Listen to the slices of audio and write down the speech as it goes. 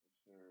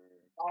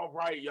All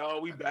right,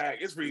 y'all. We back.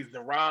 It's Reason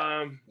to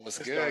Rhyme. What's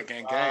It's good,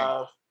 gang?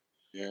 Gang.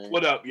 Yeah.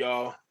 What up,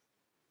 y'all?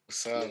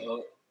 What's up?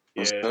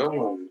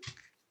 Yeah.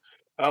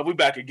 We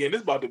back again.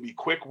 This about to be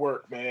quick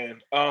work, man.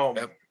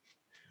 Yep.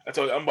 I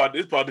told you I'm about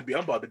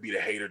to be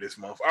the hater this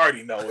month. I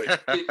already know it.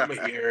 I'm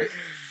gonna hear it.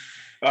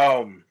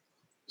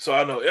 So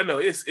I know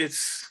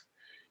it's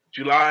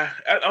July.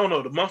 I don't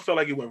know. The month felt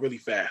like it went really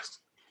fast.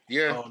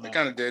 Yeah, it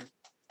kind of did.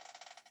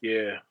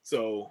 Yeah.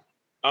 So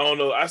I don't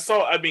know. I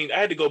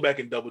had to go back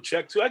and double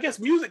check too. I guess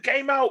music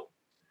came out.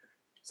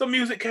 Some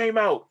music came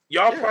out.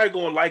 Y'all probably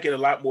gonna like it a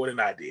lot more than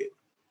I did.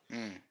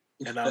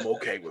 And I'm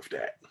okay with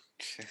that.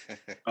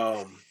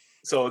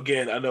 So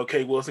again, I know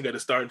K Wilson got to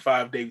start in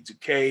 5 David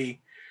 2K.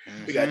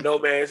 We got No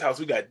Man's House.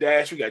 We got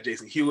Dash. We got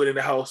Jason Hewitt in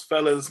the house,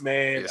 fellas.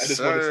 Man, Yes, I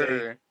just want to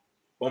say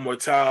one more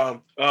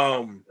time.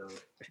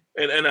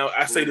 And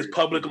I say this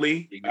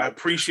publicly. I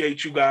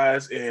appreciate you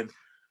guys, and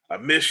I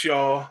miss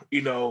y'all.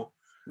 You know,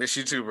 miss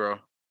you too, bro.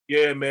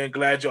 Yeah, man.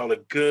 Glad y'all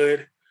are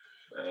good.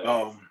 You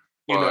know,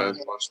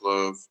 much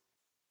love.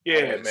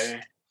 Yeah,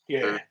 man.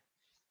 Yeah.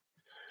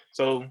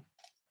 So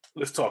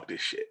let's talk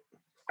this shit.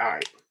 All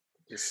right.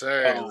 Yes,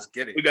 sir. Let's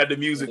get it. We got the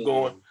music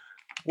going.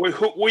 Where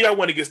y'all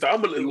want to get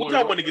started? Where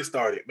y'all want to get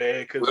started,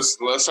 man? Let's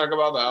talk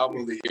about the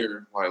album of the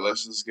year. Like,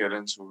 let's just get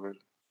into it.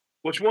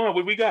 Which one?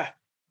 What we got?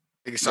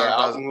 The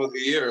album of the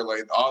year.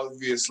 Like,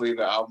 obviously,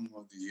 the album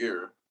of the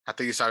year. I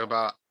think he's talking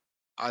about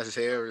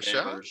Isaiah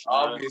Rashad.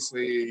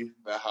 Obviously,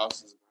 The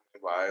House is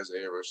Made by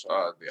Isaiah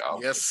Rashad. The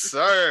album. Yes,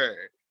 sir.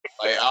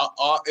 Like,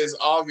 it's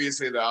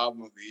obviously the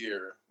album of the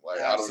year. Like,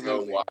 absolutely. I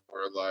don't know why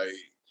we're like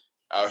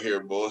out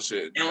here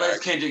bullshit. Unless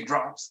Kendrick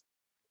drops.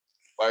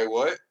 Like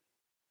what?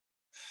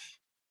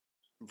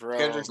 Bro,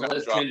 Kendrick's not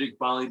dropping. Kendrick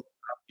finally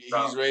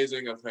he's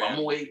raising a fan. I'm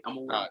gonna wait.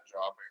 Not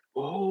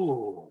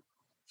dropping.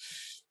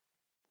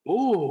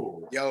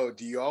 Ooh. Yo,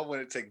 do y'all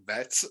want to take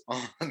bets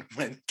on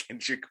when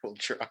Kendrick will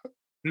drop?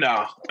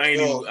 Nah,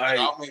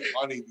 I'll make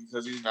money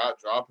because he's not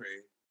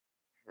dropping.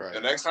 Right.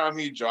 The next time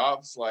he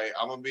drops, like,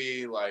 I'm gonna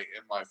be like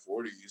in my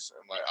 40s,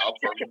 and like I'll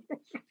probably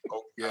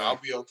I'll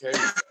be okay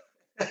with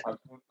that. I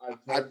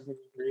turned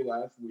 23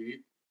 last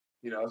week,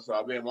 you know, so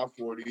I'll be in my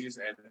 40s,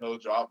 and he'll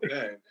drop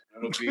then.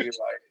 It'll be like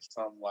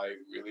some like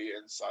really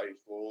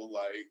insightful,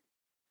 like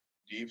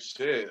deep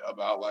shit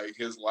about like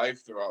his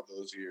life throughout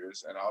those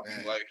years, and I'll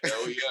be like,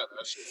 hell yeah,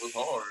 that shit was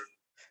hard,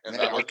 and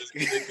that was the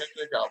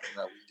Kendrick album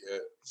that we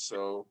get.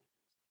 So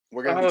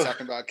we're gonna be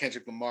talking about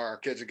Kendrick Lamar.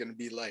 Kendrick gonna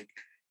be like,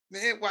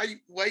 man, why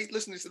you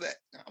listening to that?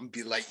 I'm gonna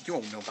be like, you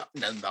don't know about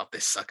nothing about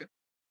this sucker.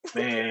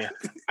 Man,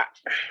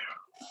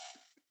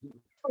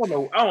 I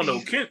don't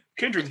know.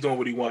 Kendrick's doing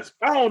what he wants.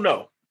 I don't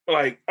know.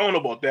 Like, I don't know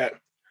about that.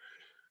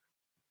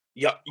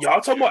 Y'all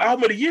talking about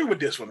album of the year with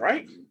this one,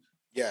 right?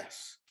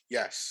 Yes.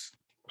 Yeah.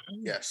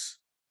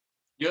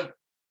 To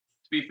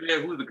be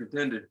fair, who's the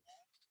contender?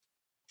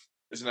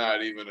 It's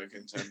not even a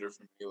contender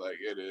for me. Like,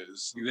 it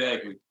is.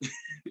 Exactly.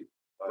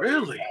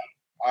 Really?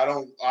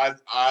 I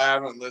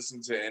haven't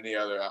listened to any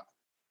other.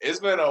 It's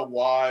been a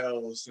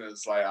while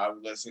since like I've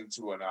listened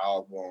to an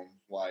album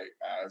like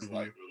as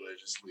like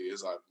religiously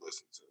as I've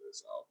listened to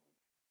this album.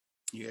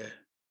 Yeah.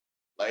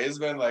 Like, it's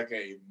been like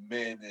a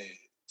minute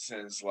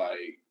since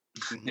like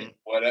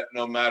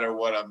no matter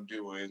what I'm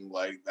doing,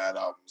 like that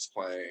album's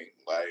playing.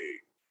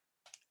 Like,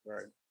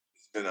 right.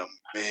 It's been a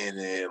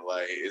minute.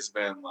 Like, it's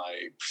been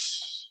like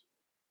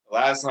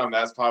last time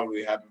that's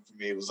probably happened for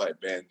me was like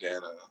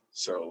Bandana.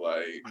 So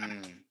like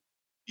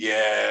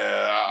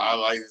yeah, I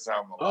like this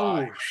album a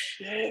lot. Oh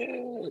shit.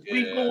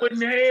 We going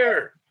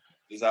there.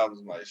 This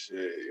album's my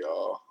shit,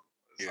 y'all.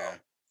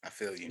 I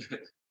feel you.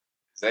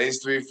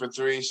 Zay's 3 for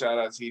 3. Shout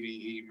out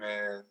TDE,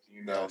 man.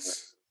 You know,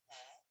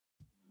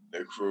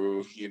 the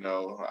crew, you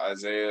know,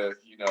 Isaiah,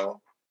 you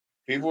know.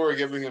 People were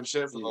giving him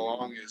shit for the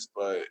longest,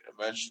 but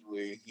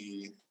eventually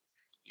he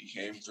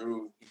came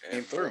through.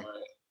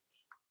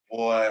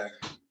 Boy,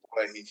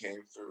 he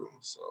came through.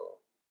 So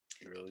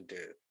he really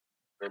did.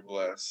 We're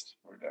blessed.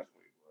 We're definitely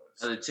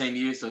blessed. Another 10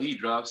 years, so he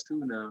drops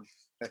too now.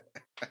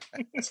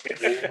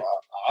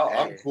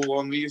 I'm cool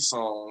on these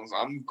songs.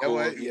 I'm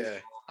cool. Yeah,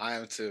 I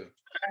am too.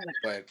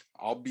 But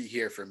I'll be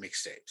here for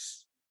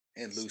mixtapes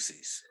and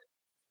Lucy's.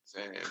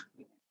 Same.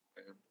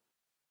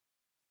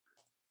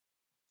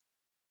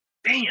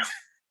 Damn.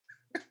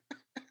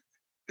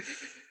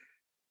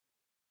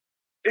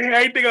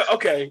 I think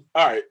okay,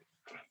 all right.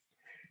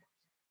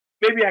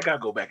 Maybe I gotta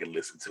go back and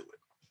listen to it.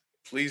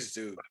 Please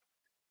do.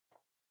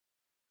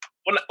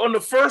 On the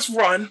first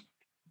run,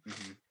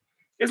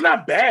 it's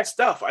not bad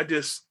stuff. I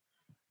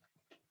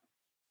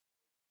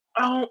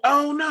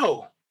don't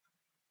know.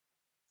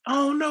 I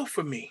don't know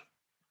for me.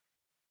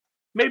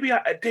 Maybe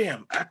I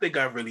think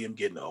I really am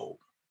getting old.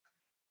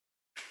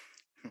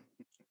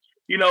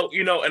 You know,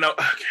 and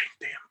okay,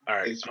 damn. All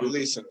right. It's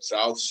really some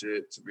South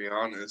shit, to be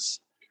honest.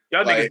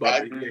 Y'all like,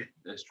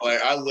 niggas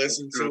I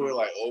listen to it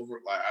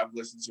I've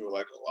listened to it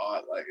like a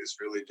lot. Like, it's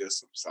really just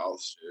some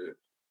South shit.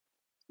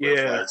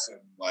 Yeah. Like some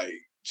like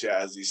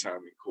jazzy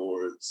sounding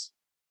chords.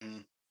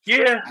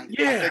 Yeah.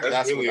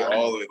 That's really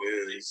all it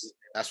is.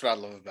 That's what I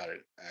love about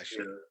it,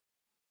 actually.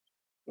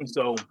 And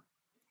so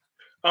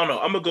I don't know.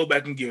 I'm gonna go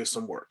back and give it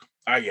some work.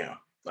 I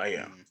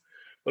am.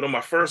 But on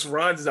my first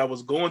runs, as I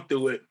was going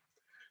through it,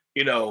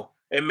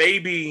 and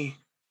maybe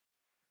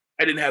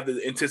I didn't have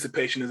the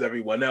anticipation as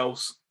everyone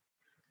else.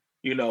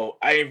 I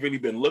ain't really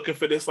been looking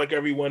for this like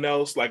everyone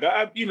else. Like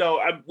I know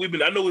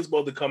it's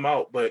supposed to come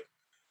out, but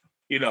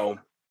I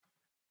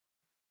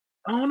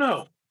don't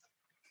know.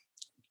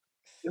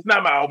 It's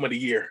not my album of the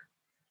year.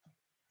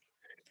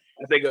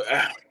 I think.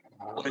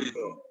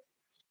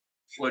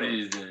 What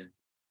is it?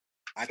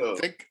 I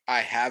think I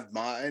have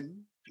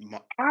mine.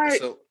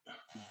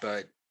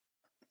 But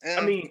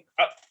I mean,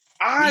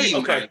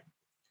 okay.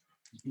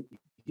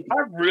 I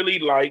really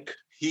like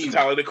the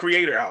Tyler the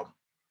Creator album.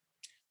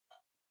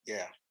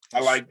 Yeah, I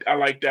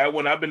like that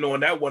one. I've been on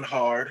that one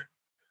hard.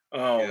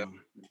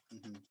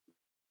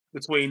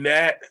 Between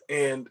that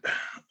and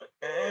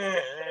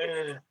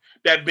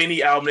that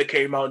Benny album that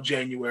came out in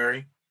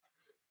January,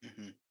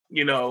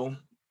 So,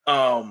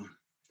 I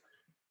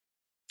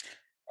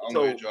don't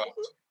know if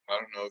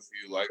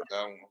you like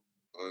that one,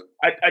 but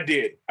I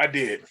did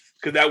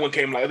because that one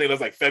came I think it was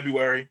like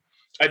February.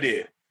 I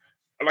did.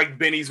 I like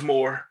Benny's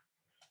more,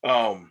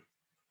 but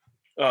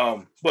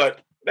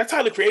that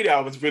Tyler Creator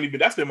album's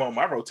that's been on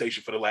my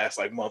rotation for the last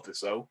like month or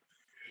so,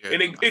 and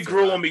it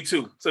grew on me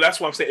too. So that's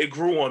why I'm saying it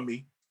grew on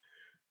me.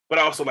 But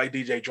I also like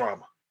DJ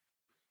Drama.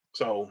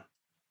 So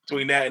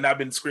between that and I've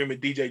been screaming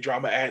DJ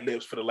Drama ad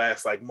libs for the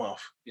last like month.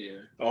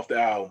 Yeah. Off the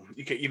album.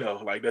 You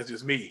can't, like that's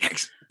just me.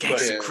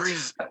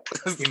 Chris. I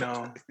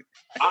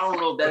don't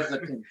know if that's a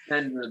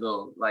contender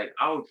though. Like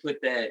I would put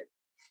that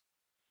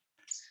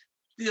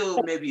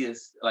still maybe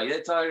as like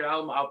that Tyler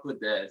album, I'll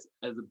put that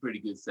as a pretty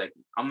good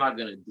second. I'm not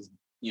gonna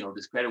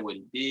discredit what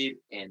he did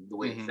and the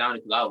way it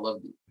sounded because I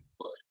loved it.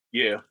 But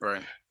yeah.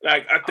 Right.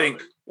 Like I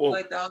think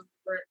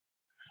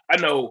I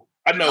know.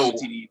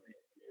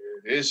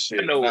 This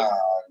shit.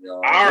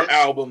 Our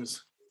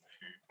albums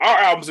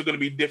are going to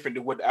be different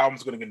than what the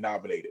album's going to get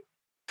nominated.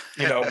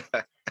 I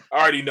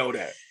already know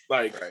that.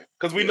 Like,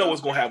 because we know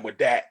what's going to happen with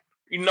that.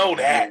 You know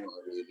that.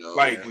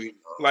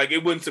 Like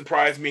it wouldn't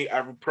surprise me.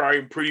 I'm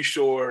probably pretty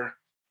sure.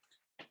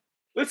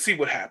 Let's see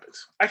what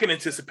happens. I can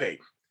anticipate.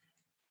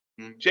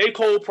 J.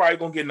 Cole probably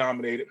going to get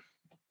nominated.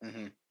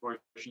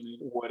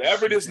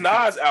 Whatever this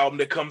Nas album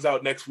that comes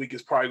out next week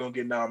is probably going to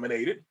get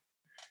nominated.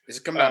 Is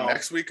it coming out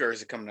next week or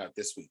is it coming out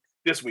this week?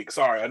 This week.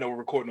 Sorry, I know we're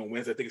recording on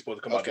Wednesday. I think it's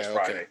supposed to come out this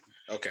Friday.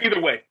 Okay.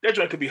 Either way, that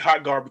joint could be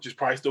hot garbage. Is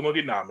probably still gonna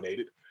get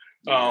nominated.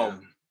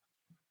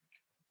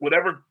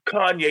 Whatever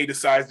Kanye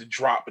decides to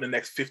drop in the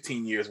next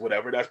 15 years,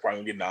 whatever, that's probably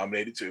gonna get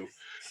nominated too.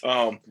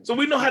 So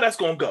we know how that's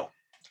gonna go.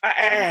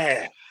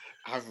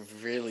 I'm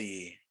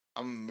really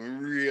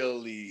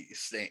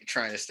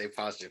trying to stay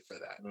positive for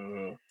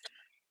that.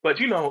 But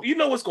you know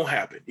what's gonna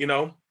happen.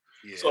 Yeah.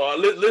 So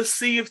let's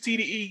see if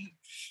TDE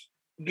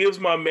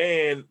gives my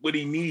man what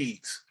he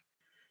needs.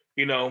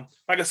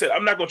 Like I said,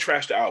 I'm not gonna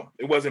trash the album.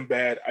 It wasn't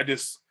bad. I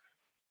just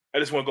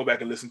want to go back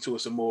and listen to it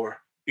some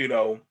more.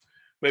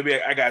 Maybe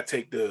I gotta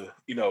take the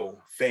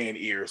fan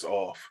ears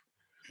off.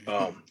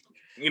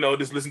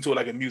 Just listen to it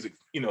like a music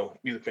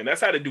fan.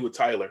 That's how to do with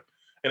Tyler,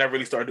 and I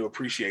really started to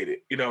appreciate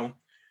it.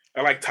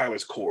 I like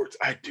Tyler's chords.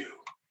 I do.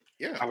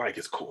 Yeah, I like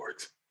his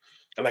chords.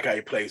 I like how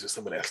he plays with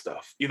some of that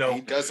stuff. He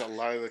does a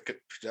lot of the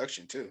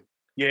production too.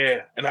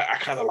 Yeah, and I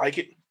kind of like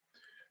it.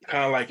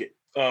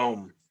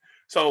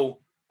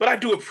 But I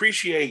do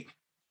appreciate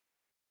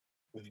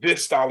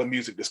this style of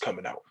music that's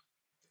coming out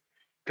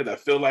because I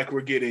feel like we're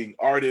getting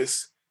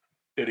artists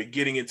that are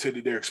getting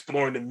they're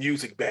exploring the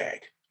music bag.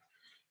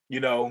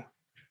 I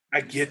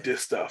get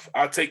this stuff.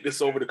 I'll take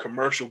this over the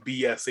commercial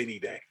BS any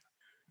day.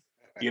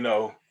 And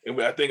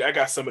I think I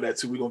got some of that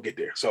too. We're gonna get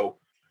there. So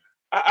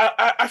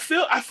I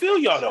feel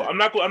y'all though. I'm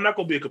not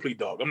gonna be a complete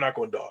dog. I'm not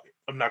gonna dog it.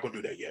 I'm not gonna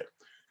do that yet.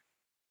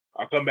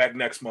 I'll come back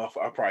next month.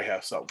 I'll probably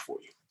have something for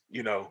you.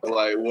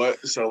 Like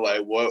what? So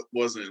like what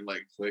wasn't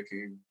like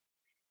clicking?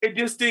 It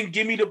just didn't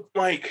give me the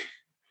like.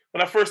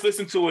 When I first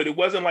listened to it, it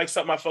wasn't like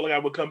something I felt like I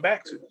would come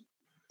back to.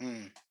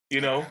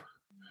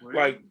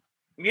 Like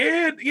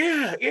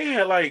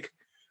yeah. Like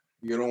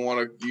you didn't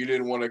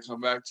want to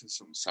come back to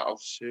some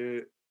South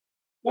shit.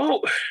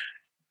 Well,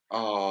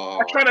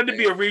 I try not to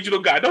be a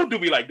regional guy. Don't do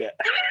me like that.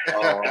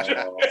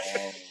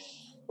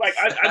 Like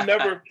I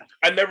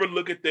never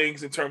look at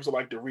things in terms of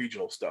like the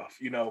regional stuff.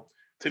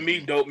 To me,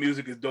 dope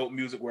music is dope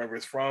music wherever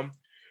it's from.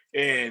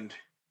 And,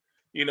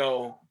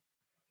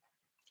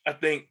 I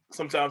think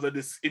sometimes I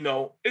just,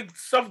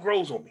 stuff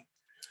grows on me.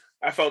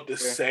 I felt the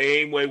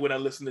same way when I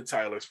listened to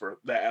Tyler's for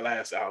that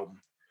last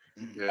album.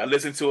 I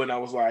listened to it and I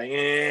was like,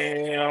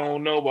 I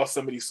don't know about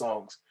some of these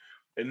songs.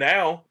 And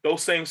now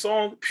those same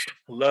songs,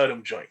 love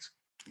them joints.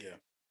 Yeah.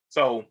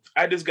 So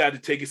I just got to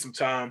take it some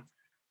time.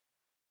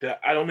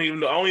 That I don't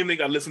even think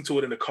I listened to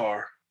it in the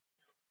car.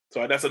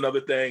 So that's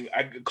another thing.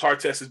 Car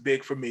test is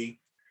big for me.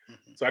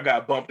 So I got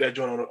to bump that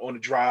joint on the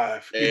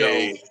drive.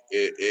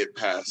 It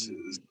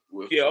passes.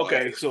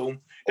 Okay. So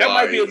that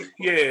might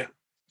be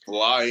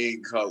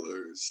Flying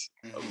Colors.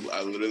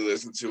 I literally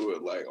listened to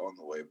it like on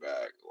the way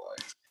back.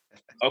 Like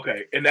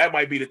Okay, and that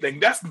might be the thing.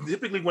 That's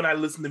typically when I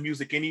listen to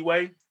music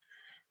anyway.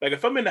 Like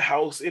if I'm in the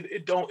house,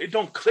 it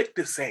don't click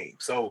the same.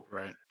 So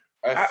right.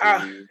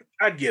 I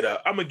get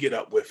up. I'm gonna get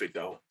up with it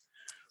though.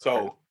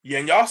 So yeah,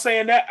 and y'all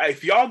saying that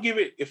if y'all give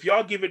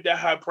it that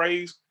high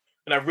praise,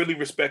 and I really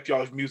respect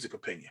y'all's music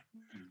opinion.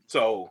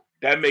 So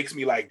that makes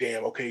me like,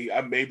 damn, okay,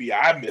 I might be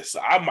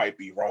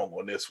wrong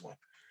on this one.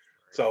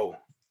 So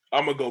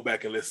I'm gonna go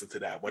back and listen to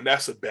that one.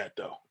 That's a bet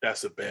though.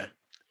 That's a bet.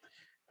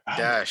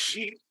 Dash,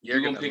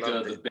 you're gonna pick the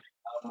Benny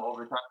album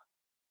over Tyler?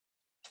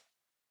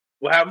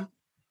 What happened?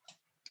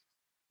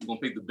 You gonna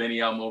pick the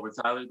Benny album over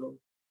Tyler though?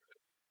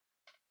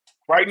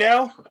 Right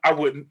now, I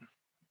wouldn't.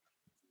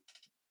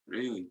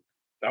 Really?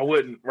 I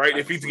wouldn't. Right?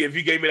 If you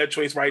gave me that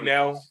choice right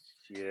now,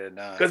 yeah,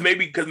 nah. Because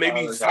maybe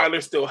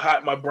Tyler's still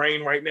hot in my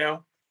brain right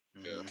now.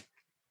 Yeah.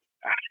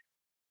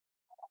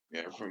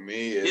 Yeah, for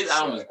me, his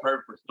album is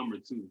perfect for summer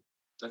too.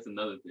 That's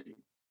another thing.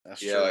 That's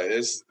true. Like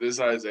this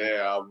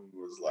Isaiah album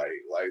was like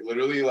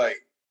literally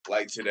like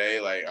today,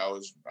 like I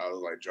was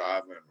like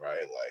driving,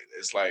 right? Like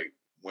it's like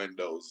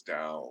windows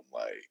down,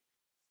 like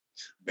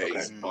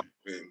bass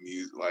bumping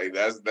music. Like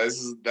that's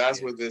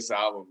what this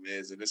album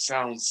is, and it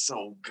sounds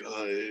so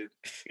good.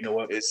 You know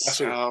what? It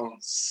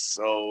sounds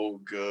so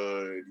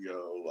good,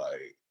 yo.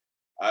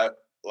 I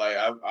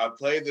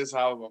played this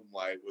album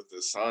like with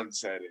the sun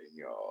setting,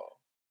 y'all.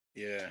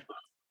 Yeah.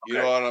 You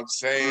know what I'm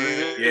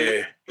saying?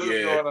 Yeah.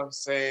 You know what I'm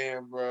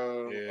saying,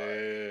 bro?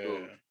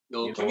 Yeah.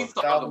 Yo, can we this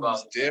talk album's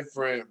about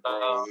different,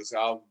 bro? This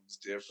album's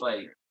different.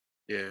 Like,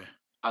 yeah.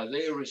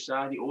 Isaiah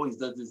Rashad, he always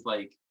does this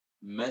like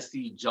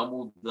messy,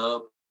 jumbled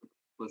up,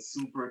 but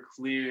super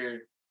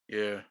clear.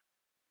 Yeah.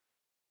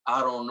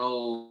 I don't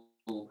know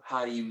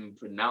how to even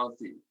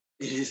pronounce it.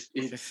 It's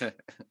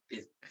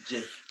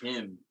just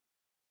him.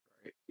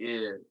 Right.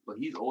 Yeah, but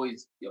he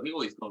always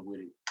comes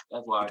with it.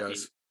 That's why I think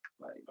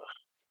like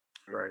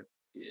right.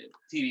 Yeah,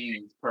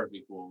 TD is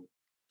perfect for him.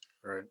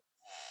 Right.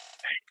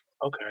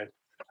 Okay.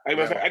 I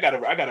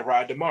gotta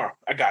ride tomorrow.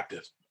 I got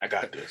this. I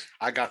got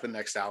the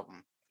next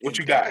album. What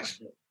you got?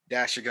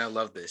 Dash, you're gonna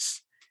love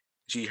this.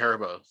 G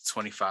Herbo,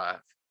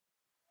 25.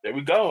 There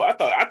we go. I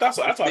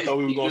thought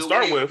we were gonna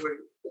start with.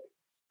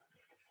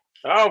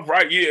 All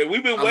right, yeah,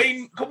 we've been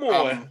waiting. Come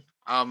on.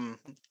 I'm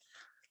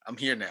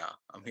here now.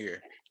 I'm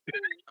here.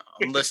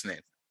 I'm listening.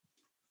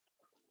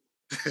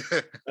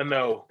 I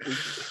know.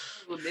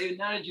 Well, David,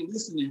 now that you're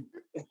listening,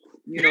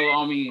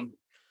 I mean,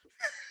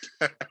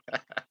 like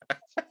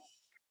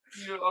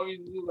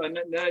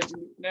now that you're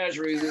listening, now that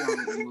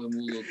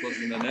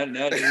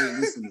you're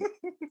listening.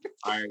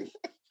 All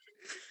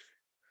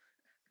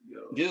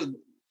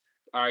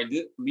right.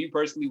 Me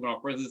personally, when I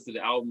first listened to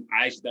the album,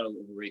 I actually thought it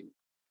was overrated.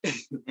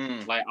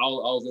 Like I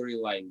was already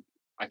like,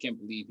 I can't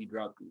believe he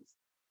dropped this.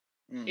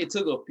 It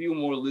took a few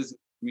more listens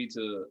for me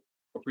to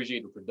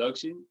appreciate the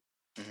production.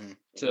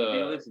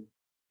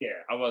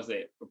 I was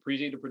say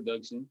appreciate the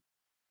production.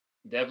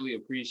 Definitely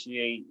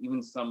appreciate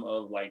even some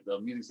of like the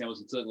music samples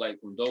he took,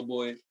 like from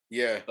Doughboy.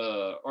 Yeah.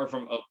 Or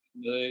from Up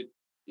Good.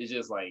 It's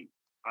just like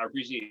I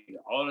appreciate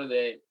all of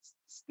that.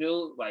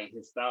 Still like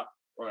his top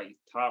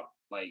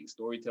like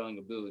storytelling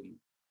ability.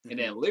 And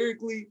then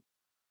lyrically,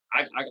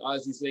 I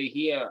honestly say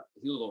he was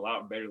a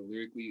lot better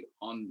lyrically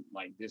on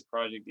like this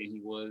project than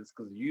he was,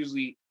 because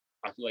usually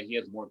I feel like he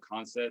has more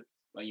concept.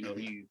 Like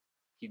he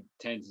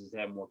tends to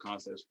have more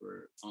concepts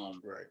for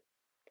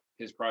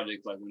his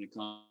projects, like when it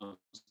comes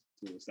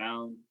to the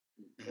sound.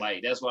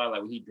 Like that's why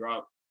like when he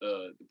dropped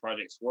the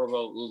project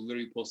Swervo, it was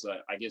literally supposed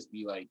to I guess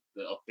be like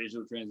the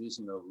official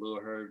transition of Lil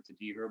Herb to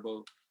G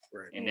Herbo.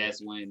 Right. And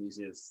that's when it's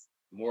just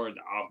more of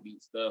the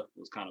offbeat stuff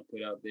was kind of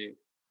put out there.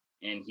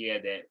 And he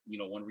had that,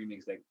 one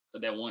remix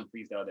that one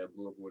freestyle that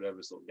blew up or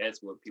whatever. So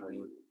that's what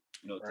people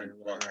tend to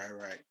watch.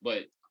 Right.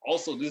 But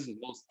also this is the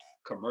most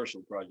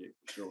commercial project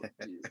for sure.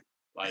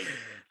 Like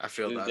I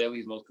feel this that. is definitely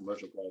his most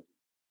commercial project.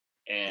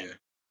 And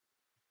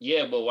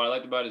but what I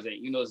liked about it is that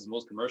it's his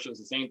most commercial. It's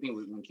the same thing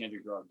with when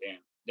Kendrick dropped Damn.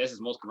 That's his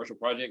most commercial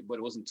project, but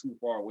it wasn't too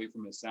far away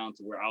from his sound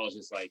to where I was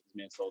just like, this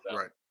man sold out.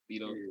 Right.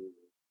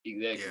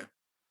 Exactly.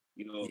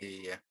 Yeah.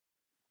 Yeah.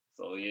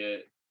 So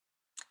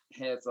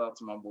hats off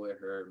to my boy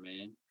Herb,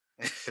 man.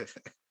 I'm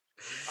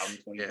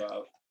 25.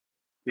 Yeah.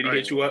 Did he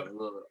hit you up?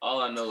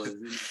 All I know is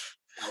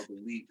out the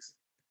leaks.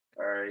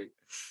 All right.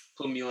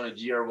 Put me on a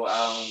G Herbo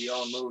album. We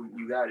all know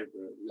you got it,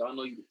 bro. We all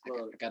know you the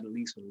plug. I got the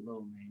leaks for the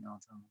low, man. You know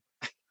what I'm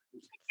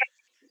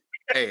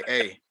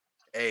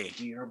Hey.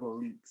 G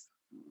Herbo leaks.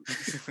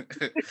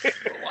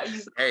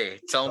 Hey,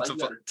 tell him to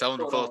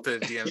pull up to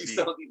the DMV.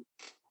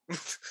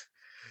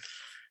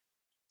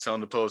 Tell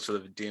him to post to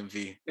the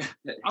DMV.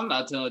 I'm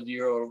not telling G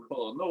Herbo to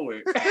pull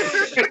nowhere.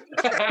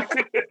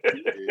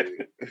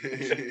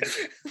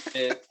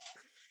 And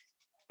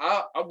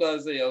I'm not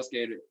to say I'm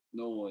scared of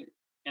no one.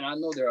 And I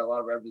know there are a lot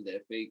of rappers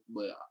that fake,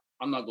 but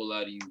I'm not gonna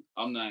lie to you.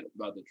 I'm not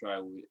about to try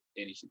with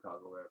any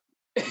Chicago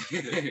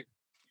rapper.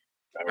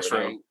 That's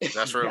real.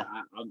 That's real.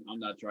 I'm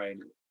not trying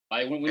it.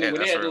 Like when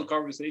they had those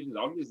conversations,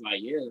 I'm just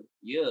like,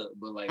 yeah.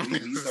 But like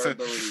when you start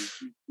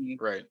throwing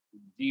right,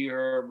 G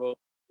Herbo,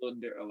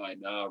 I'm like,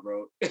 nah,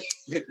 bro.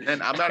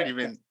 And I'm not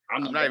even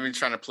I'm not even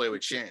trying to play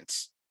with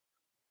Chance.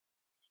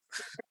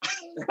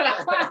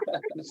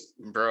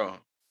 Bro.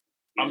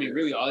 I mean,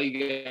 really, all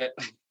you got.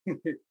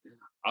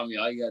 I mean,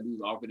 all you gotta do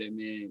is offer that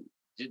man.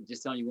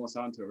 Just tell him you want to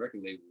sign to a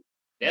record label.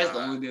 That's the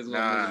only thing that's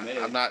gonna make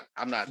him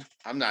mad.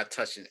 I'm not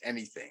touching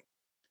anything.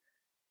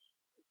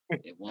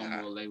 If one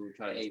more label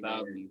try to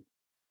stop me,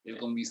 there's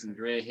gonna be some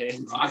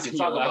dreadheads. I can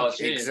talk about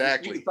Chance.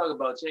 Exactly. You can talk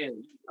about Chance.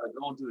 You gotta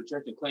go into the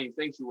church and claim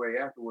sanctuary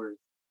afterwards.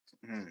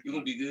 You're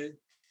gonna be good.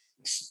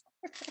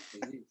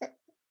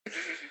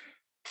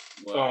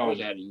 Well, I wish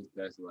I had to use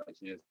Pastor like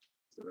Chance.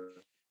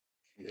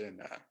 Yeah,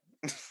 nah.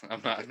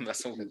 I'm not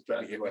messing with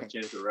Pastor like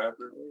Chance the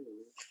Rapper.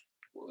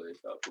 Boy,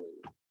 stop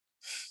playing.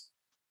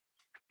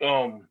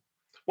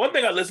 One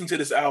thing I listened to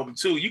this album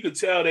too, you could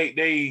tell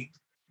they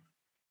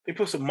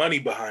put some money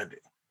behind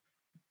it.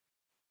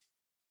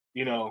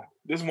 You know,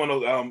 this one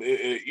of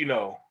you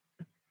know,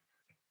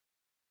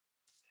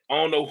 I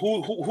don't know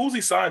who's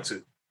he signed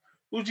to.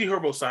 Who's G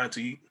Herbo signed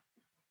to?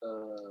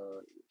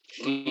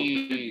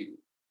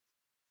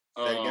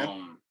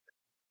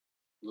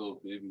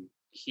 Lil Baby.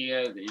 He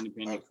has an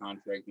independent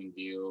contracting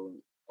deal,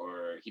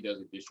 or he does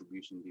a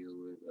distribution deal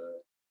with.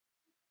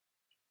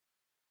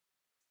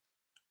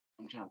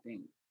 I'm trying to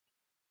think.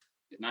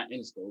 It's not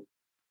Interscope.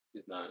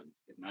 It's not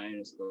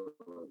Interscope.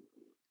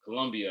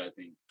 Columbia, I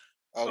think.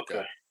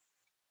 Okay.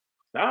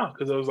 Nah,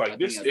 because I was like,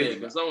 this is.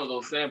 But some of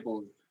those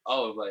samples, I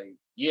was like,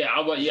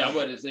 I'm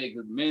about to say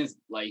because men's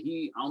like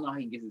I don't know how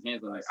he gets his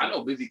hands on it. I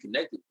know Busy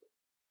connected.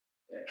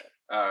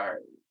 Yeah. All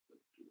right.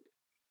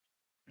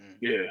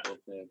 Yeah.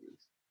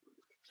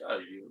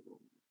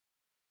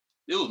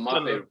 It was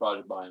my favorite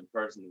project by him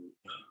personally.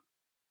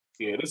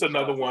 Yeah, there's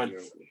another one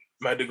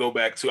I had to go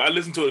back to. I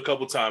listened to it a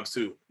couple times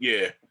too.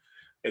 Yeah.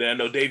 And I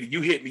know, David,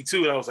 you hit me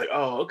too. And I was like,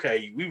 oh,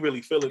 okay. You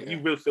really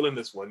feeling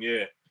this one.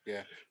 Yeah.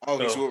 Yeah. Oh,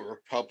 he's with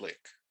Republic.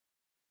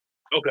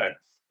 Okay.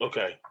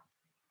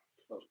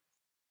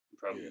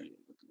 Probably.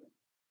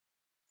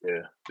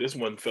 Yeah. This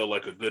one felt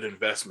like a good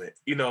investment.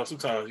 You know,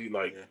 sometimes you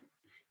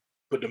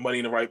put the money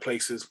in the right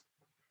places,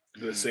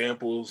 the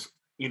samples,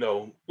 you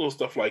know, little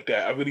stuff like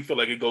that. I really feel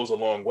like it goes a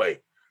long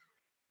way.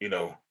 You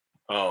know.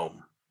 But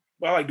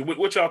I like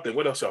what y'all think?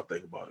 What else y'all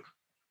think about it?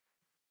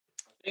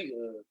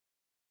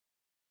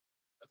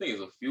 I think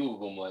it's a few of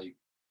them. Like,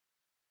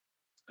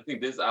 I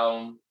think this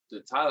album,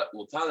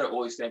 Tyler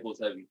always samples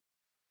heavy.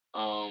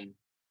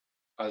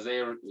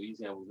 Isaiah, he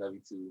samples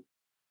heavy too.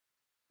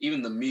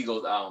 Even the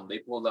Migos album, they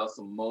pulled out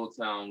some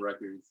Motown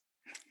records.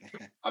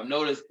 I've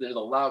noticed there's a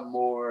lot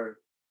more,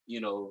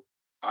 you know,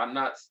 I'm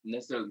not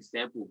necessarily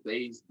sample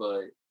based,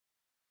 but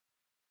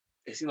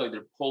it seems like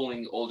they're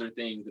pulling older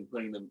things and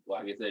putting them,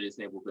 like I said, it's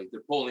sample based.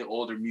 They're pulling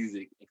older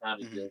music and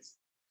kind of just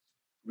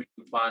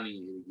redefining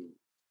it again.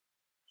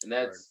 And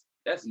that's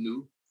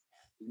new.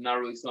 It's not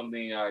really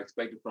something I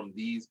expected from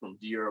G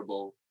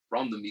Herbo,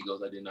 from the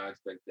Migos. I did not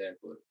expect that,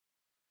 but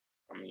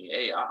I mean,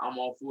 hey, I'm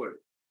all for it.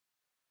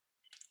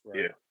 Right.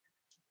 Yeah.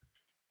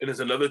 And there's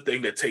another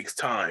thing that takes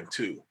time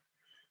too.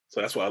 So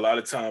that's why a lot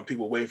of time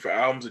people wait for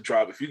albums to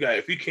drop. If you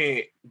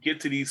can't get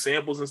to these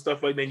samples and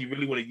stuff like that, and you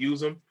really want to use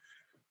them,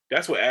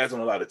 that's what adds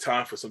on a lot of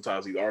time for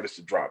sometimes these artists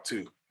to drop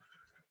too.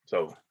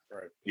 So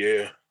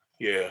yeah.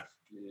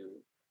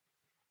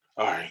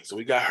 All right, so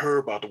we got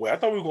Herb out the way. I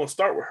thought we were gonna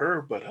start with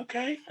Herb, but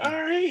okay, all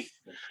right.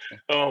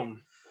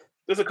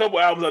 There's a couple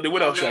albums out there.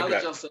 What else y'all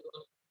got?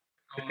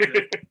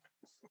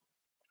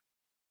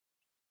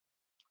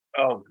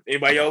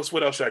 Anybody else?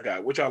 What else y'all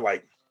got? What y'all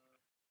like?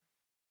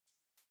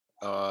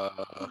 We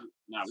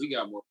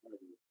got more.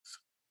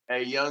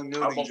 Hey, Young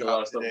Nudie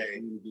dropped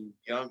today.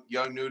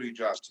 Young Nudie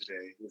dropped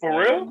today. For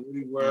real?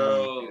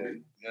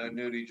 Young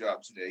Nudie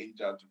dropped today. He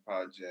dropped a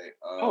project.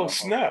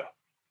 Snap!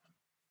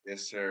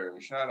 Yes, sir.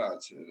 Shout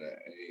out to that.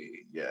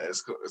 Hey, yeah,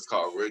 it's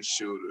called Rich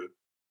Shooter.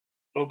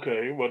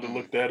 Okay, I'm about to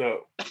look that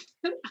up.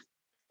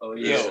 Oh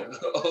yeah.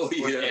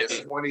 It's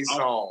 20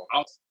 songs.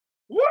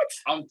 What?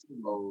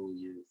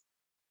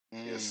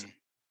 Yes.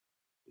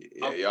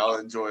 Yeah, y'all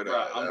enjoy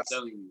that. I'm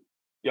telling you.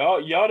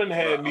 Y'all done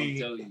had me. I'm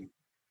telling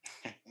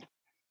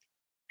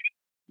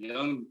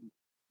you.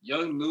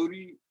 Young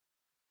Nudie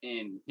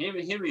and him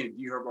and G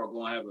Herbo are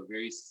gonna have a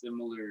very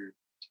similar,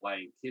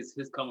 like his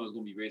coming is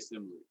gonna be very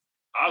similar.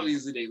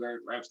 Obviously, they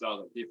rap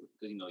styles are different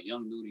because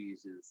Young Nudie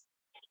is just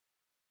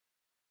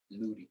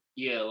Nudie.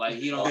 Yeah, like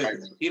he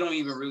don't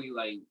even really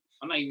like.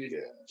 I'm not even.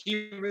 Yeah.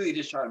 He really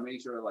just try to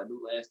make sure like the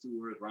last two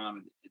words rhyme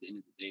at the end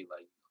of the day.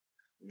 Like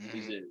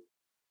he said,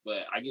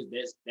 but I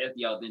guess that's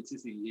the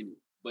authenticity in it.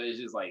 But it's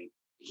just like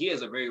he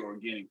has a very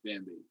organic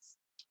fan base.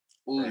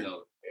 And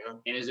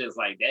it's just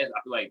like that.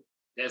 I feel like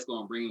that's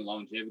gonna bring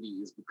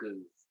longevity is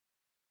because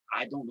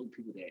I don't know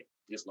people that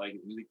dislike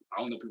his music.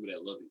 I don't know people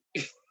that love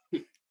it.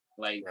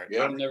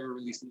 I've never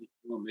really seen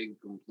anyone make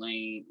a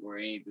complaint or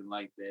anything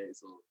like that.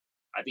 So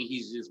I think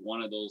he's just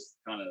one of those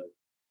kind of,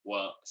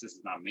 well, since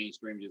it's not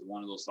mainstream, just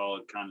one of those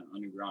solid kind of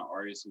underground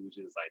artists who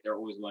just like they're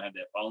always gonna have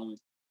that following.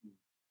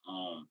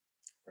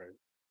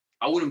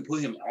 I wouldn't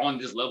put him on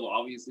this level,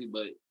 obviously,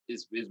 but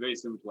it's very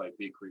similar to like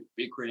Big Crit.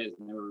 Big Crit has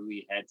never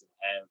really had to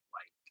have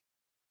like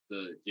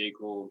the J.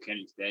 Cole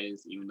Kendrick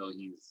status, even though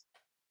he's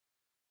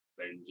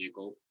better than J.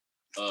 Cole.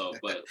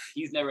 But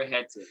he's never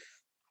had to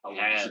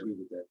disagree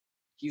with that.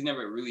 He's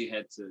never really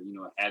had to,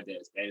 have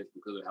that status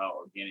because of how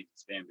organic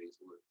his fan base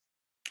was.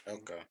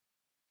 Okay.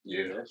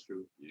 Yeah, that's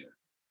true. Yeah.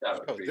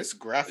 Oh, this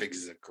graphic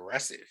is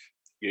aggressive.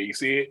 Yeah, you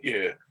see it?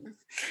 Yeah.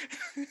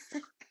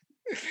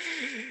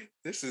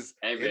 This is.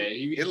 Hey, man,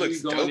 it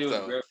looks dope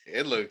though.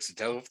 It looks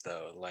dope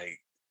though. Like,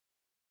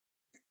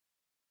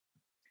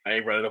 I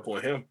ain't running up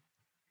on him.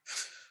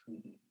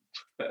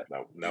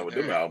 Not with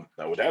them album.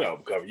 Not with that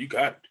album cover. You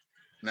got it.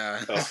 Nah.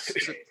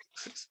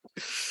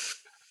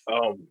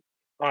 All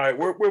right,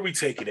 where we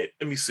taking it?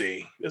 Let me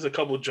see. There's a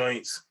couple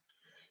joints.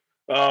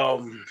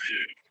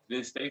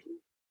 Vince Staples.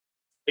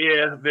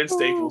 Yeah, Vince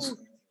Staples.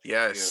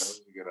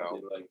 Yes. Yeah, good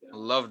album. Like that.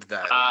 Loved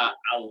that. I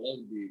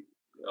loved it.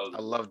 I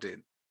loved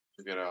it.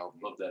 Good album.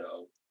 Love that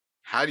album.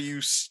 How do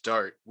you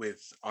start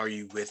with Are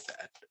You With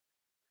That?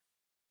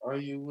 Are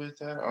you with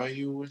that? Are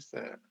you with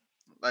that?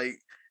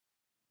 Like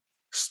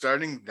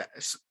starting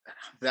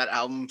that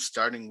album,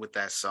 starting with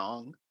that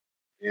song,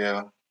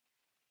 Yeah.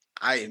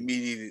 I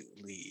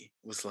immediately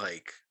was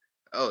like,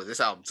 oh, this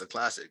album's a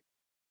classic.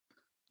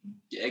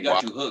 Yeah, it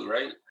got you hooked,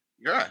 right?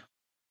 Yeah.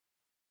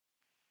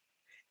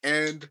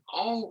 And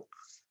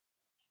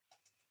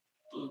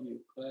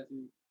Classic.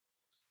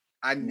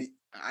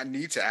 I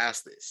need to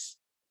ask this.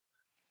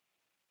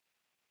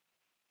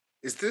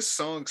 Is this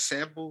song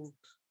sampled?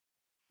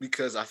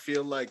 Because I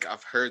feel like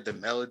I've heard the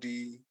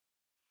melody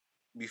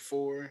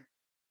before.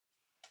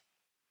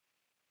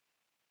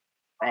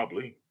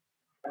 Probably.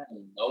 I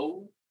don't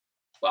know,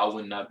 but I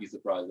would not be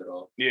surprised at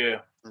all. Yeah.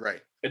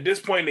 Right. At this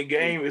point in the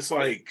game, it's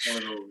like,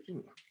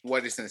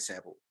 What is in the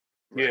sample?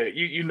 Right.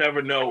 Yeah, you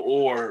never know.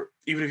 Or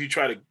even if you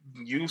try to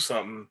use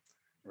something,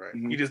 right,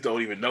 you just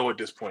don't even know at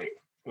this point.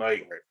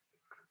 Like,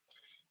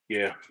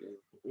 yeah,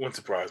 wouldn't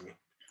surprise me.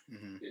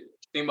 Mm-hmm. The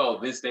thing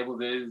about Vince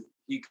Staples is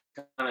he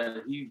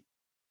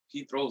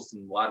throws a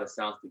lot of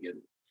sounds together.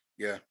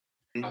 Yeah.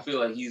 I feel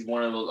like he's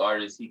one of those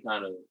artists. He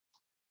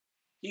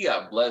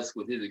got blessed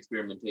with his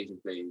experimentation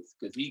phase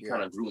because he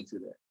kind of grew into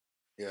that.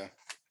 Yeah.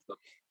 So,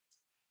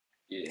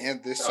 yeah.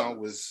 And this song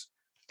was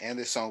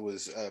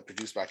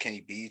produced by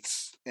Kenny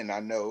Beats, and I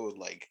know,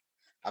 like,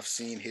 I've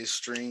seen his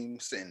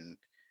streams, and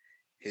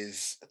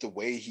the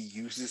way he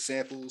uses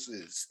samples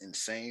is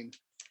insane.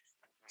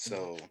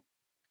 So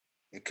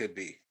it could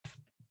be.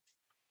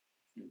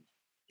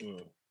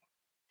 Mm.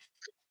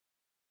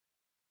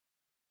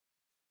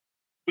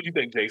 What do you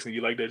think, Jason?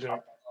 You like that, John?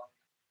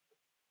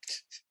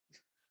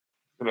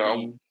 Good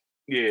album.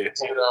 Yeah.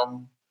 Good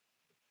album.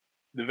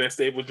 The Vince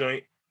Staples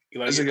joint. You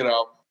like It's a good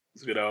album.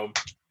 It's a good album.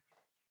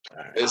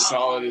 Right. As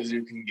solid as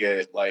you can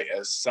get. Like,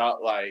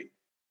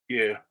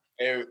 yeah.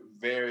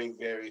 Very,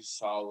 very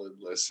solid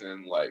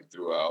listen, like,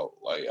 throughout.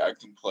 Like, I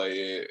can play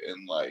it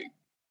and, like,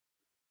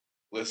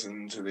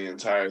 listen to the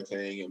entire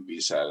thing and be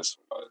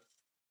satisfied.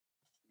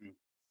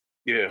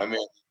 Yeah. I mean,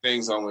 the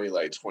thing's only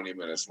like 20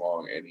 minutes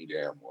long any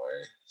damn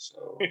way.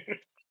 So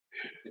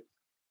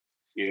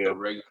yeah.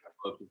 Regular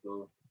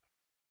episode.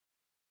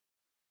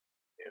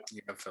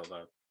 Yeah, I felt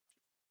that.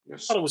 I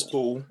thought it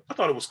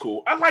was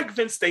cool. I like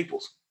Vince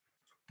Staples.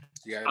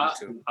 Yeah, me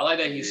too. I like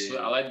that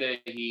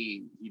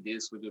he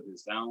did switch up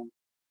his sound.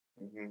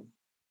 Mm-hmm.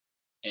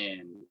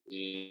 And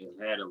it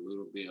had a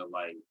little bit of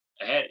like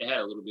it had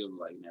a little bit of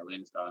like an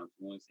Atlanta style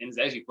influence. And it's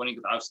actually funny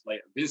because I was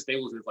like Vince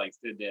Staples has like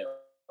said that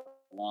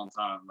a long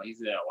time. Like he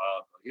said that a while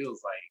ago. He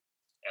was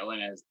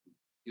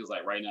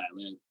like right now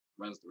Atlanta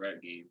runs the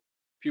rap game.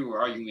 People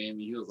were arguing with him,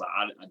 and he was like,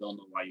 I don't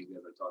know why you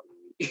guys are talking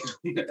to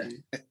me.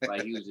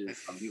 Like he was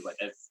like,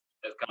 that's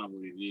kind of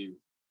what it is.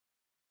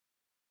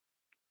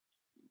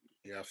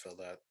 Yeah, I feel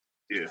that.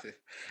 Yeah.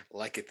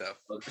 Like it though.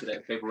 Look to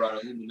that paper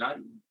route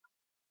Illuminati.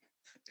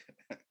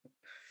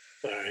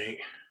 All right.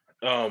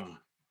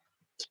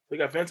 We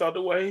got Vince out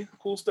the way.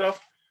 Cool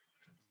stuff.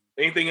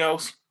 Anything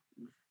else?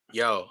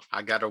 Yo,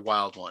 I got a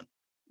wild one.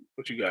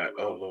 What you got?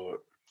 Oh Lord.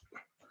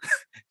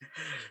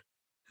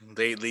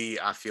 Lately,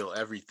 I Feel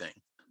Everything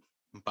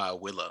by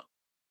Willow.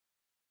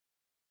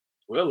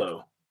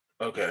 Willow.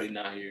 Okay. I did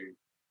not hear.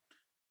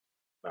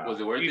 Was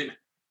it worth it?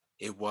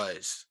 It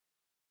was.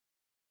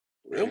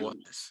 Really? It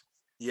was.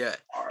 Yeah.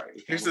 All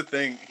right. Here's the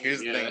thing. Here's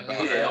the thing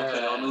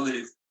about on the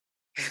list.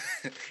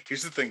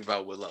 Here's the thing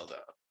about Willow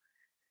though.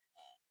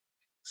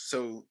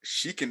 So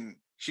she can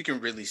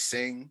really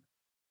sing,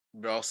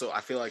 but also I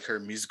feel like her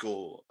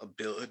musical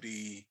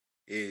ability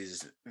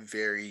is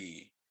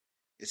very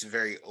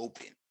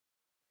open.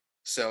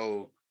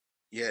 So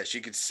yeah, she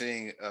could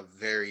sing a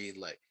very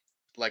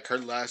like her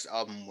last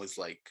album was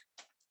like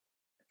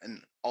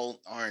an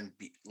alt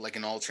R&B, like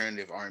an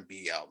alternative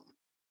R&B album.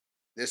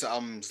 This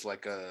album's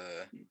like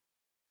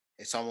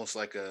it's almost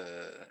like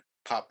a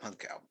pop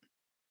punk album.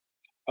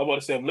 I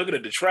want to say I'm looking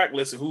at the track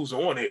list and who's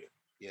on it.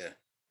 Yeah.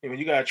 I mean,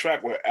 you got a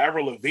track with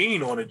Avril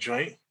Lavigne on a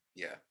joint.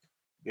 Yeah.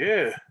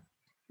 Yeah.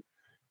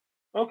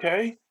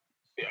 Okay.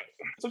 Yeah.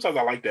 Sometimes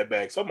I like that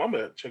bag, so I'm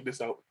gonna check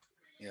this out.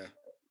 Yeah.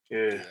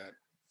 Yeah.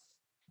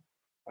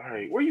 All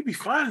right. Where you be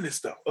finding this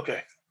stuff?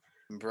 Okay.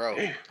 Bro.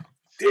 Hey.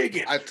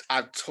 digging.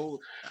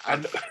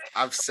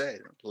 I've said,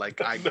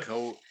 like, I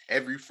go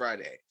every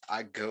Friday.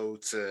 I go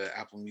to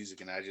Apple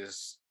Music and I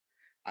just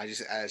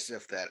add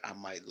stuff that I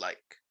might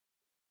like,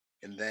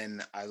 and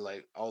then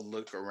I'll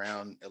look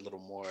around a little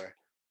more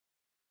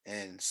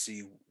and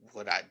see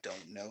what I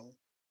don't know,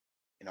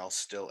 and I'll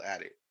still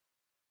add it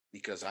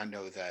because I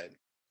know that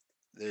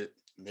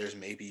there's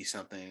maybe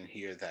something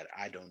here that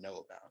I don't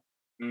know about.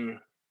 Mm.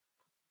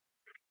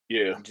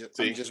 Yeah, I'm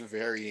just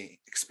very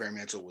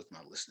experimental with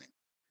my listening.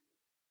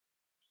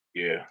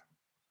 Yeah,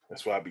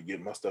 that's why I be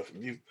getting my stuff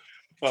from you.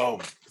 I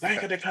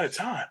ain't got that kind of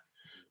time.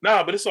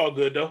 Nah, but it's all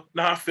good though.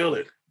 Nah, I feel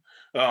it.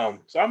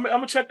 So I'm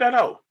gonna check that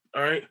out.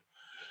 All right.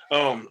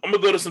 I'm gonna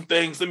go to some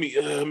things. Let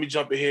me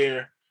jump in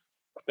here.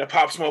 That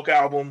Pop Smoke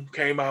album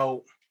came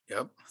out.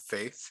 Yep,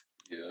 Faith.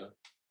 Yeah,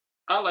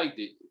 I liked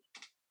it.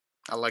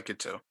 I like it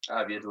too.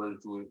 I've yet to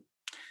listen to it.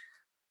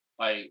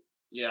 Like,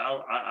 yeah,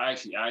 I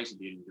actually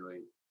did enjoy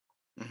it.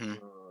 Mm-hmm.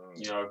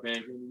 You know, a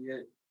fan from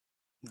yet?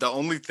 The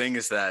only thing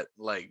is that,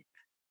 like,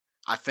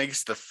 I think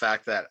it's the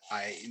fact that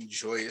I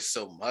enjoy it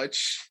so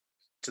much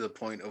to the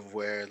point of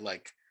where,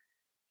 like,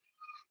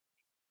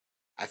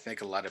 I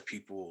think a lot of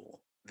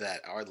people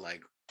that are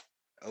like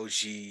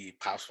OG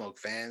Pop Smoke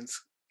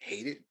fans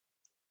hate it.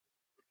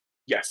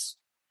 Yes.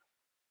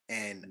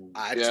 And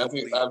I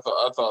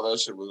thought that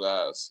shit was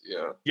ass.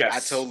 Yeah. Yes.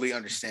 I totally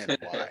understand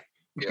why.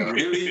 Yeah.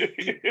 Really?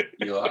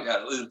 Yo, I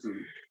gotta listen to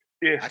it.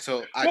 Yeah. I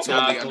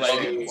totally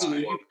understand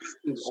why.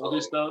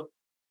 Older stuff.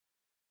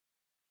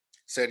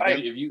 Say it again.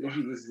 If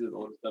you listen to the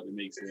older stuff, it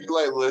makes sense. If you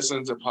like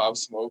listen to Pop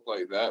Smoke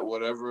like that,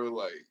 whatever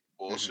like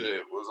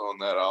bullshit was on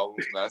that album,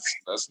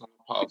 that's not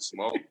Pop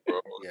Smoke, bro.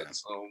 Yeah.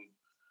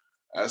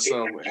 That's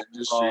some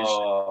industry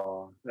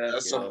shit.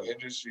 That's some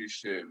industry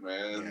shit,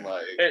 man. Yeah.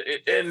 Like,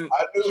 and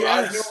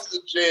I knew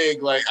the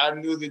jig. Like,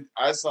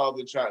 I saw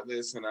the track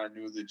list and I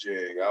knew the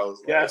jig. I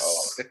was like,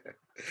 oh,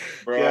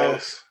 bro,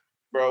 yes.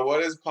 Bro,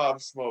 what is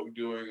Pop Smoke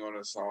doing on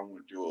a song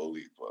with Dua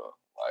Lipa?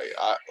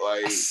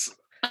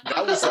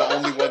 That was the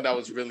only one that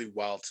was really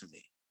wild to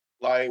me.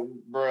 Like,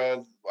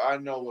 bro, I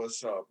know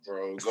what's up,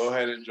 bro. Go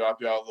ahead and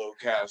drop y'all little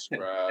cash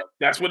grab.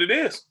 That's what it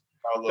is.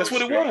 That's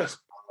what it was.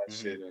 That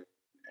shit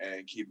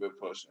and keep it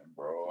pushing,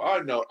 bro. I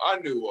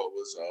knew what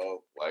was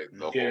up, like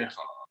the whole time.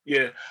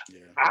 Yeah.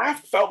 I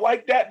felt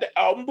like that the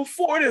album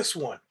before this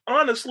one,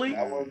 honestly.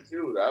 That one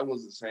too. That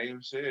was the same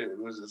shit. It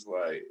was just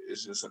like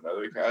it's just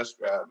another cash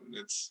grab, and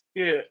it's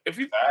if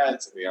you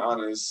bad to be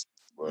honest.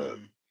 But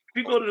if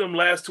you go to them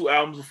last two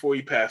albums before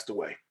he passed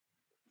away,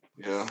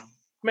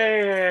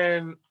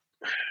 man,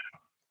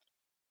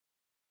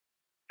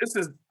 this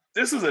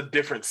is a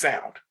different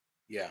sound.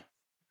 Yeah.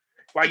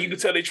 Like you can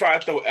tell they try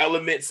to throw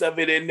elements of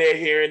it in there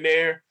here and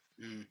there.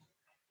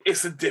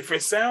 It's a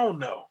different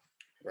sound though.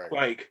 Right.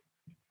 Like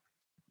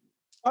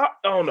I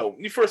don't know.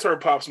 You first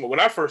heard Pop Smoke.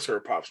 When I first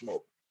heard Pop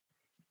Smoke,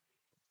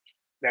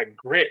 that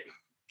grit.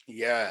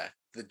 Yeah.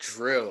 The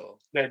drill.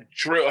 That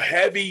drill,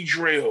 heavy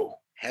drill.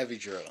 Heavy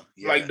drill.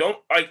 Yeah. Like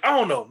I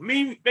don't know.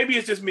 Maybe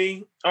it's just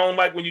me. I don't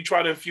like when you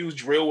try to infuse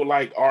drill with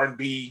like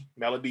R&B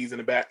melodies in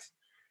the back.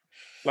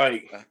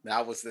 Like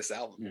that was this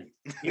album.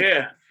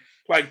 Yeah.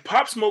 Like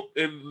Pop Smoke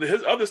and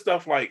his other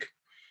stuff, like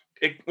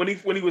when he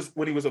was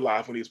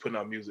alive, when he was putting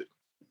out music,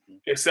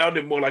 it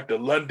sounded more like the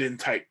London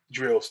type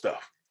drill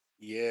stuff.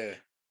 Yeah.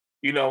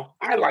 You know,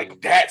 I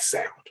like that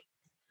sound.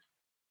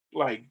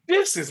 Like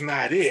this is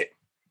not it.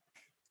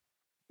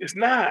 It's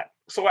not.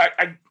 So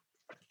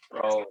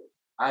Bro,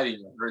 I haven't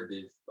even heard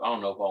this. I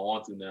don't know if I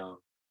want to now.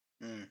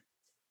 I'm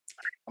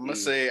gonna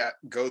say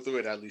go through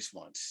it at least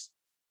once.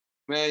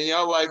 Man,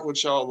 y'all like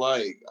what y'all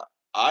like.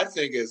 I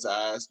think it's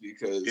ass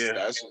because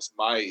that's just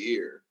my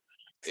ear.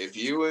 If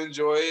you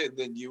enjoy it,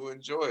 then you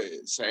enjoy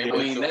it.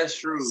 That's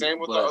true. Same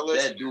with our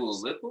listeners. That Dua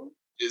Lipa?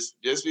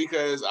 Just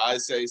because I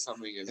say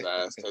something is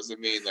ass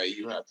doesn't mean that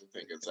you have to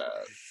think it's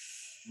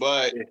ass.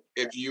 But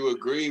if you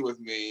agree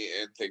with me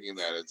in thinking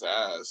that it's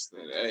ass,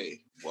 then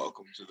hey,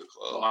 welcome to the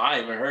club. Well, I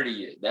ain't even heard it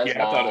yet. That's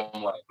why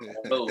I'm like,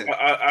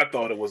 I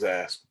thought it was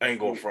ass. I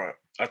ain't going front.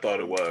 I thought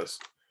it was.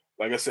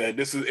 Like I said,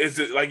 this is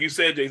like you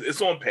said, Jason,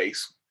 it's on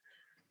pace.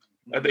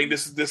 I think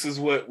this is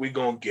what we're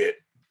gonna get.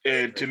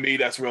 And to me,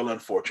 that's real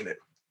unfortunate.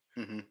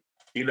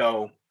 You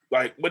know,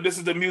 like, but this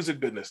is the music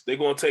business. They're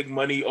gonna take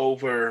money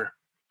over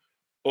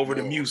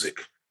the music.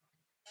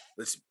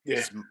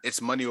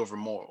 It's money over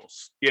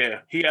morals.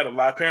 Yeah,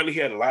 apparently he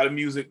had a lot of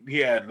music. He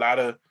had a lot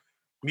of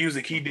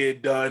music he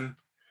did done.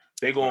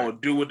 They're gonna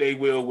do what they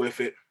will with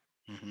it.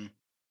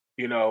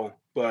 You know,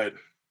 but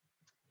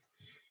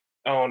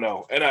I don't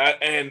know. And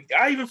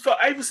I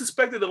even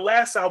suspected the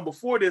last album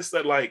before this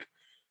that like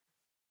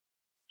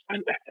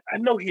I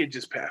know he had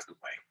just passed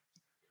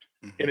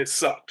away. And it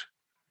sucked.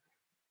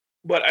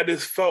 But I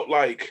just felt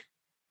like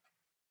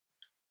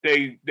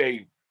they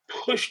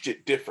pushed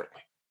it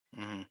differently.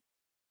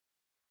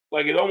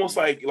 Like it almost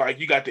like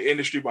you got the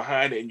industry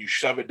behind it and you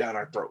shove it down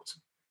our throats.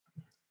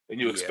 And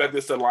you expect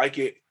us to like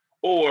it.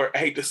 Or I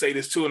hate to say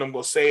this too, and I'm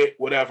gonna say it,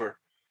 whatever.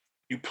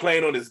 You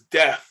playing on his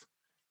death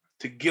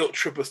to guilt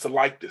trip us to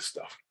like this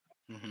stuff.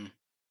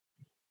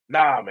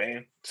 Nah,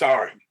 man.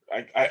 Sorry.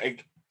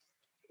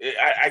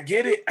 I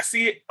get it. I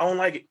see it. I don't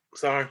like it.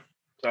 Sorry.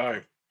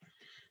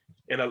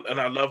 And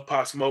I love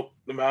Pop Smoke.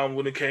 The album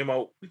when it came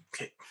out.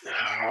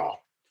 Oh.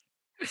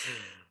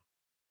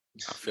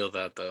 I feel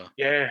that though.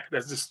 Yeah,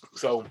 that's just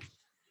so.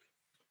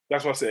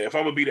 That's what I said. If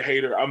I'm gonna be the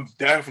hater, I'm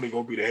definitely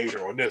gonna be the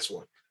hater on this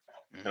one.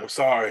 And I'm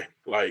sorry.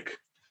 Like,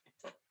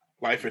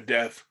 life or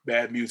death,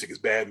 bad music is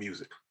bad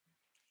music.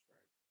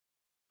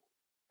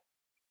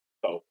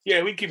 So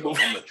yeah, we keep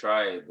moving. I'm gonna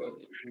try it, but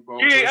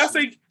yeah,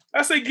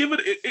 I say give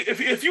it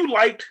if you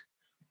liked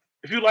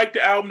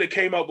the album that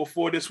came out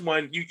before this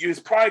one, it's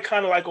probably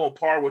kind of like on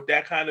par with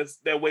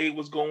that way it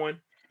was going.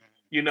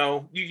 You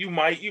know, you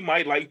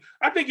might like.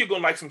 I think you're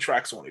gonna like some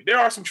tracks on it. There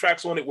are some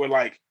tracks on it where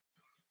like,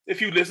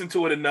 if you listen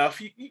to it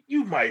enough,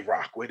 you might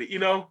rock with it. You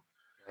know,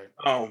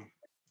 right.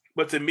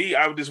 But to me,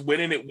 I was just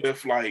winning it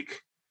with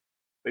like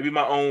maybe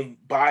my own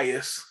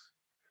bias,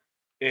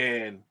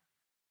 and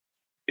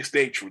it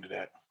stayed true to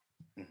that.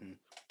 Mm-hmm.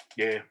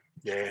 Yeah.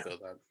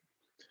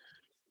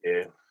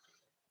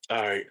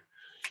 All right.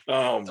 I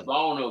don't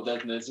know if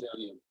that's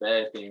necessarily a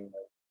bad thing.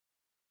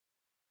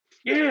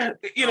 Yeah,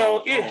 you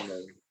know, yeah.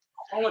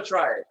 I'm gonna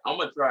try it.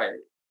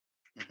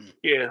 Mm-hmm.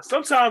 Yeah,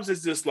 sometimes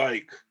it's just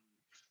like,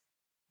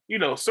 you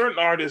know, certain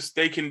artists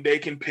they can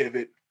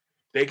pivot,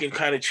 they can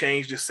kind of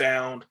change the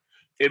sound.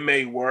 It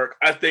may work.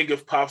 I think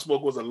if Pop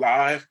Smoke was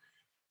alive,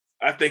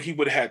 I think he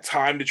would have had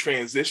time to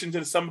transition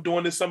to some of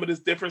this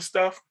different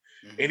stuff,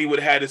 and he would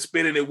have had to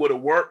spin and it would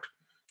have worked.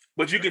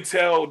 But you can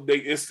tell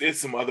it's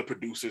some other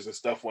producers and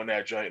stuff on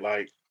that joint,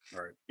 like.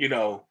 Right. You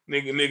know,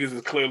 niggas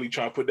is clearly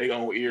trying to put their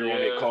own ear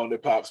on it, calling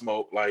it Pop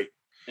Smoke, like.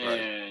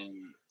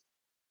 And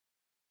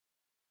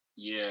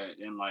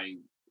and like,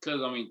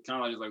 cause I mean,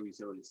 kind of just like we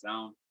said with the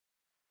sound,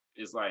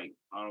 it's like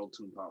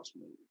auto-tune Pop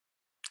Smoke,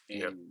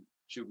 and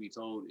should be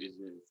told is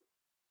just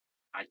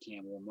I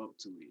can't warm up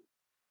to it.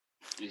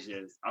 It's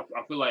just I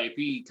feel like if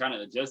he kind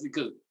of adjusted,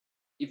 cause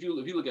if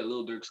you look at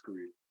Lil Durk's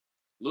career,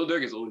 Lil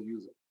Durk has always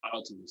used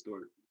auto-tune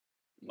historically,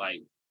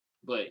 like,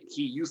 but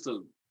he used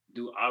to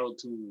do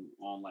auto-tune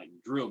on like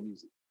drill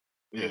music.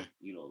 Yeah.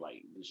 You know,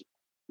 like the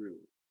drill.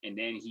 And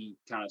then he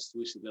kind of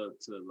switched it up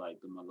to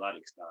like the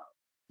melodic style.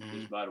 Mm-hmm.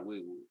 Which by the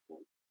way,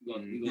 we'll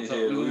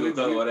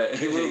talk about that.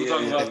 We'll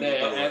talk about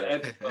that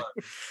at the time.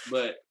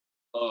 But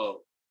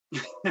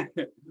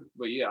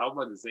but yeah, I was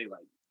about to say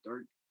like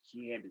Durk,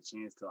 he had the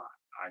chance to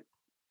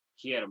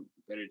he had a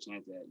better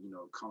chance at, you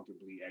know,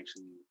 comfortably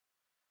actually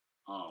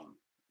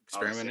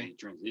experimenting,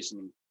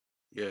 transitioning.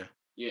 Yeah,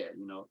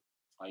 you know,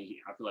 like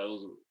I feel like it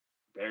was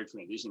a better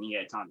transition. He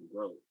had time to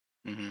grow.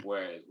 Mm-hmm.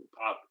 Whereas with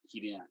Pop,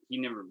 he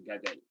never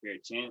got that fair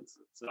chance.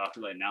 So I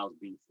feel like now it's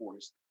being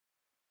forced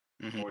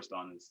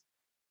on us.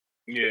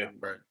 Yeah,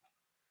 right.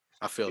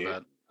 I feel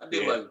that. I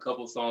did like a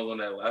couple songs on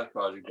that last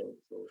project though.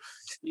 So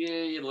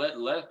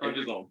last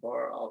project on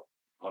par. I'll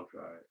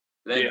try it.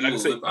 That like I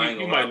said,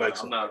 you might like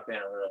some. I'm not a fan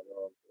of her at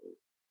all.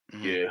 So.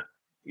 Mm-hmm.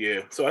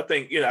 Yeah. So I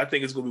think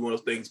it's gonna be one of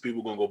those things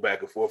people gonna go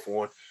back and forth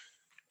on.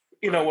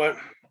 You know what?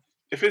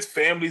 If his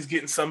family's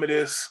getting some of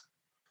this,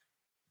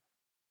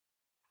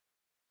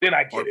 then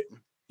I get it.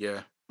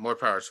 Yeah, more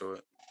power to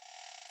it.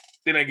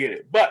 Then I get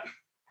it. But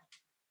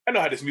I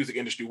know how this music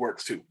industry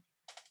works too.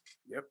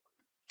 Yep.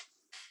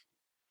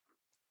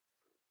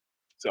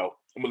 So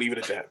I'm gonna leave it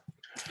at that.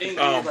 Thing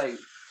is, like,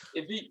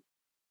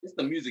 it's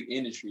the music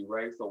industry,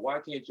 right? So why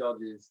can't y'all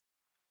just?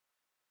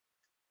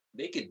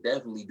 They could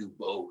definitely do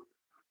both.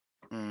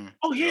 Mm.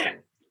 Oh yeah,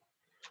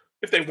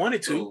 if they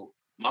wanted to. So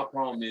my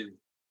problem is,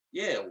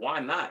 why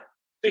not?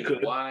 They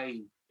could.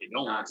 Why they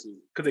don't want to?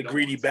 Because they're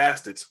greedy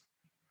bastards.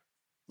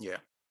 Yeah.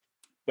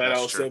 Flat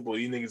out simple.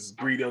 You niggas is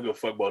greedy. Don't give a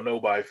fuck about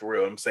nobody for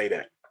real. I'm say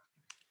that.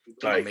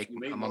 Like,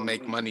 I'm gonna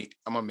make money.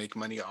 I'm gonna make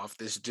money off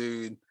this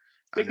dude.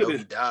 I know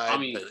he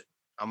died, but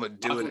I'm gonna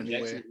do it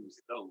anyway.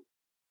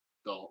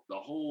 The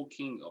whole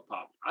king of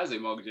pop. I say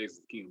Michael Jackson's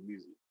the king of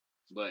music,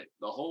 but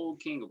the whole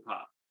king of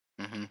pop.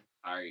 Mm-hmm.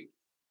 All right,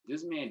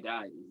 this man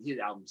died, and his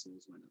album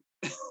sales went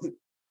up.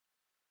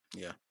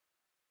 Yeah.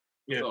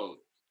 So,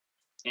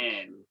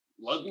 and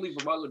luckily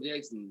for Michael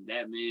Jackson,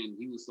 that man,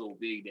 he was so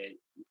big that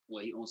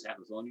he owns half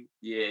of Sony.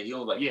 Yeah, he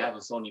owns like half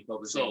of Sony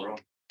publishing. So,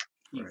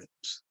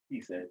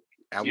 he said.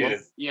 I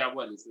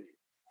wasn't saying.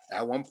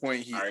 At one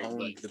point, he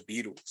owned the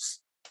Beatles.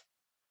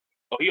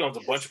 Oh, he owns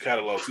a bunch of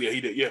catalogs. Yeah,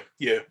 he did.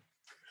 Yeah.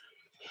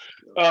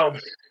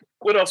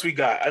 What else we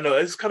got? I know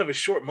it's kind of a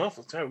short month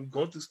of time. We're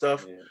going through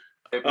stuff. Yeah.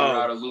 Paper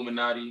Route,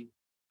 Illuminati.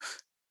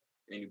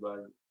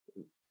 Anybody?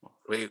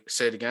 Wait,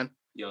 say it again.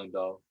 Young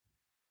Dolph.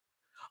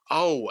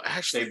 Oh,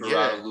 actually, Paper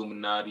Route,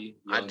 Illuminati.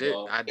 I did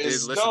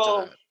listen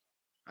to that.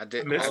 I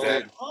did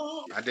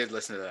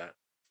listen to that.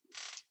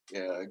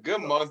 Yeah,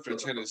 good month for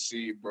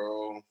Tennessee,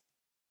 bro.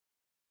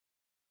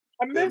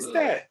 I missed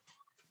that.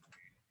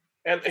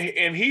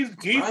 And he's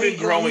been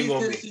growing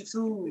on me.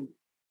 Too.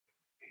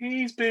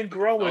 He's been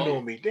growing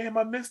on me. Damn,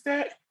 I missed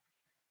that.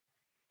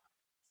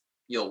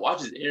 Yo, watch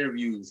his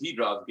interviews. He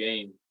drops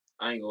game.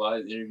 I ain't gonna lie,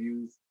 his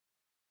interviews.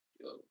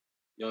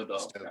 Young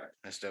Dolph.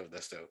 That's dope.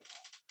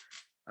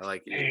 I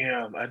like it.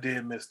 Damn, I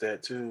did miss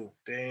that too.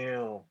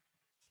 Damn.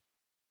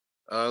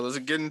 Let's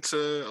get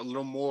into a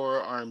little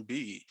more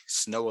R&B.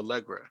 Snow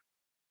Allegra.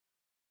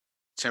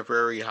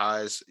 Temporary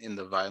highs in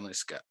the violet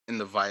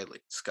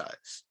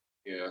skies.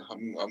 Yeah,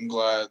 I'm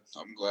glad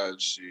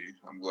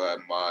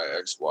my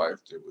ex-wife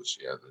did what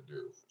she had to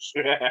do.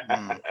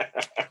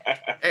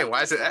 Hey,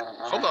 why is it?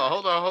 Hold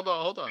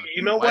on.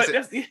 You know what?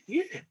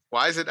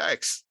 Why is it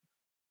X?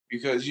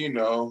 Because we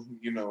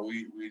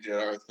did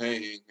our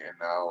thing and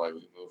now like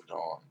we moved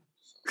on.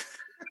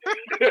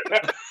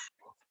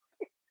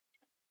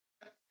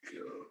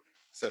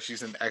 So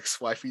she's an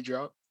ex-wifey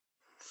drop.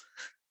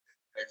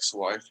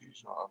 Ex-wifey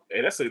drop.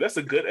 Hey, that's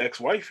a good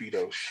ex-wifey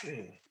though.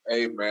 Shit.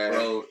 Hey man,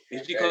 bro,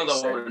 if she comes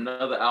out with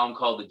another album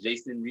called the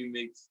Jason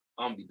Remix,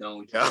 I'm gonna be done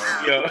with you.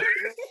 Yo.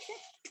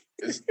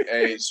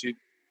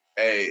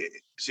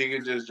 She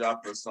could just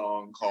drop a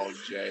song called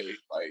J,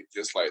 like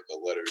just like the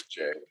letter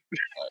J.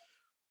 Like,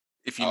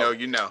 if you know,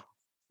 you know.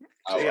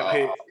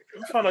 I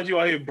found out you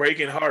out here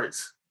breaking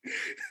hearts.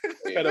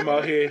 Got him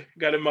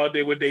out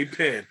there with their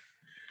pen.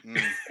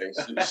 Hey,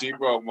 she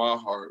broke my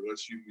heart.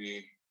 What you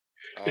mean?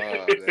 Oh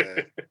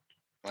man,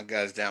 my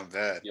guy's down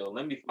bad. Yo,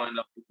 let me find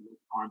out the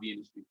R&B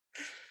industry.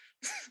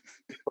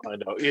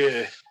 Find out,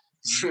 yeah.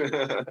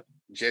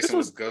 Jason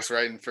was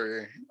ghostwriting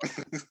for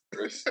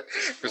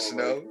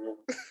Snow.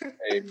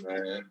 Hey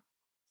man,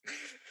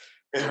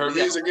 and her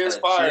music gets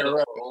fire.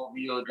 Right?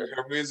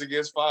 Her music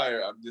gets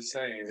fire. I'm just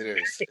saying. It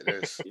is.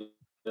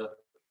 Yeah.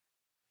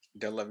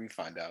 Don't let me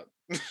find out.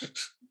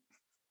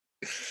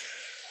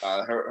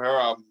 Her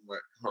album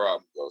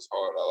goes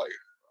hard. I like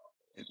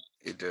it.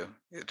 You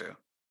do.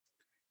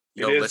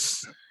 Yo,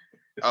 let's.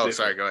 Oh, different.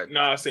 Sorry. Go ahead.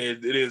 No, I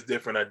said it is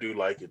different. I do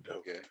like it though.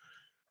 Okay.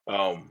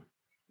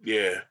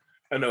 Yeah.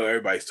 I know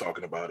everybody's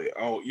talking about it.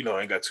 I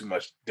ain't got too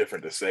much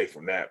different to say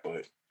from that,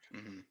 but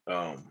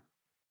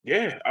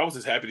yeah, I was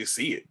just happy to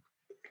see it.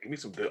 Give me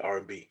some good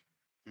R&B.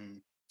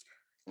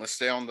 Let's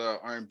stay on the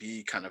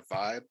R&B kind of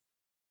vibe.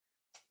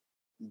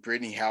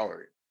 Brittany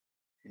Howard,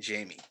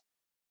 Jamie.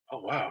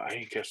 Oh wow, I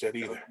ain't catch that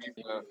either.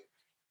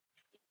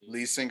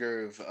 Lead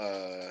singer of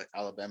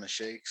Alabama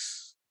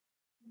Shakes.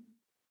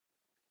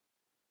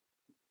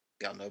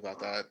 Y'all know about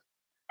that?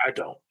 I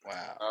don't.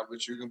 Wow.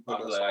 But you can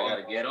put us on. I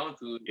gotta get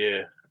onto it.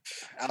 Yeah.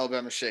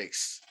 Alabama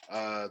Shakes.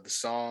 The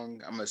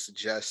song I'm gonna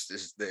suggest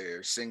is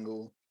their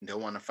single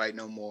 "Don't Want to Fight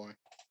No More."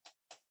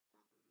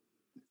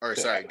 Or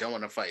sorry, "Don't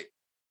Want to Fight."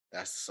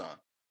 That's the song.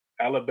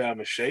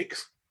 Alabama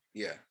Shakes.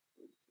 Yeah.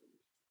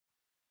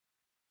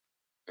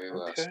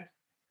 Okay.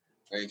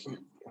 Thank you.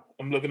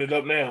 I'm looking it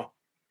up now.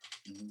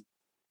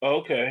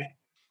 Okay.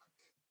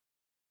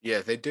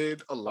 Yeah, they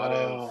did a lot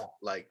of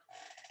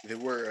they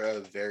were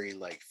a very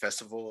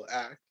festival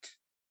act,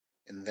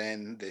 and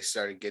then they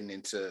started getting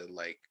into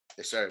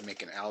they started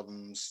making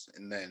albums,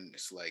 and then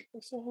it's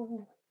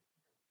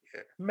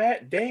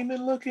Matt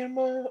Damon looking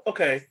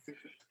okay.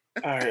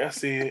 All right, I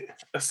see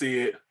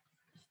it.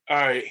 All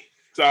right.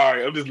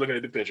 Sorry, I'm just looking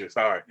at the picture.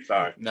 Sorry.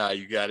 Nah,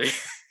 you got it.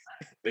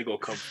 They gonna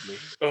come for me.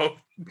 Oh,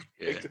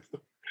 yeah.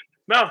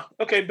 No,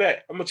 okay,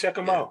 bet. I'm gonna check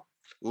them out.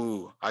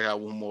 Ooh, I got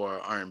one more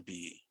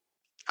R&B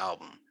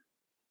album,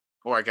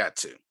 or I got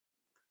two.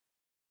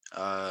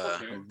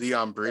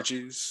 Leon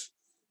Bridges.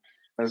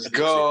 Let's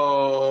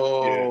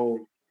go.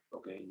 Yeah.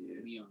 Okay,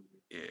 Leon.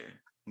 Yeah,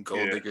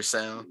 Gold Digger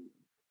Sound.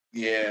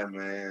 Yeah,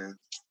 man.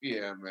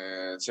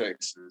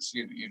 Texas,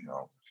 you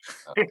know.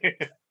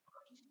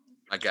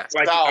 I got.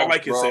 I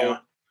like his sound.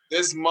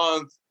 This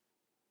month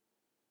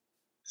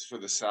is for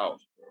the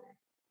South, bro.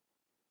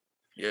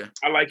 Yeah,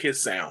 I like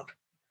his sound.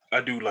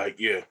 I do like.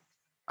 Yeah,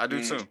 I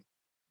do too.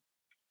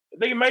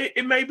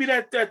 It may be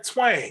that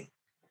twang.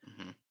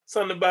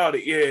 Something about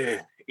it.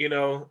 Yeah,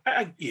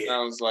 yeah.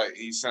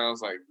 He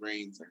sounds like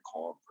greens and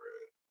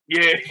cornbread.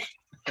 Yeah.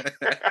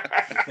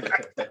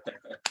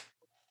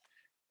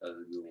 That's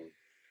a good one.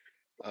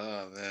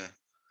 Oh man.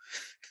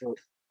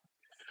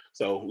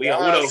 So Leon,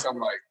 what else?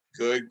 Some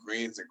good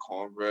greens and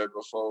cornbread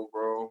before,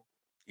 bro.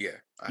 Yeah.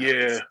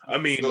 I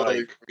mean,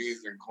 good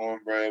greens and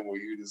cornbread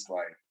where you just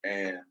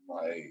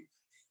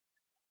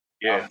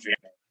yeah.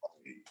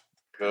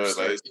 Good,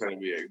 it's gonna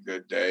be a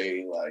good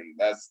day.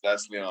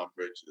 That's Leon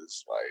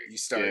Bridges. You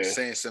started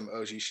saying some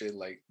OG shit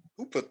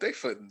who put their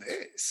foot in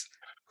this?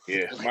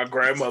 Yeah, my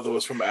grandmother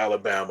was from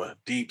Alabama,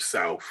 deep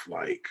South.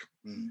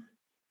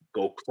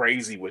 Go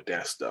crazy with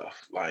that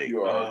stuff.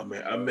 Oh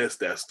man, I miss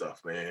that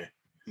stuff, man.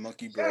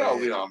 Monkey Bread. Shout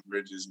out Leon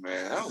Bridges,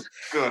 man. That was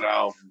a good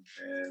album,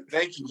 man.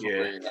 Thank you for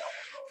bringing that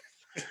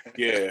one up.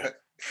 Yeah.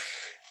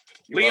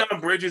 Leon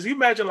Bridges, you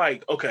imagine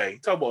talk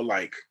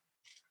about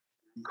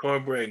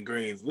cornbread and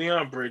greens,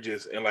 Leon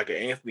Bridges and an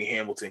Anthony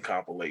Hamilton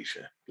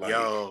compilation.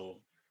 Yo.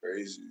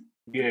 Crazy.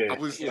 Yeah. I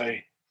was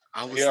thinking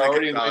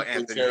about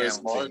Anthony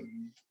Hamilton.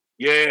 Martin.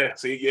 Yeah.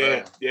 See,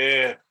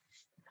 yeah.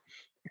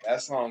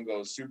 That song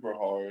goes super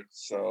hard.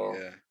 So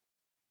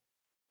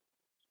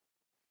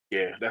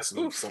yeah, that's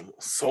some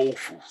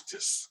soulful,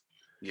 just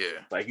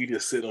you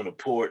just sit on the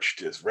porch,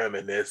 just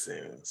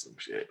reminiscing and some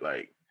shit.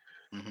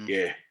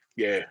 Yeah.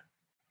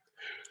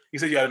 You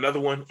said you had another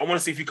one. I want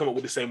to see if you come up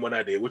with the same one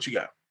I did. What you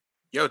got?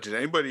 Yo, did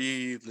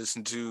anybody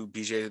listen to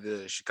BJ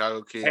the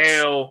Chicago Kids?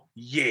 Hell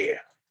yeah.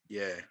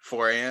 Yeah,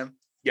 4 a.m.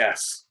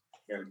 Yes.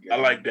 I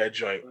like that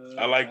joint.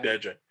 I like that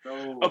joint.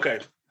 Okay.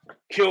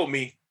 Killed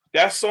Me.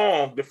 That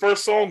song, the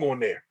first song on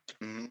there,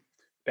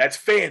 that's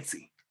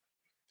Fancy.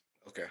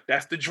 Okay.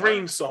 That's the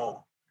Dream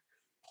song.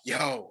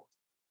 Yo.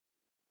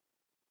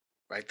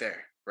 Right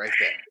there. I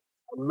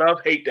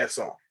love, hate that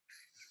song.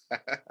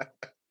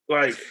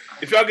 Like,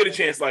 if y'all get a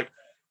chance, like,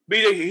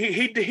 BJ,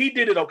 he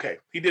did it okay.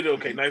 He did it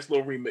okay. Nice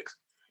little remix.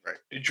 Right.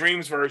 The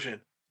Dreams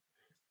version.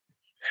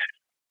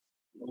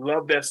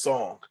 Love that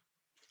song.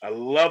 I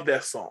love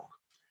that song.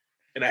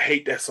 And I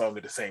hate that song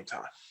at the same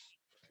time.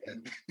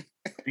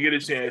 If you get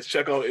a chance,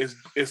 check out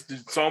it's the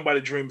song by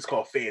The Dream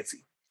called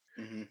Fancy.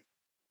 Mm-hmm.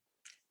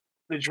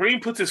 The Dream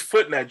puts his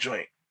foot in that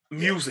joint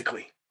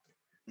musically.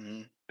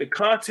 Mm-hmm. The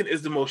content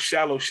is the most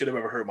shallow shit I've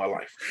ever heard in my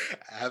life.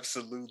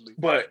 Absolutely.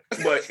 But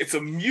it's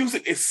a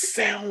music, it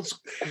sounds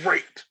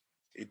great.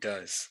 It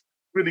does.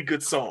 Really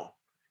good song.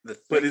 The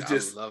thing but it's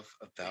just, I love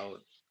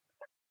about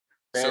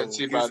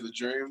Fancy by The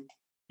Dream.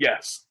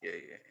 Yes.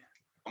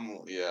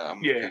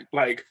 Yeah.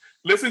 Like,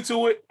 listen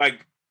to it.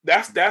 Like,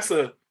 that's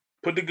a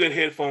put the good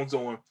headphones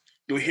on.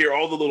 You'll hear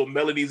all the little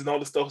melodies and all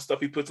the stuff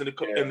he puts in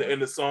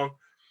the song.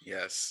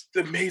 Yes.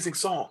 It's an amazing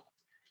song.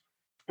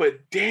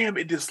 But damn,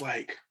 it just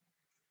like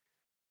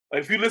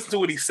if you listen to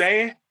what he's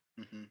saying,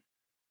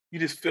 you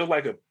just feel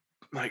like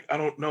I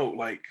don't know,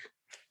 like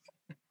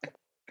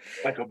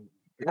a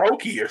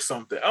brokey or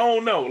something. I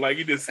don't know. Like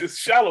it's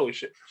shallow as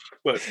shit.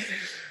 But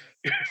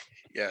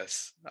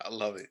yes, I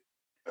love it.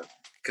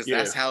 Because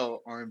that's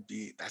how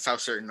R&B, that's how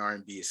certain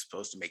R&B is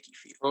supposed to make you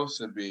feel. Supposed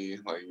to be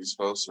like you're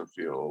supposed to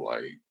feel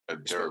like a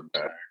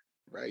dirtbag,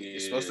 right? You're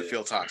supposed to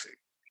feel toxic.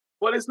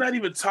 Well, it's not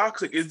even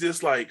toxic. It's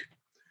just like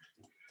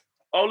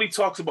all he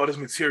talks about is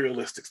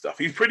materialistic stuff.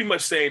 He's pretty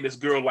much saying this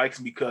girl likes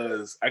me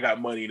because I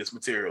got money and it's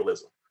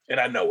materialism, and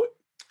I know it.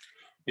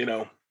 You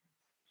know,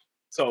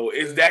 so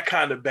it's that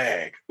kind of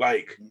bag.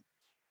 Like,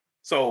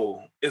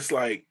 so it's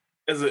like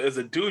as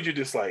a dude, you're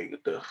just like,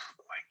 what the, like,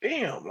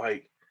 damn,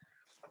 like,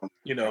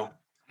 you know.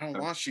 I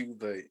don't want you,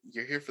 but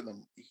you're here for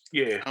them.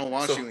 Yeah. I don't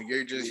want you, and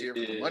you're just here for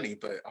the money,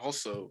 but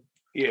also.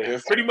 Yeah.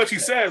 Pretty much he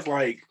says,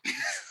 like,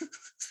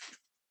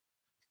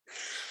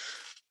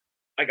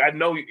 I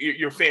know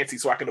you're fancy,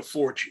 so I can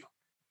afford you.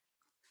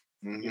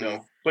 You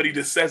know, but he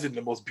just says it in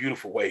the most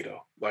beautiful way,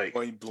 though. Like,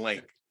 point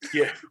blank.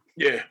 Yeah.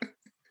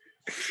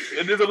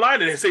 And there's a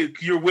line that they say,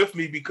 "You're with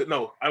me because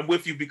I'm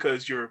with you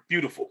because you're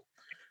beautiful."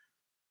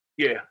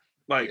 Yeah.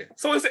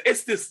 So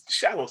it's this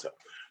shallow stuff,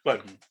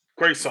 but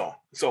great song.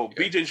 So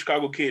BJ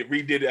Chicago Kid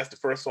redid it. That's the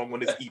first song on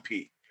this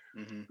EP.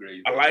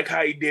 Great. I like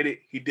how he did it.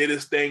 He did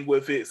his thing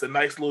with it. It's a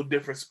nice little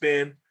different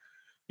spin.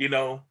 You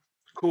know,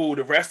 cool.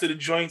 The rest of the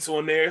joints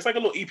on there, it's like a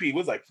little EP. It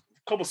was like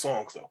a couple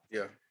songs though.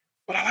 Yeah.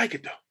 But I like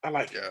it though. I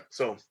like it.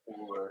 So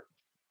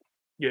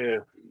yeah.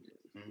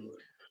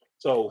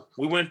 So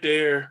we went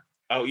there.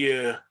 Oh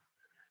yeah.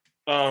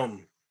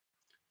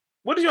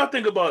 What did y'all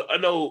think about? I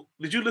know.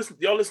 Did y'all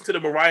listen to the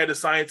Mariah the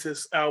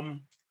Scientist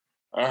album?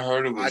 I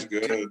heard it was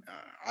good.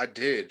 I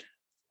did.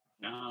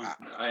 I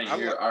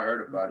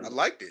heard about it. I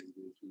liked it.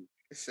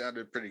 It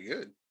sounded pretty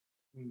good.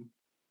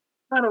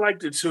 Kind of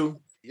liked it too.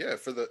 Yeah,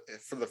 for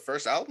the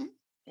first album,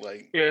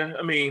 like. Yeah,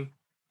 I mean,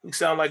 you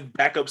sound like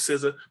backup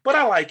SZA, but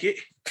I like it.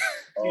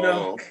 You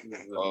know,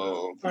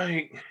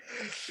 like.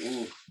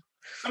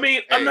 I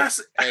mean, I'm not.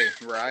 Hey,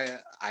 Mariah,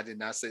 I did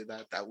not say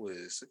that. That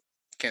was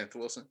Kenneth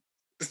Wilson.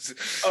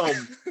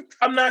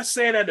 I'm not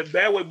saying that in a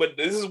bad way, but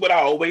this is what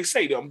I always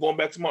say. Though. I'm going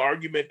back to my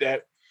argument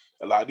that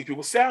a lot of these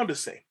people sound the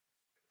same.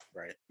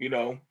 Right. You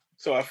know,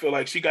 so I feel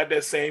like she got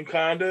that same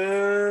kind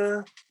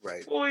of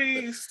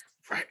voice.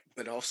 Right.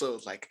 But also,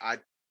 like, I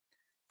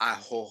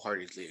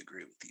wholeheartedly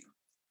agree with you.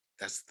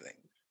 That's the thing.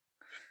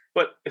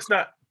 But it's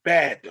not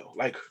bad though.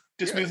 Like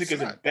this music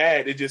isn't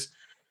bad. It just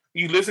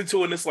you listen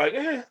to it and it's like,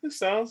 this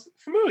sounds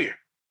familiar.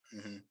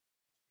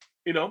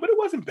 You know, but it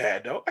wasn't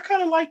bad though. I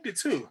kind of liked it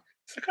too.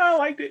 I kind of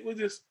liked it. It was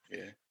just,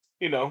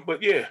 you know,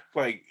 but yeah,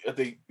 like I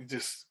think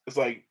it's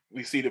like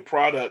we see the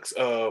products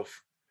of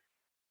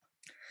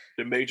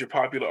the major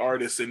popular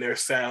artists and their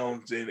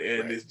sounds, and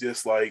it's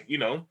just like, you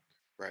know,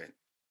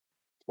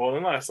 well,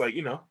 in line, it's like,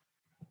 you know,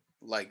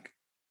 like,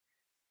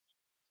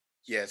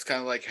 it's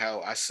kind of like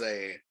how I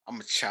say I'm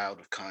a child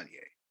of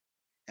Kanye,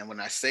 and when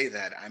I say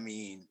that, I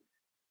mean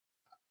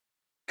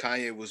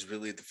Kanye was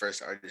really the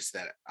first artist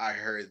that I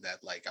heard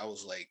that, like, I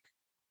was like,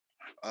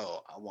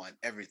 oh, I want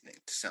everything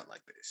to sound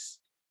like this,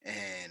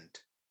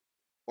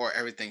 or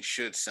everything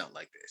should sound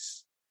like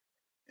this.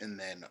 And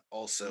then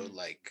also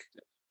like,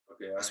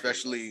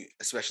 especially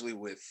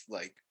with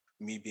like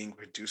me being a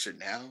producer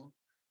now,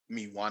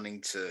 me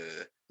wanting to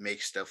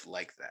make stuff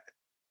like that.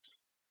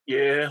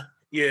 Yeah.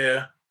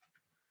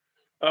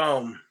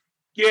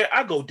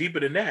 I go deeper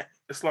than that.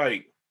 It's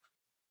like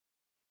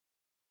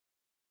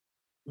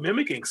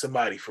mimicking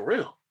somebody for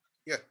real.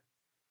 Yeah.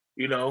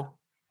 You know,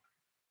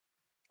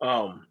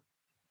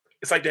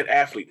 it's like that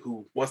athlete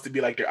who wants to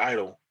be like their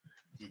idol,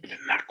 and they're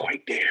not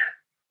quite there.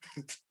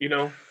 You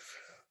know,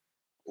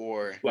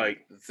 or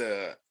Like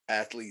the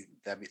athlete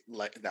that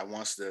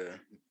wants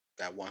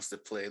to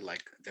play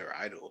like their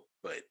idol,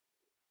 but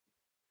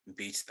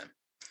beats them.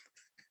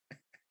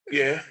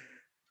 yeah,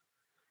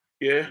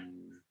 yeah,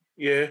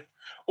 yeah.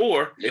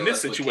 Or You in know,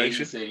 this that's what KD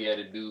situation, said he had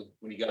to do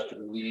when he got to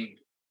the league.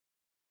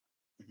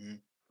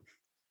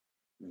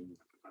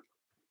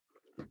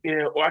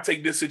 yeah. Or I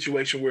take this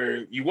situation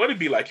where you want to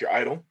be like your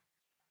idol,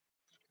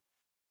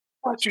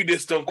 but you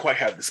just don't quite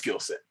have the skill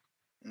set,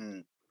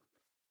 and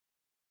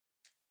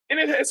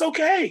it's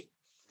okay.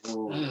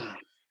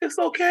 It's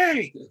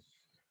okay.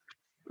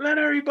 Not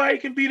everybody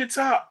can be the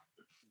top.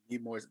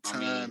 Need more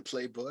time,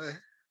 Playboy.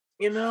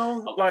 You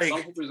know, like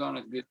some hoopers aren't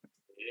as good.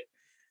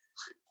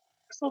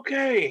 It's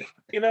okay.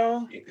 You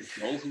know.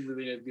 Most hoopers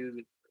ain't as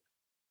good.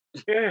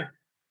 Yeah.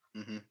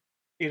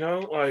 You know,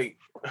 like,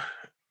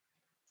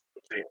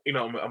 you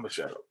know, I'm gonna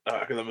shut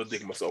up because I'm gonna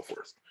dig myself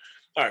first.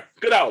 All right,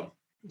 good album.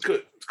 It's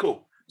good. It's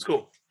cool. It's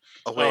cool.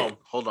 Oh wait,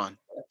 hold on.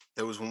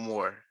 There was one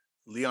more.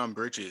 Leon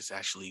Bridges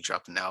actually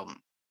dropped an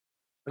album.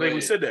 I think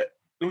we said that.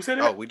 Did we say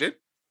that? Oh, we did.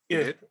 Yeah.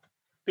 We did?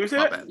 Did we say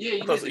My that? bad. Yeah,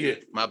 you did. Yeah.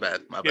 My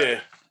bad.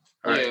 Yeah.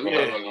 All right.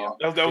 Yeah.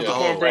 That was the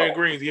cornbread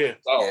greens. Yeah.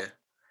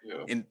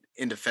 Yeah.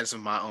 In defense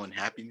of my own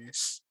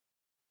happiness,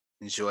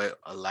 enjoy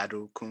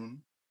Alado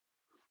Kun.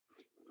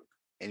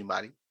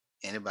 Anybody?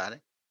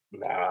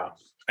 Nah,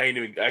 I ain't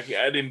even. I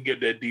didn't get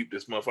that deep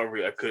this month.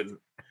 I couldn't.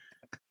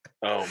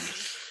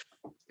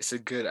 It's a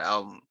good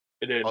album.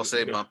 Then, I'll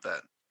say bump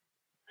that.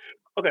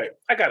 Okay,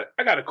 I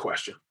got a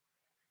question.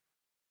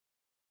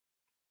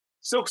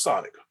 Silk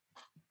Sonic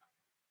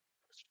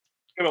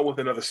came out with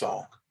another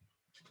song.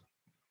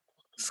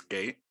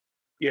 Skate.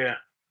 Yeah.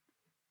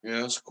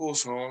 Yeah, it's a cool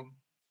song.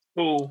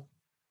 Cool.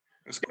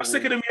 Y'all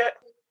sick of them yet?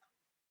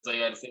 So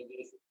you had to say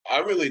this. I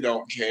really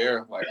don't care.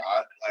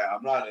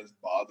 I'm not as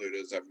bothered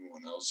as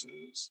everyone else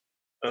is.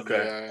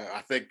 Okay. Yeah,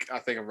 I think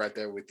I'm right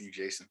there with you,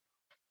 Jason.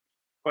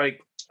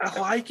 Like, I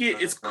like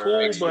it. It's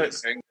cool, but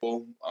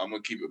I'm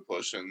gonna keep it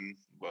pushing.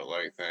 But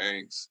like,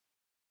 thanks.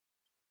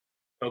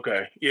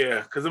 Okay,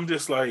 yeah, because I'm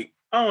just like,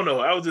 I don't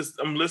know.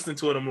 I'm listening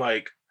to it. I'm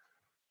like,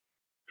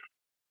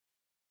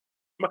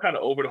 I'm kind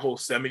of over the whole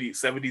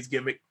 70s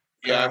gimmick.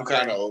 Yeah, I'm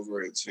kind of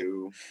over it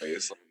too. Like,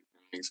 it's like,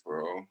 thanks,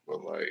 bro.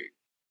 But like,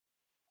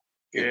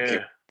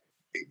 can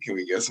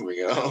we get something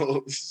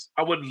else?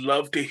 I would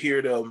love to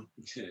hear them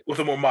with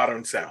a more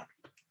modern sound.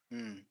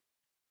 I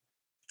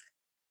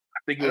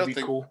think it would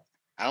be cool.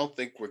 I don't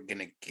think we're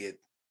gonna get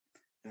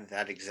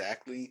that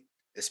exactly,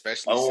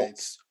 especially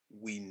since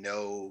we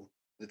know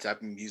the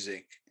type of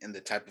music and the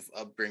type of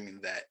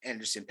upbringing that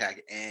Anderson .Paak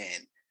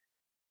and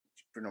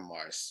Bruno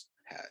Mars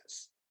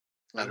has.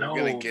 Like, we're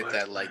gonna get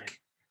that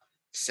like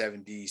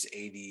 70s,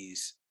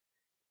 80s,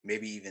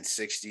 maybe even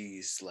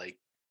 60s, like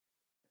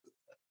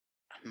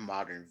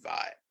modern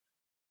vibe.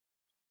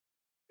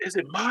 Is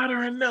it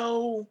modern?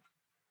 No.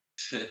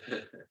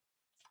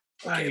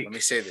 Okay, let me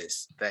say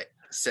this: that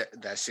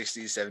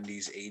 60s,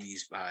 70s,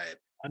 80s vibe.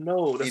 I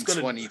know that's in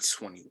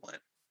 2021.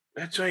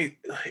 That joint,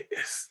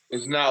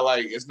 it's not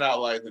like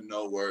the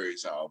No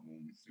Worries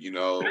album, you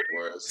know,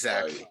 where it's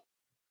exactly. Like,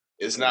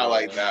 it's not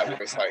like that.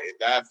 Where it's like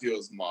that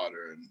feels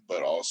modern,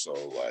 but also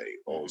like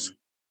old school.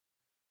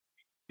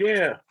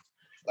 Yeah.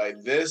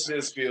 Like this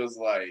just feels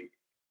like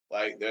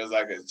there's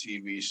like a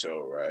TV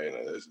show, right?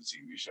 Like, there's a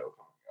TV show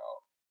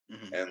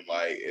coming out, and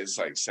like it's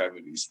like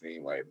 70s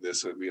theme. Like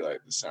this would be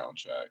like the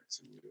soundtrack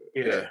to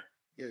it.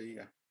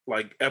 Yeah.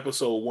 Like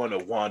episode 1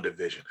 of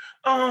WandaVision.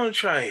 Oh, I'm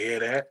trying to hear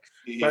that.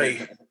 Yeah.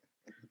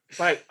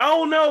 Like I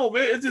don't know,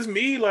 man. It's just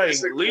me. Like,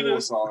 it's a cool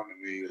song to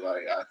me.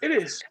 Like it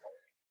is.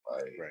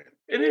 Like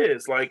it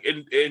is. Like,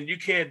 and you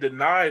can't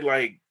deny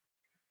like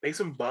they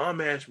some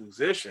bomb ass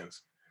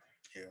musicians.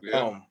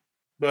 Yeah.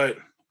 But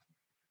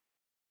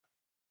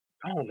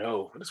I don't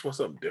know. I just want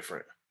something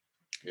different.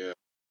 Yeah.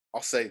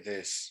 I'll say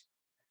this.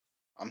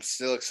 I'm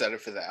still excited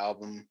for the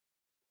album.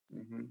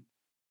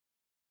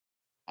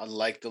 I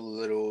like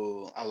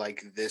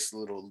this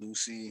little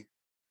Lucy.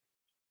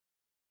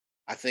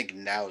 I think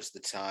now is the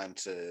time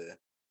to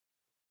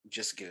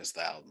just give us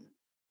the album,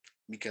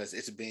 because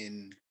it's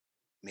been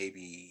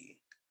maybe,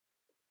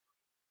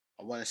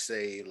 I want to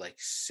say like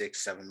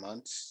 6-7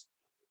 months.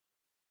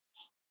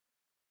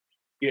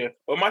 Yeah.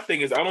 Well, my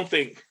thing is, I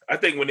think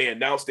when they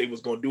announced they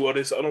was going to do all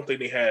this, I don't think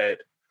they had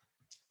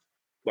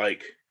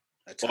like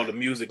all the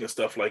music and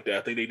stuff like that.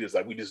 I think they just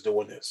like, we just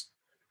doing this.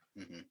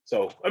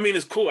 So, I mean,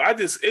 it's cool.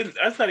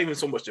 That's not even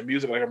so much the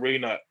music. Like, I'm really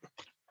not,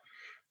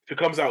 if it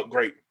comes out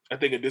great, I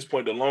think at this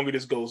point, the longer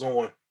this goes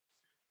on,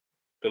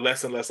 the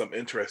less and less I'm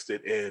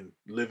interested in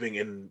living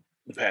in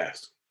the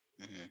past.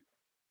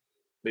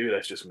 Maybe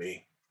that's just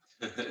me.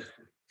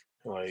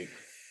 Like,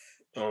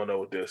 I don't know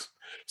with this.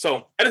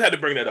 So I just had to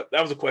bring that up.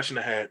 That was a question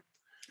I had.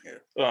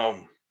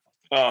 Yeah.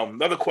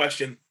 Another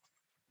question.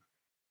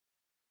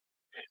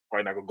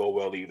 Probably not gonna go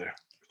well either.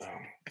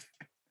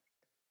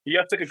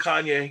 You sick of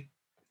Kanye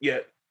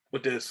yet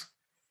with this?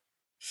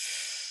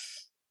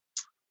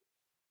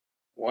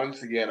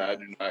 Once again, I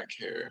do not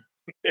care.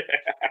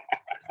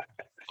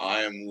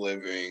 I am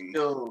living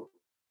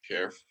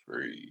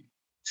carefree.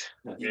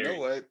 You know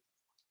what?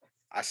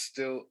 I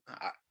still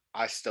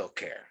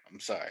care. I'm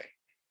sorry.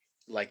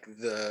 Like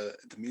the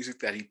music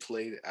that he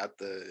played at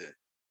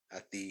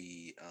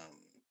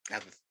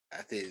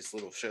his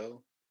little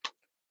show,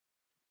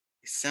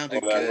 it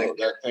sounded good.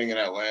 That thing in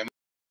Atlanta.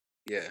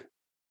 Yeah.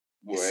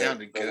 It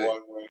sounded good. The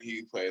one when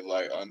he played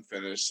like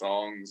unfinished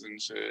songs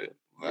and shit.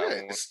 Yeah,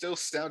 it still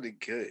sounded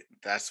good.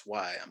 That's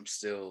why I'm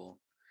still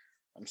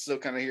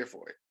kind of here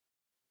for it.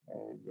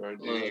 Oh,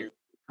 Look,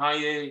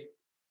 Kanye,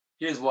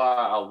 here's why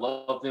I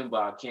love him,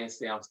 but I can't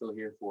say I'm still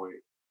here for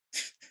it.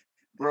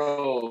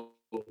 Bro,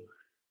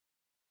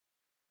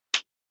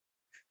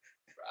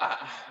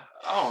 I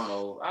don't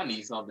know. I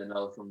need something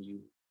else from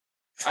you.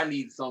 I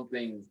need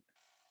something.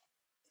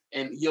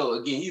 And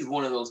again, he's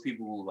one of those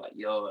people who like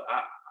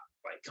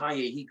like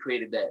Kanye. He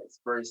created that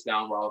first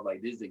sound where I was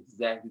like, this is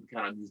exactly the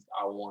kind of music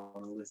I want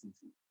to listen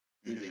to.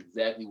 This is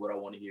exactly what I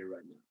want to hear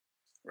right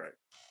now. Right,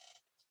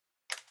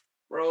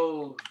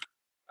 bro.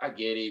 I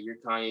get it. You're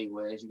Kanye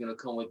West. You're gonna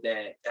come with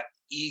that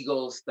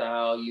ego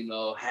style,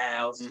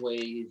 house way.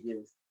 It's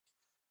just,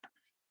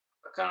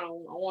 I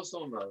want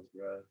something else,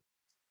 bro.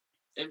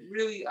 And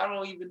really, I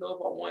don't even know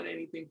if I want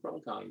anything from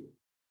Kanye.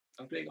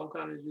 I think I'm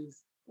good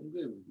with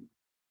you.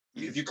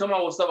 If you come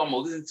out with stuff, I'm gonna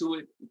listen to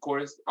it. Of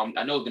course, I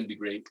know it's gonna be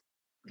great.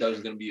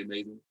 It's gonna be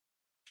amazing.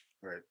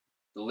 Right.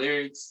 The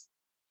lyrics,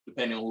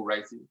 depending on who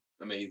writes it,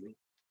 amazing.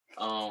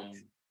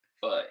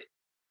 But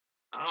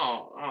I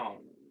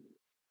don't.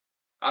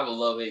 I have a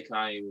love-hate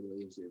Kanye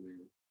relationship,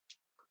 man.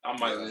 I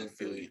might listen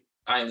to it.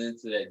 I ain't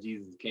into that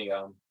Jesus King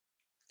album.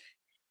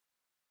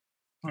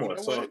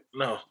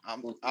 No.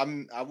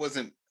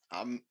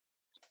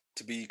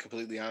 To be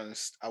completely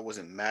honest, I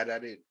wasn't mad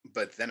at it,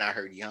 but then I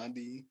heard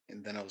Yandhi,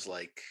 and then I was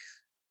like,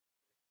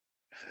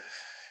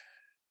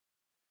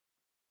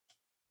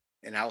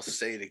 and I'll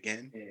say it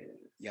again,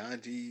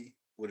 Yandhi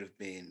would have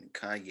been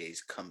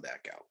Kanye's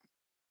comeback album.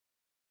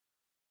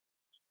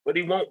 But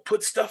he won't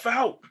put stuff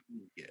out.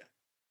 Yeah.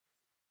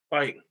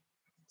 Like,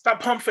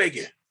 stop pump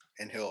faking.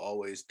 And he'll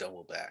always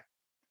double back.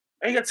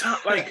 Ain't got time.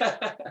 Like,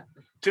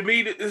 to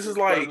me, this is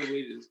like the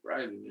way to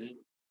describe it,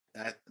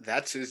 man.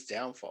 That's his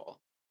downfall.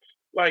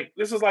 Like,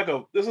 this is like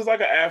an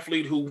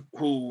athlete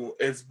who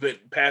has been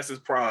past his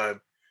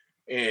prime,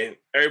 and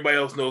everybody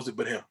else knows it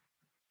but him.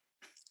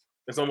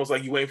 It's almost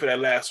like you waiting for that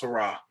last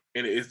hurrah,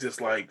 and it's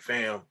just like,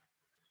 fam,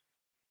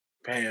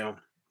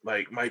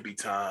 like, might be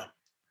time.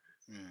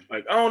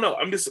 Like, I don't know.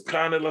 I'm just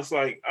kind of just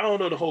like, I don't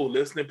know, the whole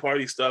listening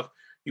party stuff.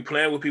 You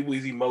playing with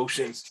people's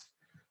emotions,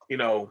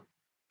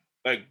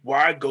 like,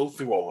 why go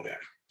through all that?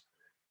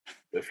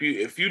 If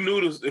you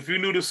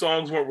knew the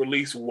songs weren't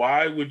released,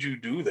 why would you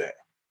do that?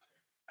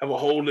 Have a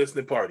whole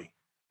listening party.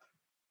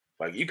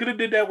 Like, you could have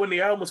did that when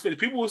the album was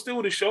finished. People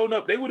would have shown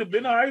up. They would have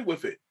been all right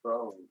with it,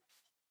 bro.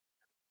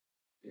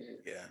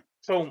 Yeah.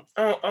 So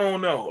I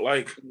don't know.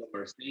 Like,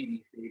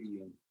 Mercedes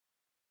Stadium.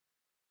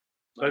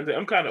 Like,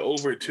 I'm kind of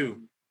over it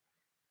too.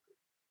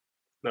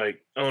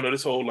 Like, I don't know,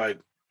 this whole, like,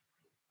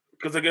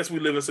 because I guess we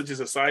live in such a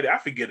society. I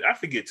forget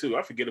too.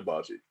 I forget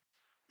about it.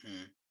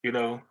 I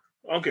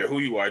don't care who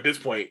you are at this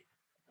point.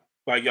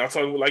 Like y'all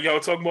talking about y'all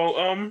talking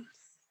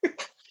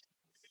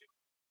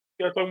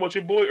about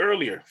your boy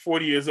earlier,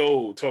 40 years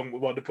old, talking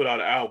about to put out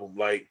an album.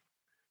 Like,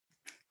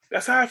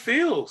 that's how it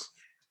feels.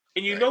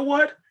 And you know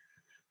what?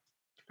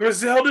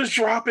 Griselda's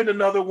dropping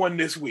another one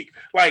this week.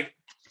 Like,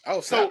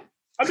 so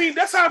I mean,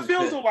 that's how it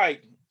feels. So,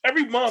 like,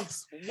 every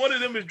month, one of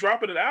them is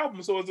dropping an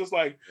album. So it's just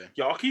like,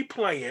 y'all keep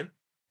playing.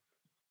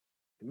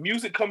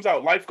 Music comes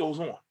out, life goes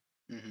on.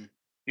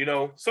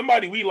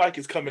 Somebody we like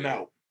is coming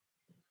out.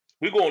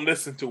 We're gonna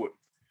listen to it.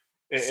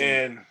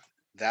 And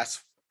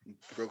that's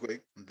real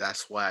quick.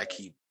 That's why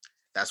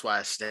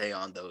I stay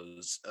on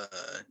those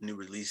new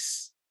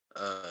releases,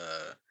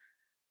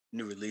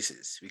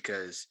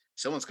 because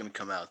someone's gonna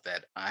come out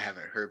that I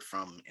haven't heard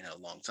from in a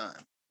long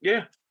time.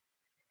 Yeah.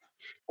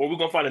 Or we're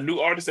gonna find a new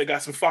artist that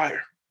got some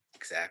fire.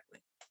 Exactly.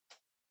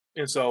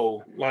 And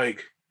so,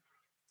 like,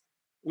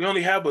 we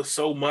only have but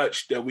so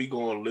much that we're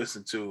gonna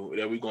listen to,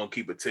 that we're gonna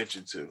keep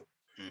attention to.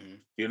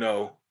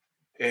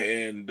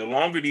 And the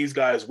longer these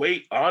guys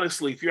wait,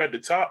 honestly, if you're at the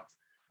top,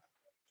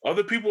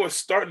 other people are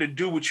starting to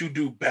do what you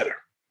do better.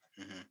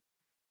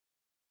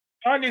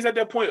 Kanye's at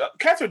that point.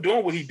 Cats are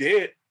doing what he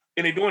did,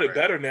 and they're doing it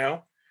better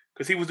now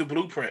because he was the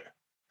blueprint.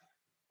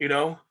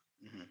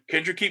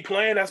 Kendrick keep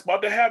playing. That's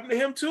about to happen to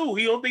him too.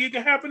 He don't think it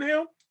can happen to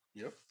him.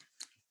 Yep.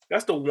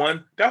 That's the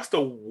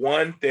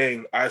one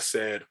thing I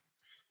said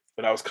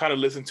when I was kind of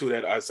listening to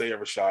that Isaiah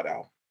Rashad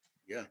album.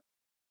 Yeah.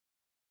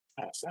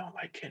 I sound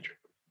like Kendrick.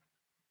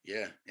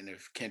 Yeah, and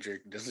if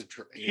Kendrick doesn't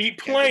keep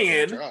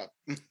playing,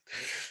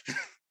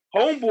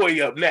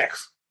 Homeboy up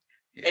next.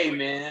 Hey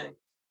man,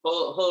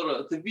 hold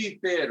on. To be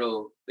fair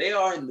though, they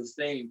are in the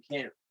same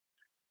camp.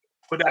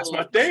 But that's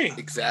my thing.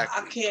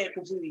 Exactly. I can't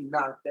completely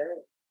knock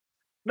that.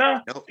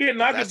 No, can't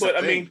knock it. But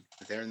I mean,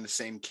 they're in the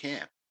same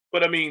camp.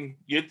 But I mean,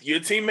 your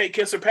teammate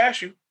can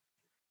surpass you.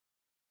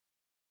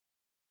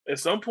 At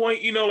some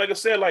point, like I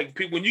said, like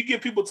when you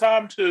give people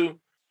time to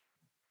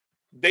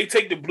they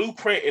take the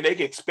blueprint and they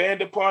can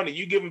expand upon it.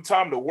 You give them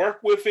time to work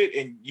with it,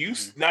 and you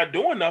not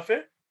doing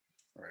nothing.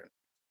 Right.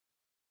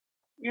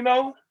 You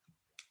know,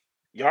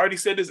 you already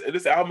said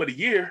this album of the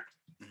year.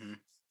 Mm-hmm.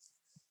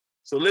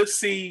 So let's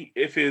see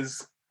if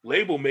his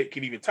label mate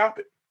can even top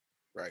it.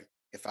 Right.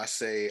 If I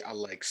say I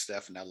like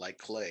Steph and I like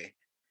Clay,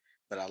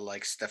 but I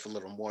like Steph a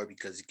little more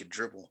because he can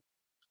dribble.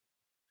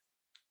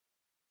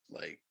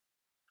 Like,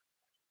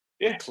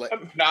 yeah. Clay.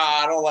 Nah,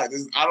 I don't like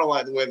this. I don't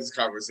like the way this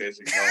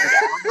conversation goes.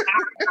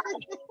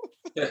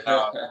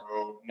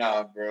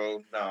 Nah,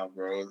 bro.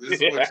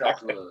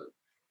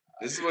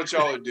 This is what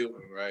y'all are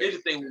doing, right?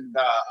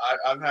 Nah,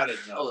 I've had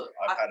enough.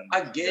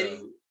 I get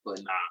it, but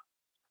nah.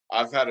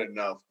 I've had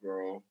enough,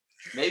 bro.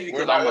 Maybe we're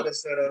because not I'm gonna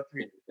set up.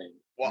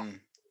 Well,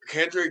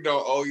 Kendrick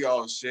don't owe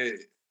y'all shit.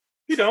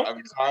 You don't.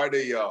 I'm tired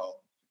of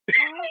y'all.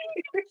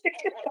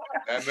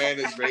 That man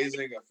is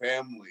raising a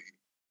family.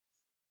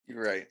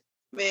 You're right.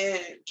 Man,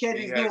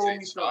 Kendrick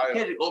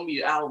owe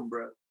me an album,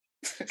 bro.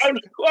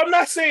 I'm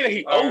not saying that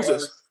he owes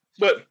us,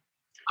 but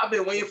I've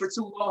been waiting for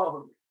too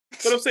long.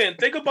 But I'm saying,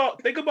 think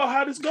about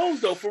how this goes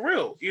though, for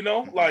real. You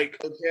know,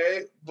 like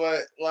okay,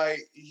 but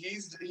like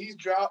he's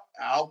dropped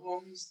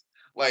albums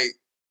like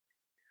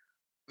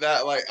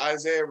that, like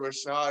Isaiah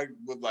Rashad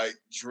would like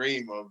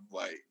dream of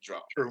like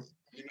drop. True.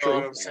 You know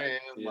what I'm saying?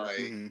 Yeah.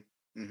 Like,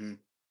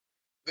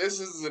 this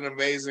is an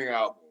amazing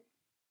album.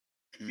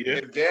 Yeah.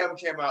 If Damn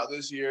came out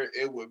this year,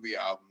 it would be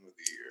album of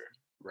the year.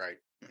 Right.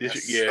 Yeah.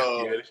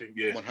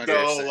 100%.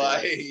 So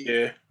like,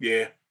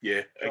 yeah.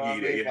 I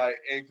get it. Like,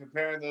 in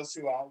comparing those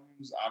two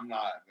albums, I'm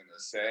not gonna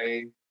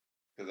say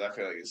because I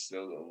feel like it's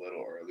still a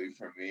little early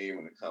for me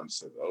when it comes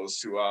to those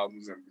two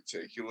albums in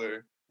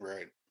particular.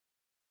 Right.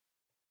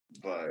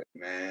 But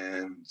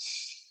man,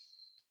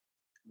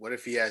 what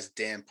if he has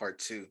Damn Part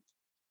 2?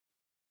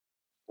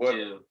 What?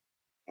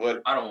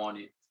 I don't want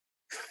it.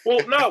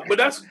 Well, no, but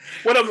that's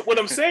what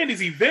I'm saying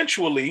is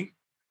eventually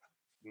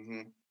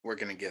we're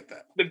gonna get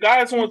that. The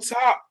guys on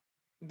top,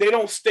 they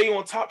don't stay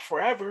on top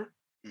forever.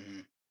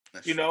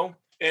 You know,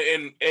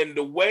 and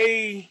the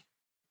way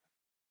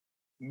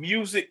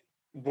music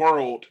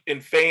world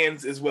and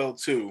fans as well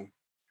too,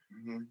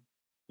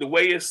 the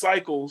way it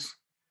cycles,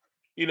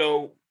 you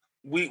know,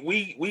 we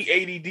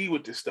ADD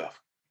with this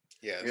stuff.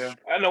 Yes. Yeah.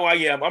 I know I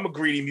am. I'm a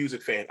greedy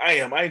music fan. I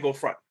am. I ain't gonna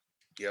front.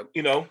 Yep.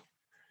 You know,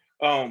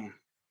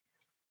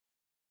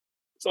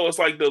 so it's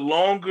like the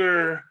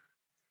longer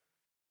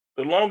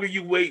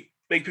you wait,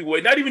 make people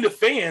wait. Not even the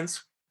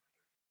fans,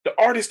 the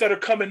artists that are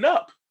coming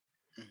up.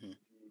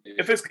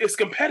 If it's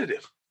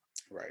competitive,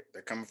 right?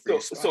 They're coming for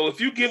you. So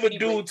if you give a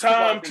dude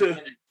time to,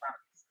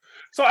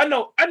 so I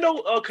know.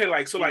 Okay,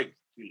 like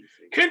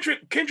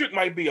Kendrick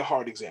might be a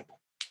hard example.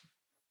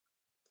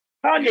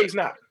 Kanye's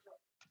not.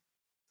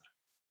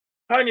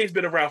 Kanye's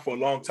been around for a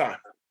long time.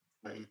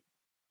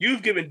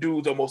 You've given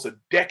dudes almost a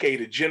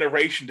decade, a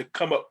generation to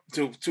come up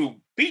to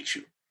beat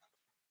you.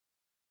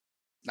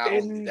 Not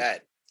only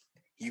that,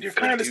 they're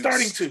kind of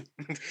starting to.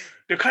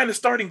 They're kind of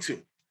starting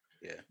to.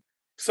 Yeah.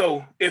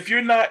 So if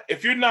you're not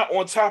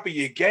on top of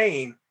your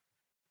game,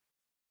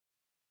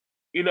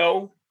 you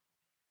know,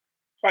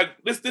 like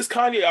this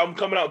Kanye album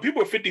coming out,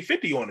 people are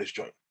 50-50 on this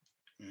joint.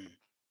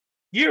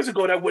 Years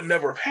ago, that would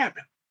never have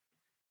happened.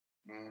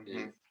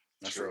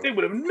 That's true. They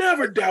would have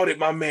never doubted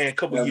my man a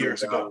couple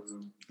years ago.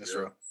 That's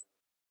true.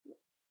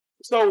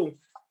 So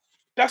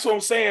that's what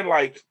I'm saying.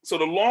 Like, so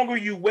the longer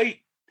you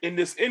wait in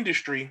this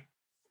industry,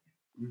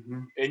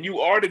 and you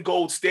are the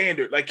gold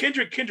standard, like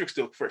Kendrick's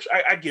still fresh.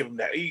 I give him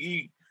that.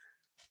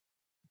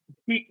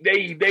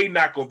 They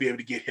not gonna be able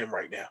to get him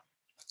right now.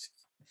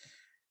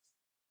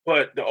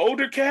 But the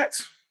older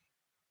cats,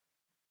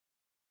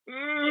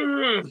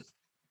 you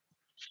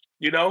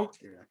know,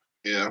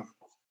 yeah.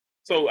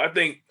 So I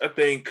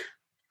think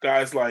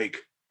guys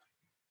like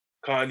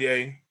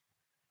Kanye.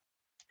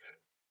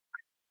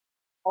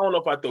 I don't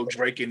know if I throw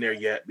Drake in there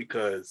yet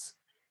because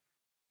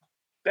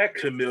that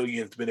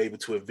chameleon's been able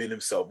to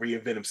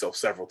reinvent himself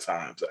several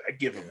times. I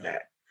give him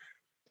that.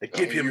 I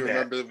give him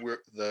that.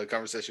 Remember the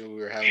conversation we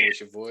were having with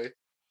your boy?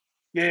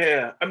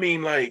 Yeah, I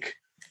mean, like,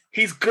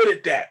 he's good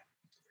at that.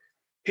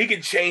 He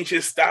can change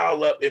his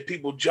style up and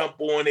people jump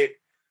on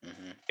it,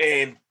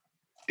 and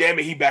damn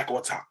it, he back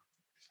on top.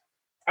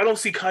 I don't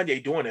see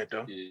Kanye doing that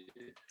though.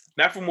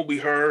 Not from what we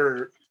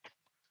heard.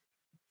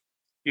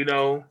 You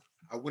know,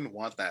 I wouldn't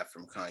want that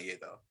from Kanye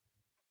though.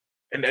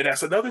 And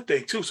that's another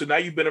thing too. So now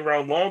you've been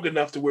around long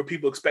enough to where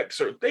people expect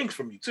certain things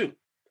from you too.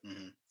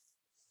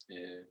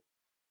 Yeah.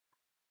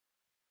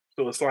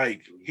 So it's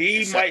like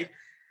I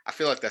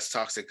feel like that's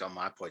toxic on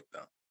my point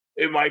though.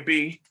 It might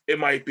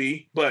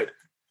be, but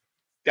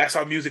that's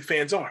how music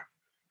fans are.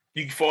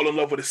 You fall in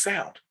love with a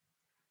sound.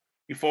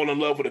 You fall in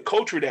love with a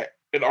culture that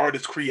an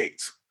artist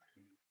creates.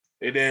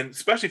 And then,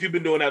 especially if you've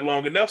been doing that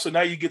long enough, so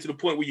now you get to the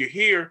point where you're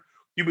here,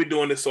 you've been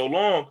doing this so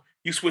long,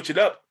 you switch it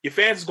up, your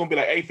fans is going to be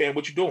like, hey, fam,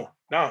 what you doing?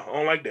 Nah, I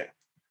don't like that.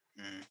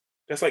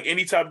 That's like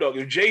any top dog.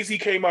 If Jay-Z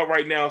came out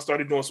right now and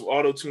started doing some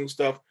auto-tune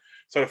stuff,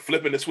 started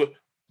flipping the switch,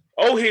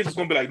 old heads is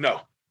going to be like,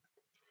 no,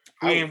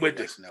 we ain't with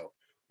this. No.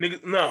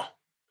 Nigga, no.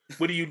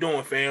 What are you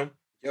doing, fam?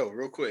 Yo,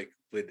 real quick,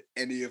 would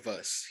any of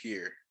us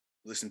here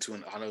listen to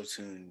an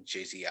auto-tune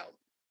Jay-Z album?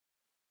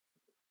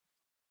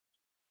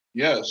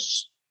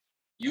 Yes.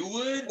 You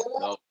would?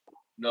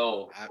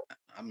 No.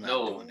 I'm not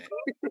No. doing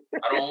it.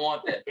 I don't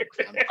want that.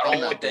 I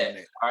don't want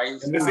that. All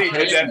right. See,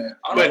 that-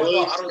 I but- don't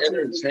want auto-tune.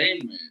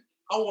 entertainment.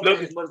 I want Look,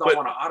 that as much as but- I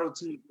want an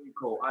auto-tune J.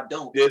 Cole. I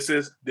don't. This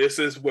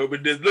is where we're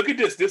just look at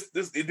this. This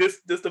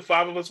the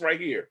five of us right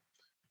here.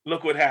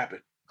 Look what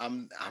happened.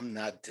 I'm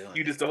not doing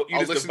You it. just I'll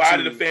divided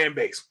listen the to- fan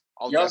base.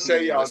 I'll Y'all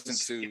say definitely y'all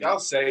listen to. y'all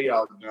say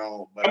y'all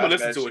know, but I'm gonna I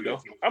listen bet to it you though.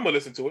 if you- I'm gonna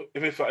listen to it.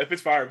 If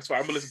it's fire, it's fire.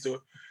 I'm gonna listen to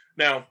it.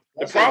 Now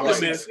the Also, problem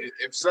like, is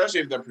especially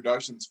if the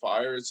production's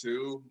fire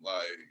too.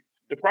 Like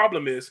that gotta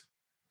be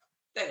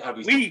That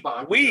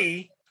gotta be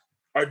we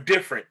are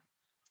different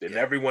than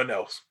everyone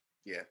else.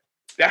 Yeah.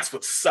 That's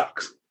what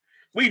sucks.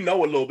 We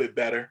know a little bit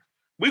better.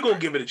 We're gonna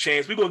give it a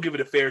chance. We're gonna give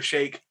it a fair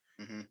shake.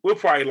 Mhm. We'll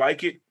probably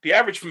like it. The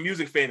average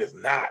music fan is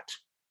not.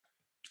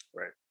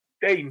 Right.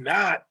 They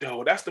not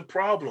though. That's the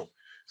problem.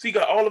 So you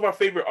got all of our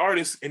favorite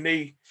artists, and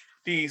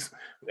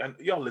and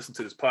y'all listen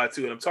to this pod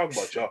too, and I'm talking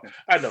about y'all.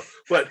 I know,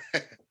 but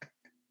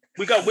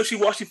we got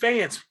wishy-washy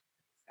fans,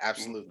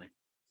 Absolutely.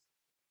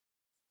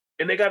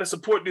 and they got to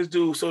support this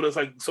dude. So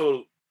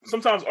so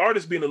sometimes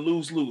artists be in a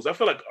lose-lose. I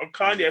feel like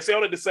Kanye. I say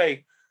all that to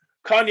say,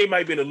 Kanye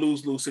might be in a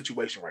lose-lose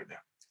situation right now.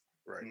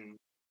 Right.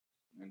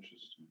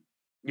 interesting.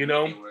 You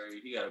know?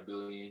 He got $1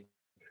 billion.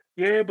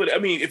 Yeah, but I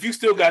mean, if you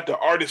still got the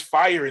artist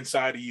fire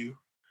inside of you,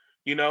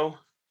 you know,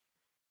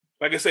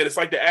 like I said, it's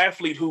like the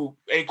athlete who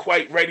ain't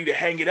quite ready to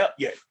hang it up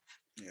yet.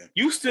 Yeah.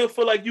 You still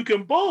feel like you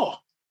can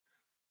ball.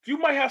 You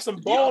might have some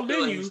ball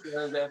in you,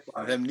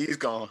 Them knees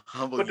gonna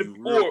humble but you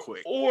real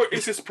quick. or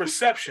it's his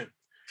perception.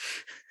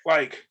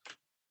 Like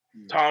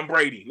Tom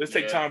Brady. Let's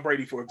take Tom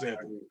Brady for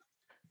example.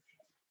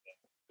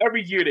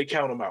 Every year they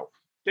count him out.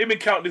 They've been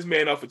counting this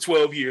man out for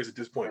 12 years at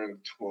this point.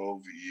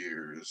 12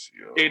 years,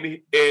 yo.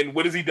 And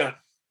what has he done?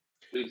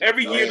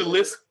 Every year the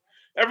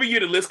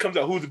list comes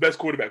out. Who's the best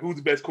quarterback? Who's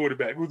the best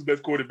quarterback? Who's the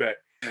best quarterback?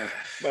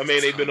 My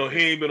man, he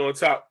ain't been on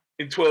top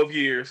in 12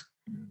 years.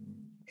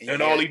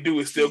 And all he do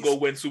is still go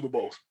win Super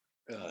Bowls.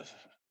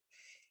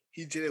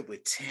 He did it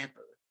with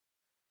Tampa.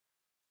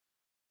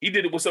 He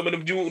did it with some of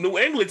them New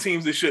England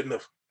teams that shouldn't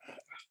have.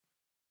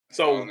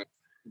 So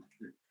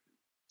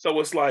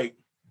it's like,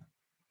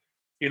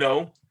 you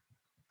know,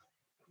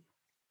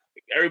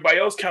 everybody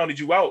else counted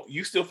you out.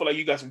 You still feel like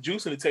you got some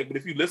juice in the tank, but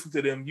if you listen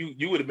to them,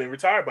 you would have been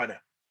retired by now.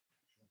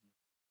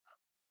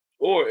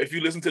 Or if you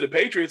listen to the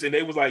Patriots and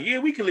they was like, yeah,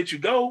 we can let you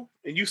go,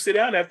 and you sit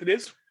down after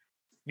this,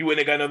 you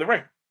wouldn't have got another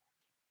ring.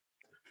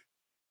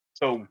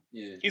 So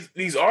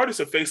these artists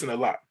are facing a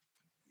lot.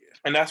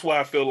 And that's why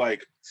I feel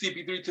like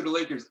CP3 to the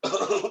Lakers.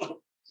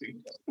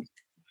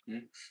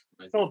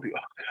 Don't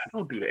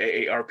do the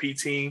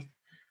AARP team.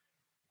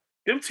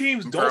 Them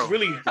teams don't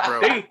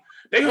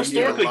they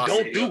historically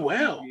don't do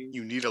well.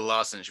 You need a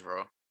lozenge,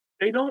 bro.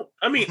 They don't.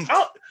 I mean,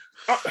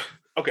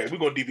 okay, we're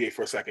gonna deviate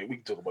for a second. We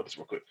can talk about this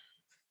real quick.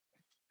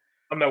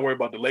 I'm not worried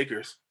about the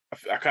Lakers.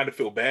 I kind of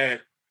feel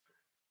bad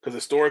because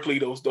historically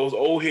those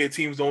old head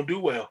teams don't do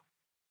well.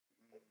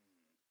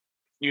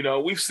 You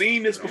know, we've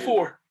seen this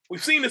before.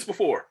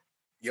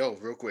 Yo,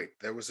 real quick,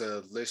 there was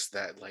a list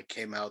that like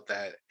came out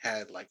that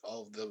had like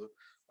all of the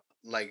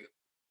like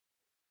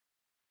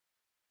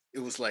it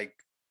was like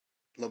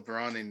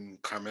LeBron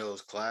and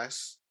Carmelo's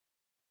class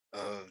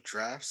of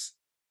drafts.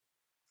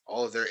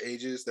 All of their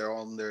ages, they're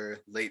all in their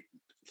late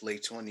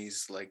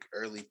 20s, like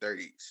early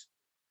 30s.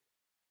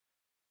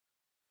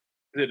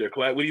 Is it their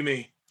class? What do you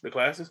mean? The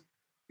classes?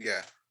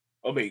 Yeah.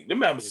 I mean, them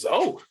members is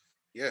old.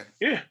 Yeah.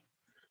 Yeah.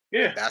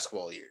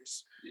 Basketball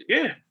years.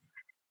 Yeah.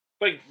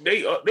 Like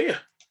the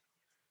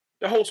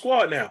whole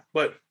squad now.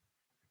 But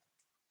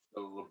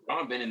So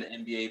LeBron been in the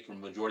NBA for the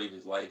majority of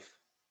his life.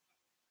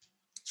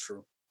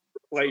 True.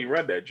 Like you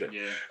read that, Jay.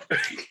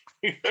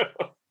 Yeah.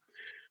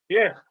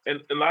 Yeah.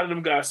 And a lot of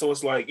them guys, so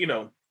it's like, you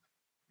know,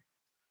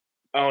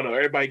 I don't know,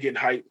 everybody getting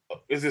hyped.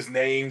 It's just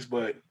names,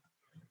 but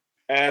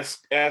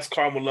ask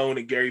Karl Malone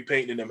and Gary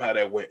Payton and them how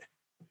that went.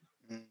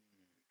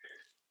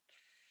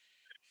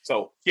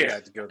 So yeah,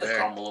 to go That's there.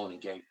 Karl Malone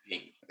and Gary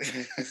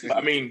Payton.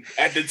 I mean,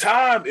 at the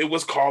time it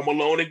was Karl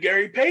Malone and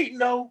Gary Payton,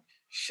 though.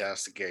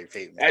 Shouts to Gary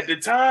Payton. At the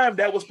time,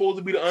 that was supposed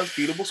to be the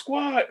unbeatable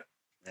squad,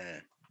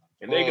 Man.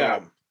 and they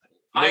got.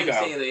 I ain't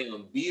saying they're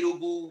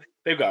unbeatable,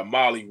 They got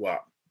Molly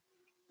Wop.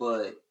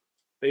 but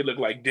They look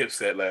like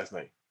Dipset last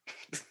night.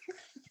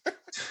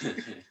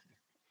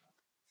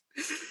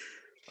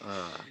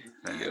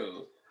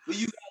 yo, but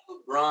you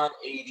got LeBron,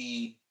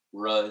 AD,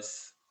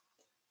 Russ.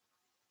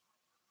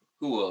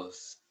 Who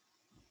else?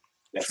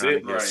 That's Trying it.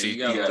 to get You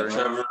got CP3.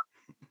 Trevor.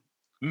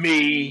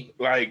 Me,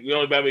 like, the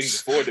only bad we can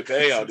afford to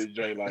pay out this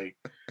joint. Like,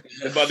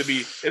 it's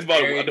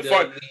about Aaron the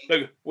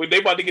Dudley. look, they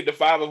about to get the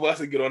five of us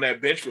and get on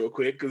that bench real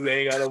quick because they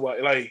ain't got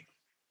nobody. Like,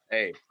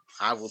 Hey,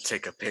 I will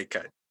take a pay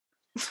cut.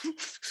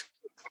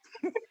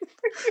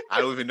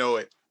 I don't even know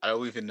it. I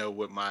don't even know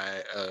what my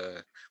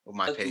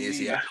pay is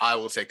yet. I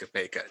will take a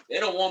pay cut. They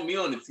don't want me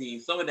on the team.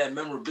 Some of that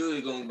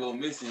memorability gonna go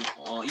missing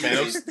on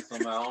Man, eBay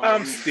somehow.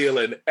 I'm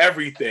stealing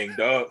everything,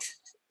 dog.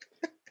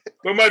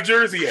 Where my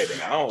jersey at?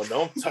 I don't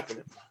know. I'm tucking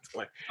it.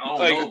 I don't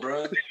know,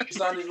 bro. You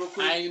sign this real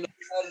quick. I ain't know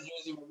you had a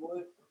jersey, my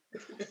boy.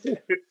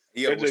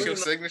 Yeah, what's your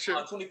signature?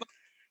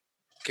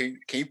 Can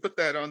you put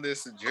that on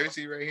this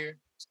jersey right here?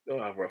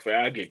 Oh, bro,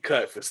 I get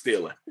cut for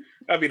stealing.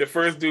 I'll be the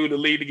first dude to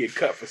lead to get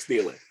cut for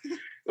stealing.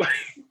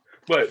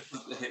 But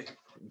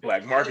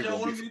Black Market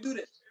gonna be do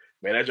that.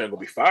 Man, that joint gonna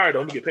be fired.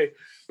 Don't get paid.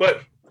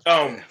 But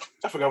I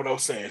forgot what I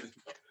was saying.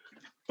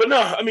 But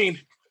no, I mean,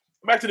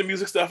 back to the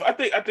music stuff. I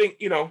think I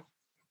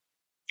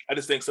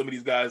just think some of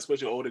these guys,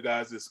 especially older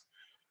guys,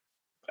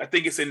 I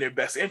think it's in their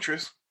best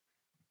interest.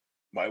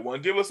 Might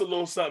want to give us a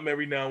little something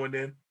every now and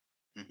then.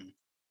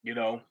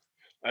 Mm-hmm.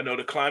 I know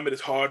the climate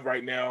is hard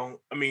right now.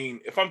 I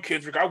mean, if I'm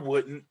Kendrick, I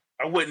wouldn't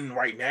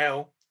right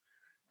now.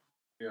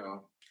 Yeah.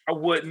 I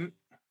wouldn't.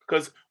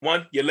 Because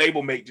one, your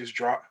label mate just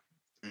dropped.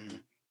 Mm-hmm.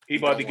 He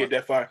about to get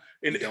that fire.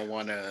 And you don't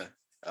want to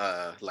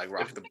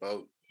rock the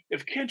boat.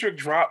 If Kendrick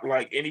dropped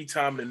like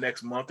anytime in the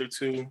next month or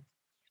two,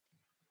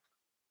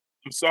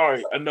 I'm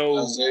sorry. I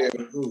know.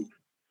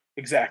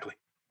 Exactly.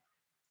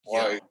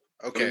 Why?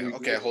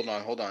 Okay, hold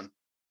on.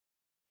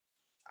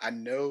 I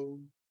know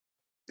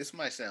this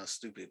might sound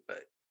stupid,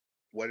 but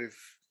what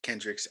if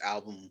Kendrick's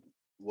album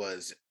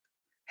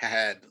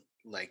had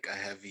like a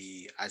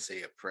heavy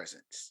Isaiah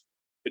presence?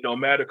 It don't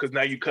matter because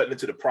now you're cutting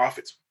into the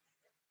profits.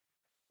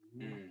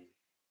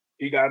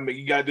 You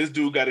got this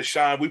dude got to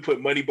shine. We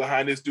put money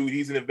behind this dude.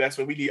 He's an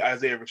investment. We need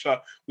Isaiah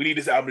Rashad. We need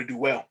this album to do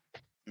well.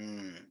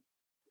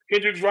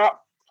 Kendrick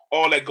drop,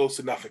 all that goes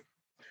to nothing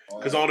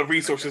because all the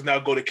resources now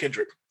go to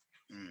Kendrick.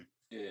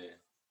 Yeah.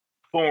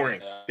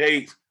 Touring,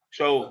 dates,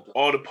 show,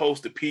 all the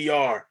posts, the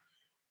PR,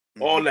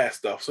 all that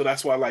stuff. So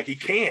that's why, he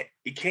can't.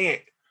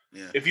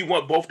 Yeah. If you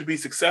want both to be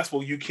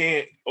successful, you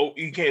can't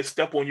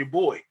step on your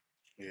boy.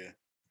 Yeah.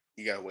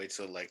 You gotta wait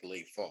till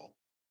late fall.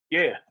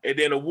 Yeah, and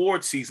then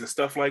award season,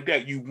 stuff like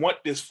that. You want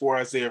this for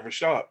Isaiah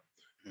Rashad.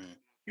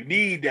 You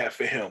need that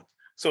for him.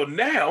 So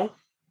now,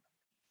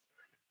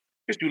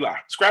 it's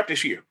July. Scrap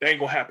this year. That ain't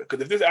gonna happen.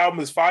 Because if this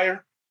album is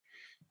fire,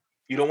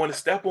 you don't want to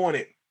step on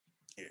it.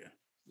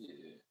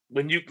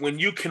 When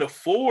you can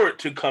afford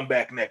to come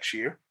back next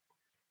year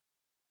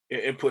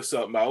and put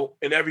something out,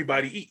 and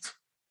everybody eats.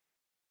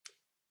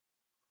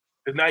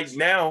 Because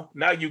now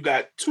you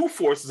got two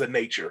forces of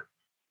nature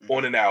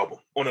on an album,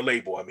 on a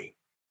label. I mean,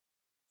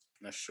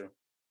 that's true.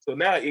 So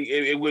now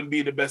it wouldn't be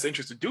in the best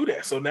interest to do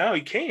that. So now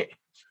he can't.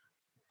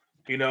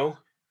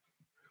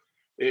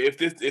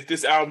 If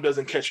this album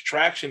doesn't catch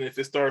traction, if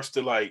it starts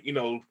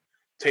to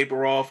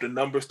taper off, the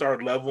numbers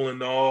start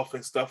leveling off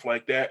and stuff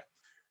like that,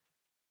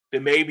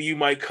 then maybe you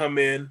might come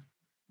in,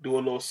 do a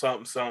little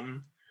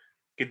something,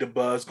 get the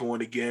buzz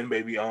going again.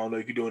 Maybe, I don't know,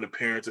 you could do an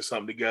appearance or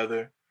something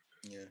together.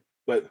 Yeah.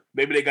 But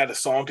maybe they got a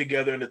song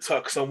together in the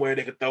tuck somewhere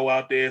they could throw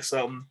out there,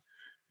 something,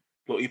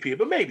 little EP.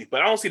 But maybe.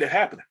 But I don't see that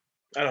happening.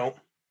 I don't.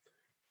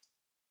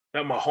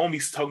 Now my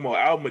homies talking about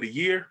album of the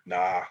year.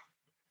 Nah.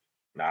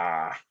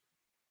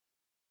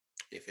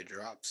 If it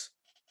drops.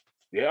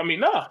 Yeah, I mean,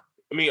 nah.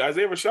 I mean,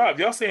 Isaiah Rashad, if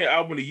y'all saying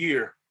album of the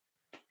year,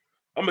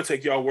 I'm going to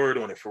take y'all word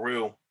on it for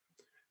real.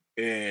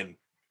 And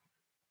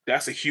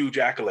that's a huge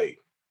accolade.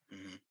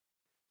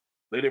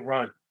 Let it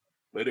run.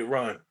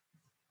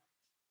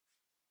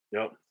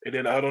 Yep. And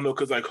then I don't know,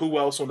 because who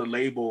else on the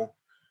label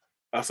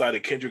outside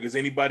of Kendrick? Is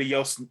anybody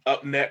else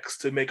up next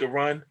to make a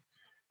run?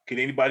 Can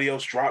anybody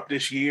else drop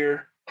this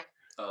year?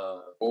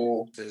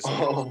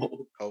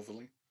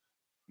 Hopefully.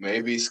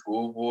 Maybe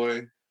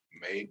Schoolboy.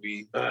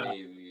 Maybe.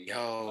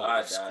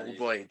 Yo,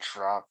 Schoolboy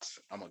dropped.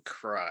 I'm gonna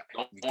cry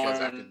because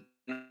I can.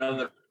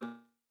 Another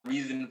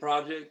Reason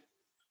project.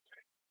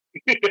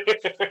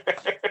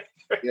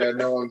 Yeah,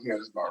 no one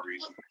cares about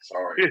Reason.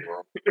 Sorry,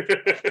 bro.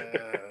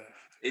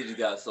 It just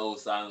got so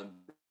silent.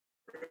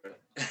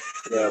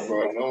 Yeah,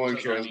 bro. No one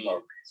cares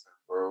about Reason,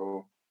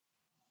 bro.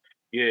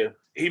 Yeah,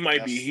 he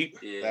might be.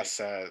 That's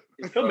sad.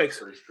 He'll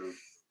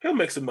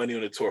make some money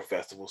on the tour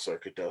festival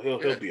circuit though.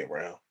 He'll be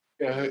around.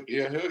 Yeah,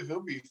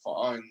 he'll be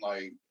fine.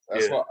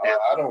 That's why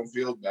I don't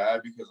feel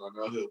bad because I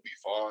know he'll be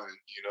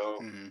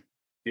fine.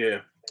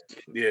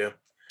 Yeah.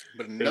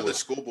 But another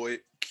Schoolboy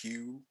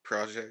Q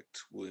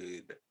project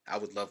I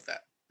would love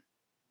that.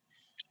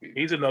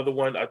 He's another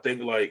one. I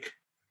think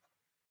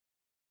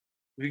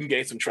we can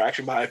gain some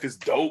traction behind if it's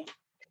dope.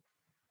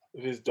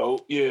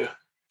 Yeah.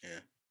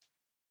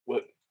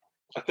 But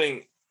I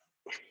think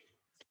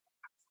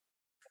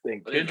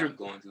Kendrick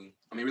going to.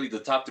 I mean, really, the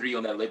top three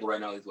on that label right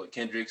now is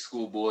Kendrick,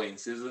 Schoolboy, and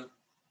SZA.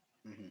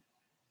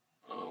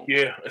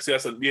 Yeah, see,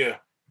 that's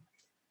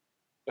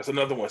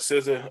another one.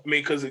 SZA. I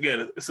mean, because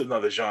again, it's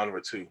another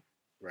genre too.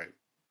 Right.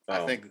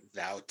 I think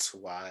that's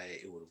why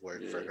it would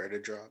work for her to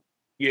drop.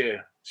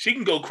 Yeah, she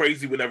can go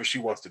crazy whenever she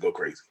wants to go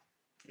crazy.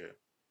 Yeah.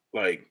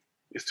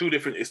 It's two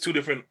different,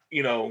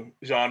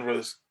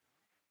 genres.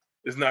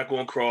 It's not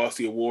going across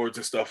the awards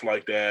and stuff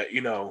like that.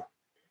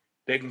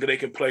 They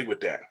can play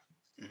with that.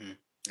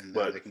 And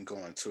then they can go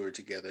on tour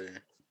together.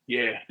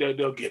 Yeah,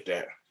 they'll get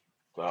that.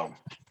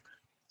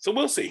 So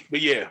we'll see.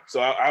 But yeah,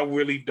 so I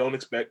really don't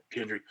expect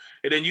Kendrick.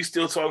 And then you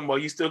still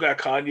got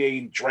Kanye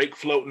and Drake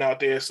floating out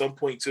there at some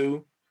point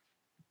too.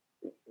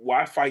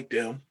 why fight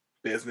them?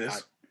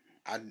 Business.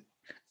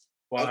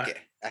 Why? Okay.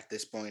 At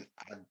this point,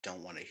 I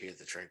don't want to hear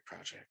the Drake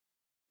project.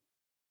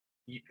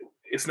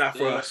 It's not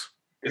for us.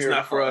 It's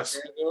not for us.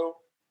 Though?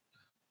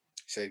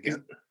 Say it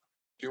again.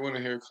 Do you want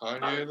to hear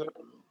Kanye though?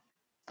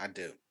 I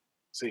do.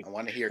 See, I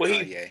want to hear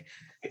Kanye.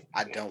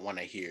 I don't want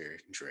to hear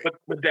Drake.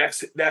 But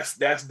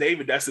that's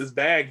David. That's his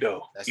bag,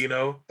 though. That's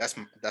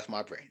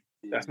my brain.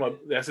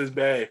 That's his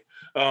bag.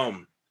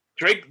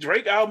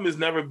 Drake album has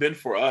never been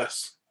for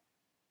us.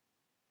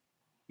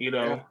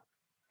 Yeah.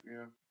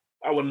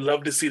 I would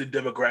love to see the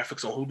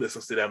demographics on who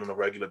listens to that on a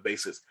regular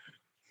basis.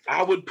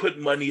 I would put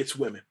money it's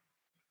women.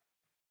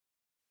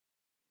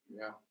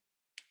 Yeah.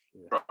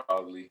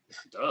 Probably.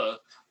 Duh.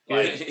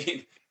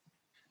 Like,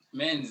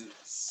 man's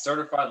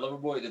certified lover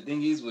boy. The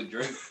thing is with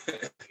Drake.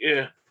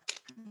 Yeah.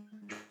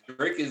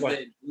 Drake is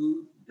that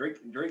dude.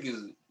 Drake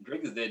is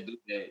that dude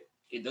that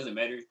it doesn't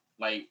matter.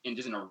 Like, in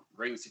a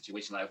regular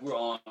situation, like if we're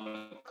on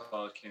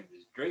college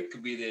campus, Drake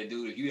could be that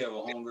dude. If you have a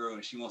homegirl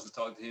and she wants to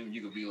talk to him,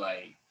 you could be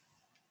like,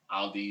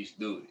 I don't think you should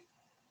do it.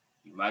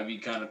 You might be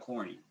kind of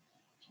corny.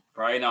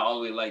 Probably not all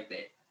the way like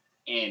that.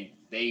 And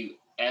they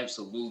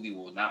absolutely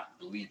will not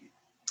believe it.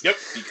 Yep.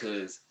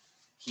 Because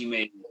he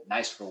made it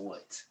nice for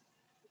what?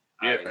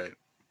 Yeah. Right.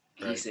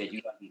 He said,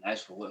 you gotta be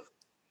nice for what?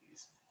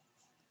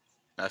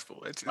 Nice for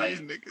what? Like,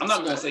 I'm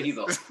not gonna say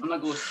I'm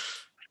not gonna.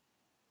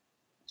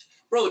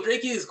 Bro,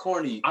 Drake is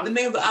corny. The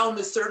name of the album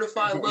is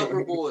Certified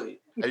Lover Boy.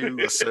 Are you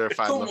a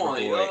certified lover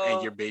boy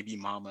and your baby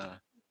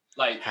mama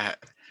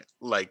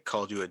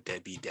called you a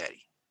deadbeat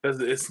daddy?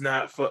 Because it's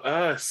not for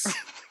us.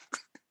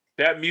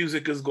 That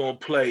music is gonna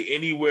play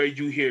anywhere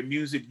you hear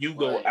music. You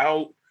go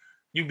out,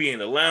 you be in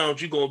the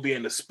lounge, you're gonna be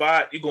in the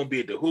spot, you're gonna be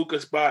at the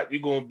hookah spot,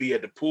 you're gonna be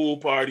at the pool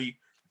party.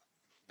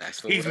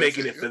 He's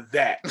making it for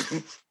that.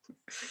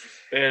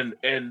 And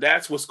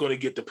that's what's gonna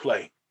get to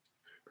play.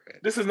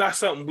 This is not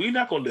something we're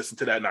not gonna listen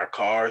to that in our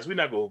cars. We're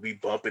not gonna be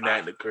bumping that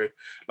in the crib.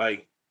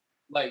 Like,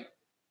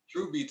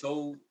 truth be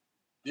told,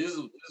 this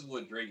is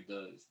what Drake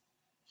does.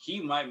 He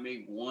might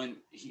make one.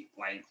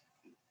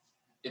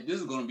 If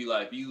this is gonna be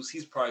live views,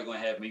 he's probably gonna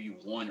have maybe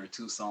one or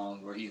two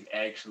songs where he's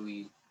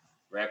actually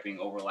rapping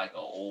over like an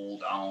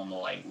old, I don't know,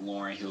 like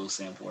Lauryn Hill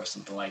sample or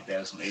something like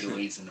that, some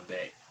 808s in the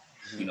back.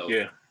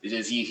 It's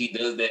just he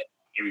does that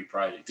every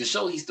project to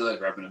show he still has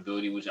rapping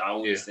ability, which I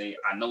always say.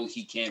 I know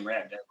he can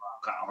rap. That's why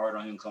I'm kind of hard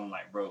on him. Coming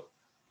like, bro,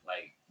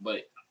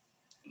 but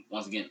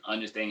once again,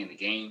 understanding the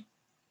game,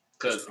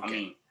 because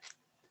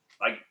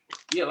like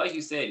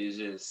you said, it's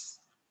just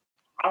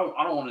I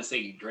don't want to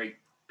say Drake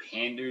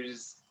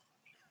panders.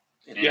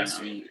 Yes,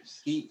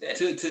 he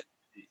to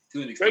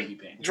an extent he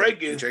panders.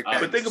 Drake is,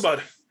 but think about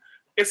it.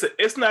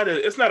 It's not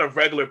a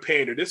regular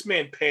pander. This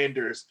man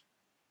panders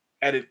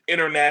at an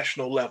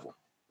international level.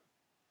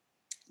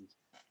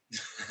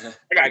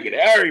 I gotta get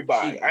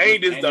everybody. I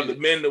ain't just done the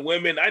men, the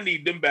women. I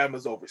need them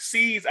Bamas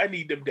overseas. I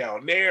need them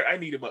down there. I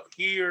need them up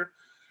here.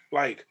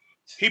 Like,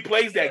 he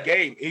plays that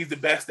game. He's the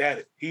best at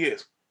it. He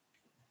is.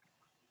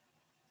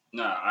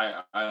 Nah,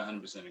 I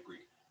 100%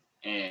 agree.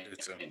 And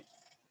it's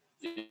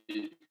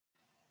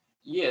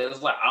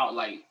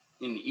like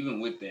and even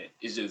with that,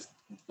 it's just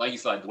like you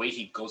said, like, the way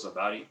he goes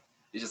about it.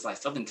 It's just like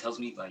something tells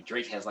me like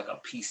Drake has like a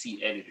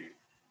PC editor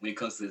when it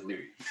comes to his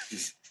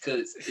lyrics,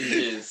 because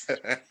it's just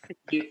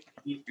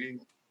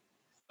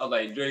I'm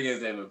like, Drake has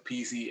to have a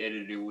PC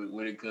editor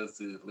when it comes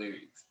to his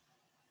lyrics,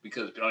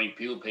 because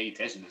people pay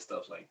attention to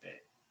stuff like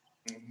that.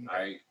 Mm-hmm. All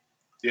right.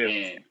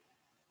 Yeah.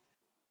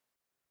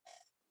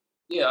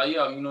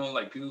 And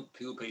like people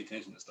pay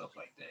attention to stuff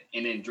like that.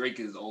 And then Drake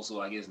is also,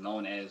 I guess,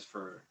 known as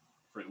for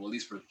at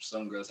least for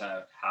some girls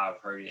how I've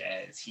heard it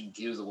as, he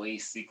gives away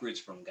secrets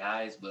from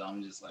guys, but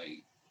I'm just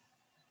like,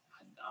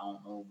 I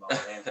don't know about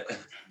that,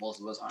 because most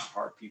of us aren't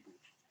hard people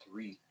to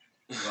read.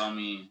 So I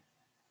mean,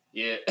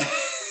 yeah.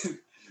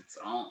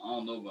 So I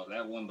don't know about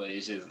that one, but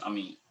it's just,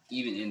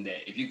 even in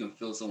that, if you can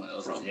feel someone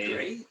else's head,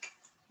 Drake?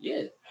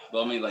 Yeah.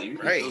 But if you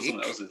can feel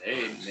someone else's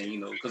head,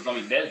 then because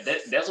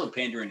that's what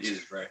pandering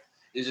is, right?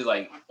 It's just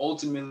like,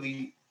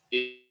 ultimately,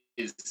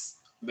 it's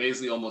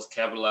basically almost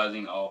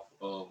capitalizing off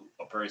of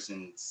a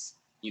person's,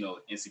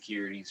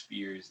 insecurities,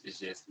 fears. It's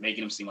just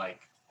making them seem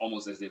like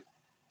almost as if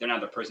they're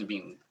not the person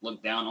being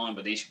looked down on,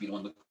 but they should be the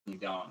one looking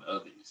down on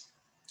others.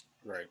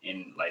 Right.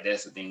 And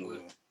that's the thing with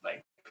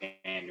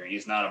pandering.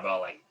 It's not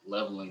about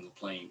leveling the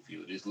playing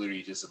field. It's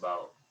literally just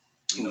about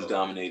who's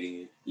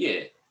dominating it.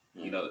 Yeah.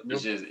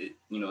 It's just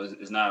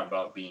it's not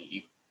about being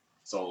equal.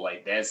 So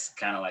that's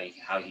kind of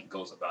how he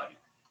goes about it.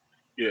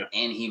 Yeah.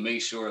 And he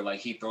makes sure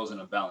he throws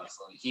in a balance.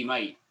 So he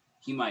might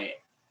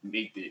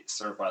make the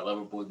certified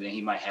lover boy, but then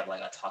he might have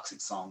a toxic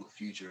song with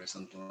Future or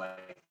something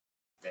like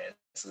that.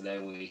 So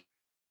that way,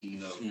 he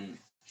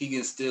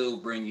can still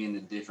bring in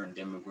the different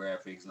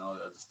demographics and all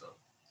that other stuff.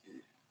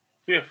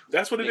 Yeah,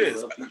 that's what it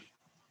is.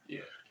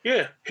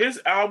 Yeah.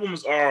 His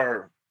albums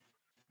are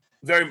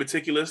very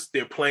meticulous.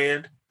 They're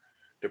planned.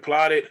 They're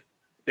plotted.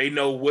 They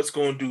know what's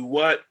going to do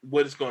what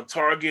it's going to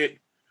target.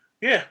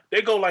 Yeah,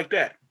 they go like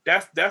that.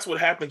 That's what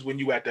happens when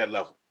you at that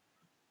level.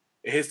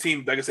 And his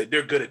team, like I said,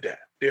 they're good at that.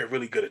 They're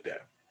really good at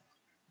that.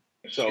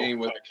 Machine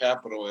with a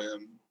capital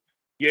M.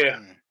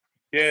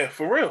 Yeah,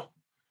 for real.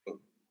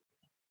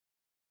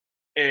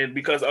 And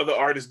because other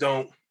artists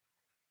don't,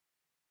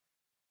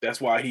 that's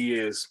why he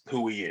is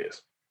who he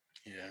is.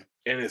 Yeah.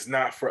 And it's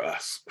not for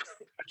us.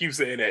 I keep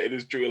saying that. It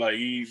is true. Like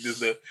he'll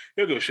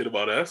give a shit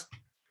about us.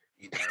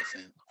 He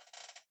doesn't.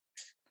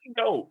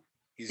 No.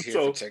 He's here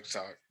for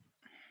TikTok.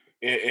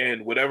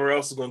 And whatever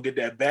else is gonna get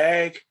that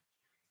bag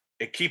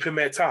and keep him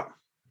at top.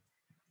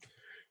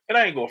 And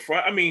I ain't gonna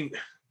front. I mean,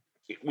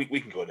 we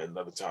can go there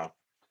another time.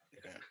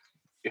 Yeah.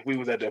 If we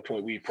was at that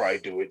point, we'd probably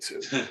do it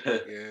too.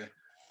 Yeah.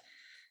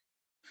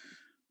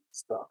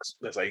 Sucks.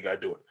 That's how you gotta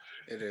do it.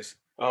 It is.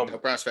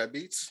 Dope Rhymes Fat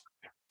Beats.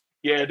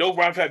 Yeah, Dope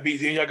Rhymes Fat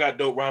Beats. And y'all got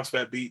Dope Rhymes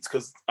Fat Beats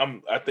because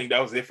I think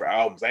that was it for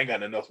albums. I ain't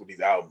got nothing else with these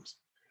albums.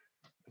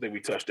 I think we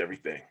touched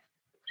everything.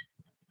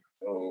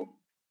 So,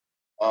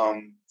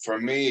 for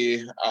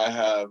me, I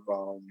have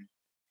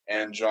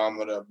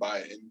Andromeda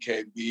by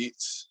NK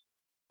Beats.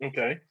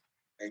 Okay.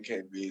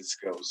 NK Beats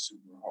goes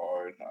super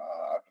hard.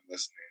 I've been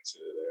listening to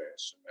their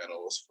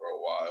instrumentals for a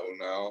while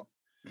now.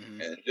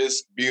 Mm-hmm. And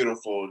just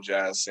beautiful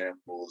jazz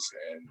samples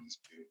and these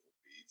beautiful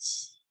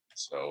beats.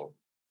 So,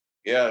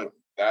 yeah,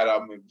 that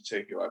album in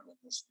particular I've been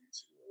listening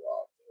to a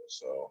lot.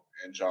 So,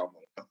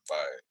 Andromeda by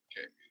NK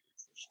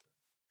Beats for sure.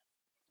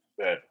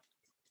 Bet.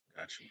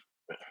 Gotcha.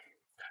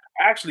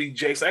 Actually,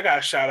 Jace, I got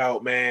a shout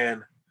out,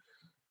 man.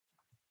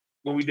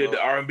 When we did the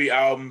R&B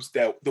albums,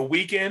 that the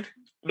Weeknd,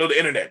 no, the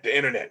internet.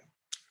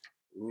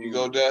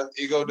 Ego Death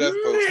goes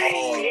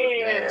hard.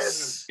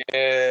 Yes.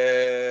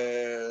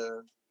 Yeah.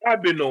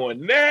 I've been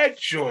on that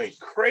joint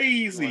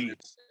crazy.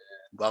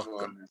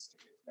 Welcome.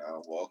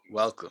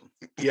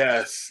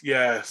 Yes.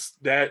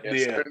 That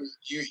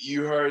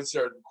you heard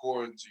certain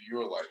chords, you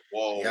were like,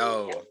 whoa.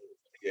 Yo.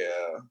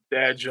 Yeah.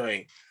 That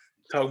joint.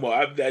 Talking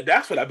about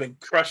that's what I've been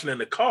crushing in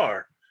the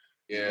car.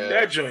 Yeah.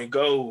 That joint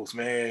goes,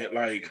 man.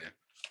 Like,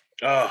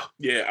 I've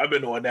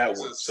been on that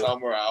one. It's a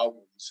summer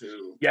album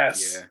too.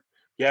 Yes. Yeah.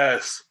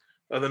 Yes.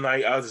 The other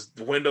night I was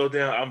the window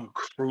down. I'm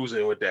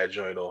cruising with that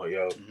joint on,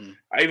 yo. Mm-hmm.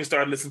 I even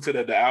started listening to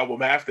the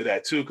album after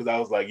that too, because I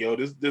was like, yo,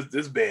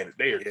 this band,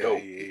 they are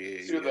dope.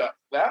 Yeah.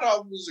 That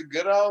album is a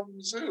good album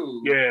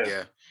too.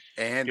 Yeah.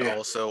 And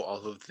also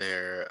all of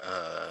their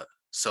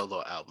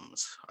solo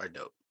albums are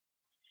dope.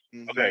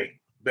 Mm-hmm.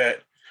 Okay,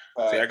 bet.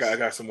 See, I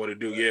got some more to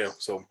do. Yeah.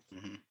 So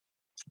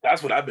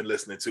that's what I've been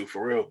listening to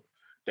for real.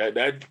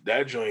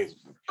 That joint is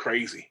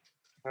crazy.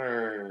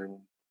 Love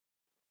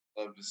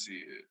to see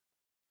it.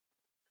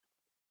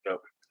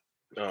 Yep.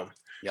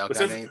 Y'all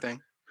got anything?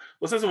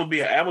 Well, since I'm gonna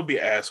be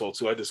an asshole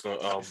too, I just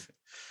gonna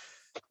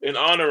in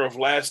honor of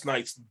last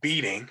night's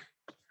beating.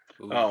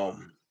 I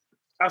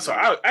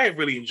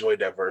really enjoyed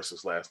that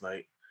versus last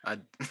night.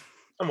 I'm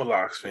a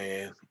Lox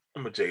fan.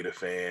 I'm a Jada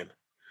fan.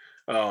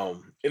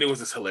 And it was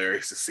just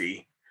hilarious to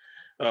see.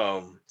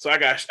 So I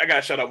got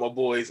to shout out my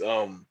boys,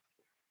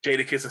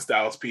 Jadakiss and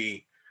Styles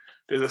P.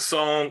 There's a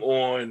song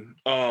on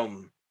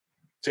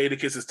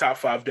Jadakiss's Top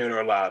 5 Dead or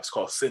Alive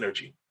called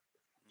Synergy.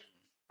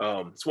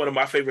 It's one of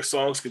my favorite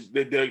songs because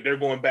they're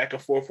going back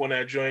and forth on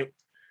that joint.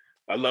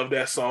 I love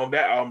that song.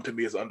 That album to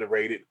me is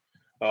underrated.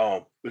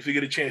 If you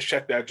get a chance,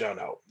 check that joint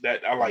out.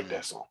 That I like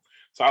that song.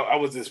 So I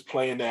was just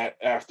playing that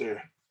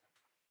after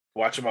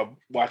watching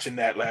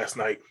that last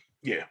night.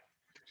 Yeah.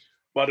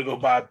 About to go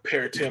buy a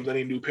pair of Timbs. I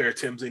need a new pair of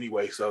Timbs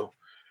anyway. So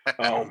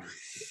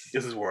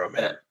this is where I'm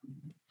at.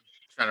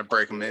 Trying to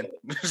break them in.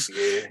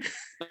 Yeah.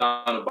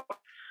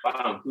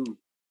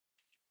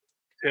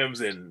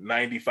 Timbs in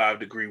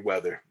 95-degree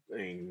weather.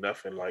 Ain't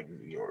nothing like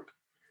New York.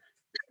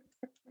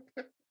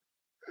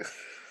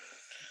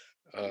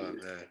 Oh,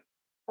 man.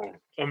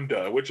 I'm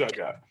done. What y'all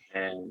got?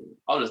 And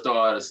I'll just throw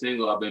out a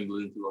single I've been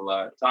listening to a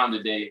lot. Time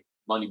Today,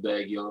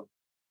 Moneybagg Yo.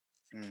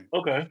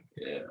 Okay.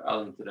 Yeah, I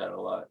listen to that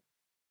a lot.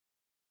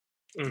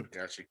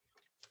 Got you.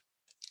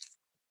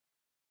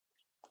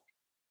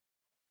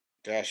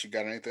 Dash, you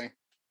got anything?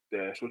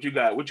 Dash, what you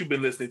got? What you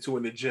been listening to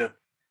in the gym?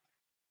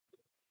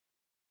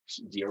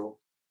 Zero.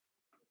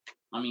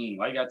 I mean,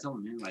 why you gotta tell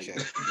them, man? Like,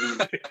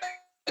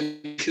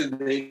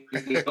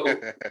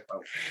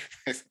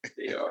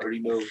 they already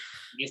know.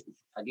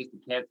 I guess the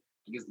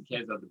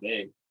cat's out the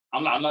bag.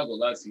 I'm not gonna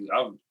lie to you.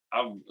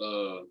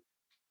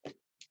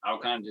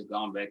 I've kind of just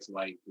gone back to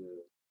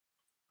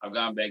I've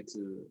gone back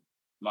to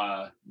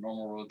my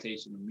normal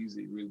rotation of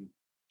music, really.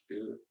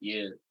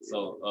 Yeah.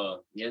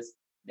 So yes,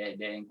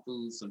 that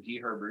includes some G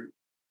Herbert.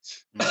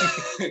 It's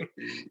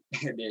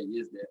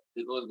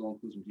always gonna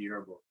include some G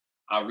Herbert.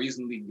 I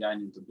recently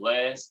gotten into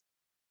Blast.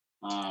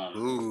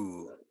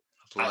 Ooh,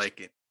 I like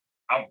it.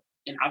 I've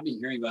been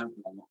hearing about him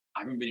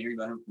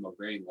from a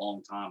very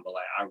long time, but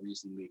I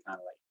recently kind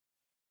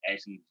of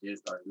actually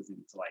just started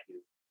listening to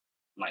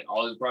his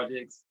all his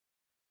projects.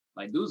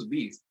 Dude's a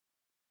beast.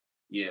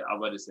 Yeah, I was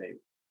about to say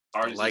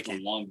artist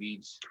from Long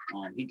Beach.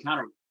 He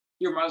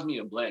reminds me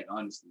of Black,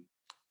 honestly.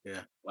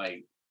 Yeah.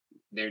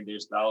 Their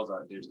styles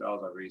are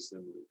very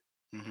similar.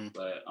 Mm-hmm.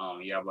 But I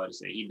was about to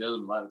say he does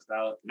a lot of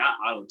styles, not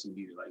auto-tune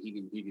either. He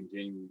can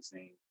genuinely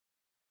sing,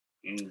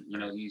 and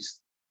he's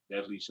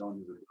definitely shown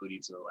his ability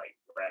to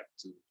rap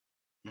too.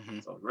 Mm-hmm.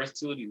 So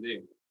versatility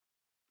there.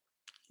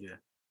 Yeah,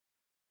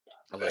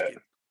 I like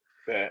it.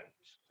 That.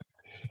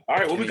 All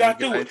right, well, we Kenny, got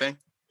you through anything?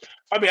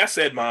 I mean, I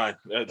said mine.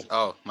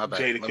 Oh, my bad.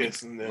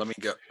 Jadakiss. Let me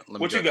go.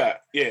 What you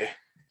got? Yeah.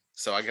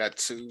 So I got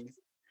two.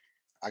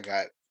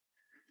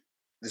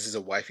 This is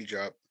a wifey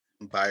drop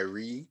by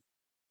Ree,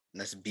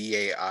 and that's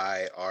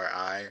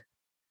Bairi.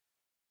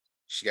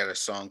 She got a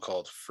song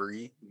called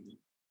 "Free."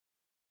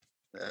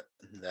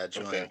 That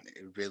joint, Okay.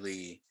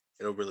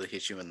 it'll really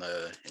hit you in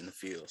the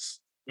feels.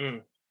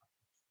 Mm.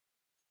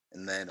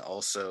 And then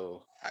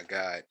also I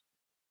got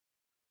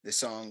this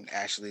song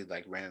actually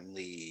like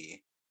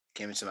randomly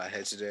came into my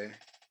head today.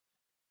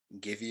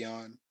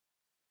 Giveon,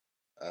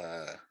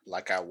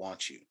 Like I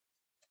Want You.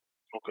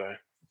 Okay.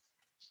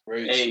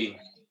 Hey,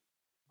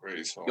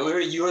 Great song.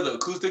 you heard the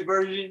acoustic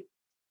version?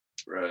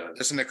 Bruh.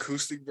 There's an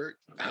acoustic version.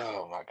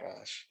 Oh my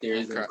gosh. There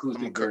is an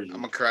acoustic version.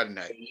 I'm gonna cry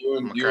tonight. You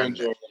enjoy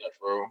that,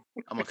 bro.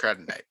 I'm gonna cry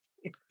tonight.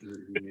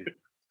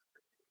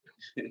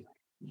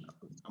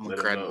 I'm gonna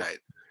cry tonight.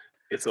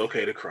 It's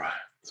okay to cry.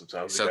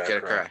 Sometimes it's okay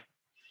to cry.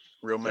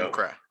 Real men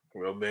cry.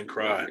 Real men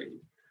cry.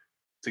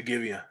 To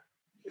give you,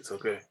 it's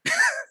okay.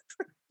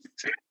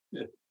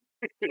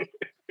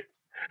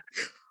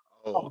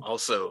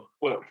 Also,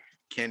 what?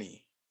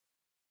 Kenny,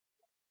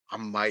 I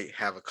might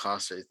have a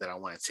concert that I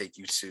want to take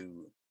you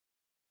to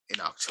in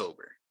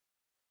October.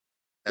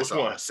 That's all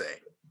I want to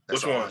say.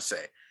 That's all I want to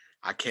say.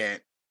 I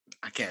can't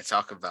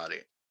talk about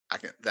it.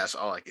 That's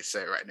all I can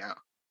say right now.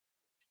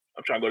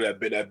 I'm trying to go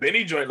to that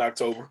Benny joint in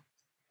October.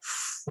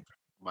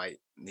 Might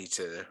need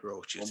to roll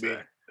with you. It's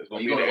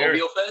gonna be the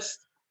OVO Fest?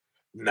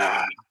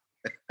 Nah.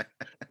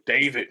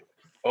 David,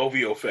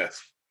 OVO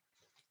Fest.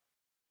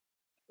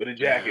 With a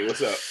jacket,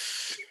 what's up?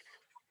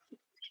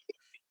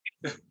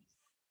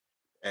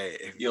 Hey,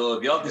 if y'all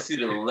can see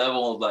the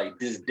level of like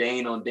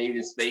disdain on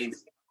David's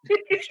face.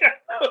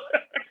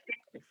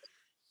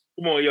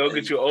 Come on, yo,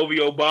 get your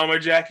OVO bomber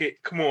jacket.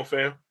 Come on,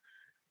 fam.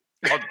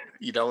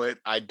 You know what?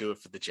 I do it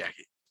for the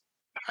jacket.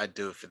 I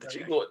do it for the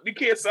jacket. You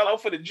can't sell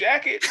out for the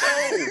jacket?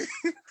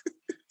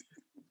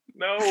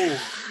 No. No.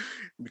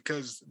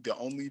 Because the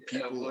only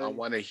people I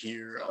want to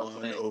hear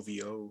on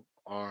OVO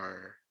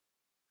are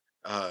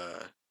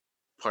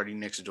Party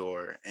Next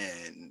Door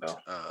and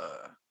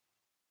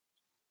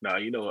Nah,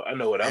 you know, I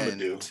know what I'm gonna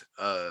do.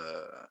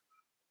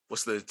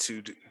 What's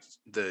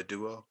the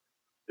duo?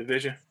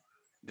 Division.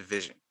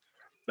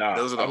 Nah,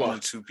 those are the only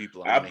two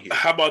people I want to hear.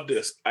 How about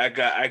this? I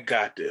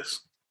got this.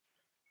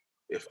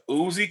 If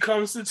Uzi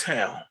comes to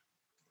town,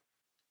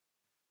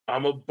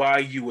 I'm gonna buy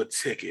you a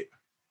ticket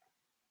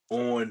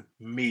on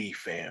me,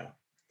 fam,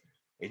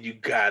 and you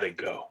gotta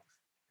go.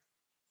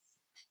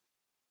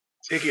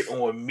 Ticket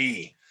on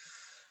me.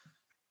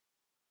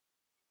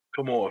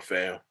 Come on,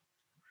 fam.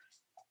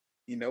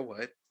 You know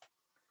what?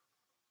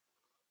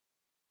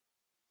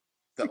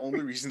 The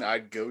only reason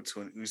I'd go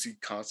to an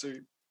Uzi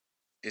concert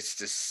is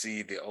to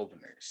see the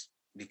openers,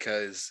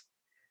 because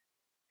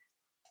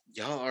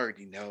y'all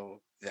already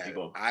know that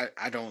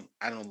I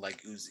don't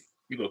like Uzi.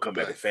 You gonna come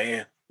back a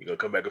fan? You gonna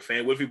come back a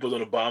fan? What if he puts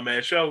on a bomb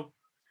ass show?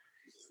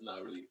 It's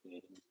not really a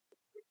fan.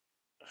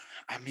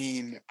 I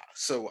mean,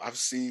 so I've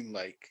seen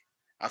like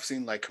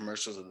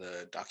commercials of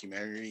the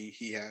documentary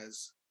he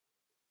has,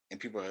 and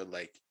people are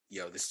like,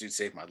 "Yo, this dude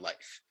saved my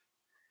life."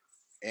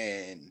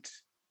 And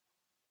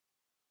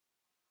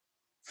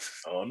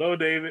I don't know,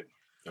 David.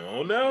 I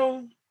don't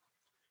know.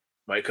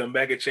 Might come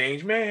back a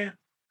changed man.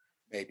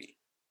 Maybe.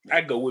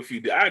 I go with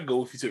you. I go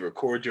with you to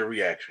record your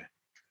reaction.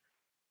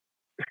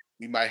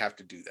 We might have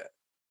to do that.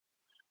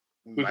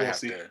 We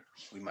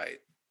might.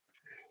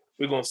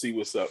 We're gonna see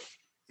what's up.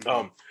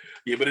 Mm-hmm.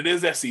 Yeah, but it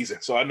is that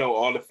season. So I know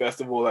all the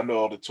festivals, I know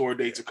all the tour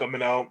dates are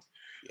coming out.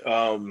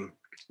 Yeah.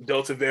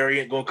 Delta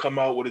variant gonna come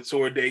out with a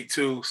tour date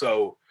too.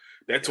 So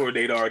that tour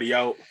date already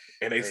out,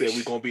 and they said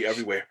we're gonna be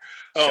everywhere.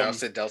 Shout out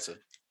to Delta.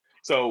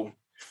 So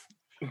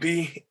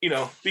be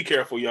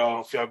careful,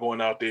 y'all, if y'all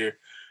going out there.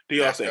 Do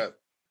y'all say?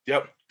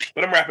 Yep.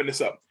 But I'm wrapping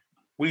this up.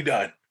 We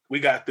done. We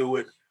got through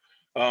it.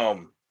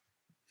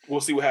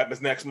 We'll see what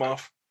happens next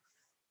month.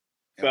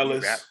 And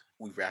fellas.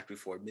 We wrap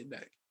before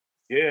midnight.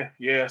 Yeah,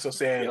 that's what I'm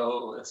saying.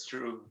 Yo, that's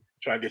true.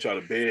 Try to get y'all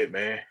to bed,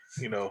 man.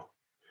 Now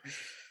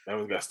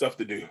we got stuff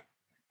to do.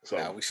 So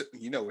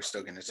we're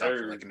still gonna talk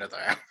for like another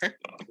hour.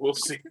 We'll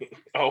see.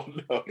 Oh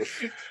no.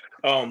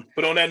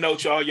 But on that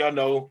note, y'all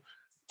know,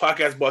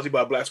 podcast brought to you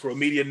by Black Squirrel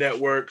Media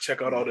Network.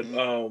 Check out all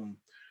the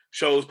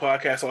shows,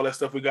 podcasts, all that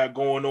stuff we got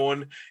going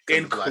on,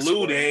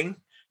 including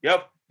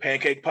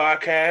Pancake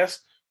Podcast,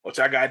 which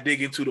I got to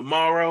dig into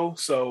tomorrow.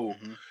 So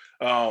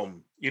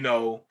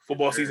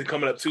football season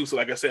coming up too. So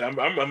like I said,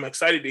 I'm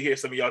excited to hear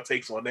some of y'all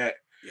takes on that.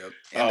 Yep.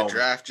 And the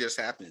draft just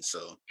happened.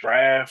 So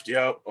draft,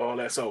 all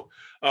that. So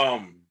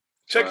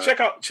check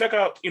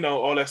out,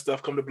 all that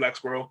stuff. Come to Black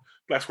Squirrel,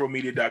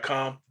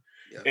 blacksquirrelmedia.com.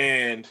 Yep.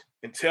 And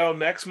until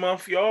next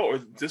month, y'all, or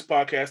this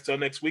podcast till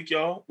next week,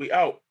 y'all, we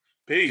out.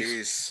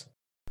 Peace.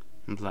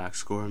 Black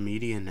Squirrel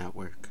Media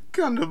Network.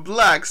 Come to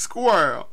Black Squirrel.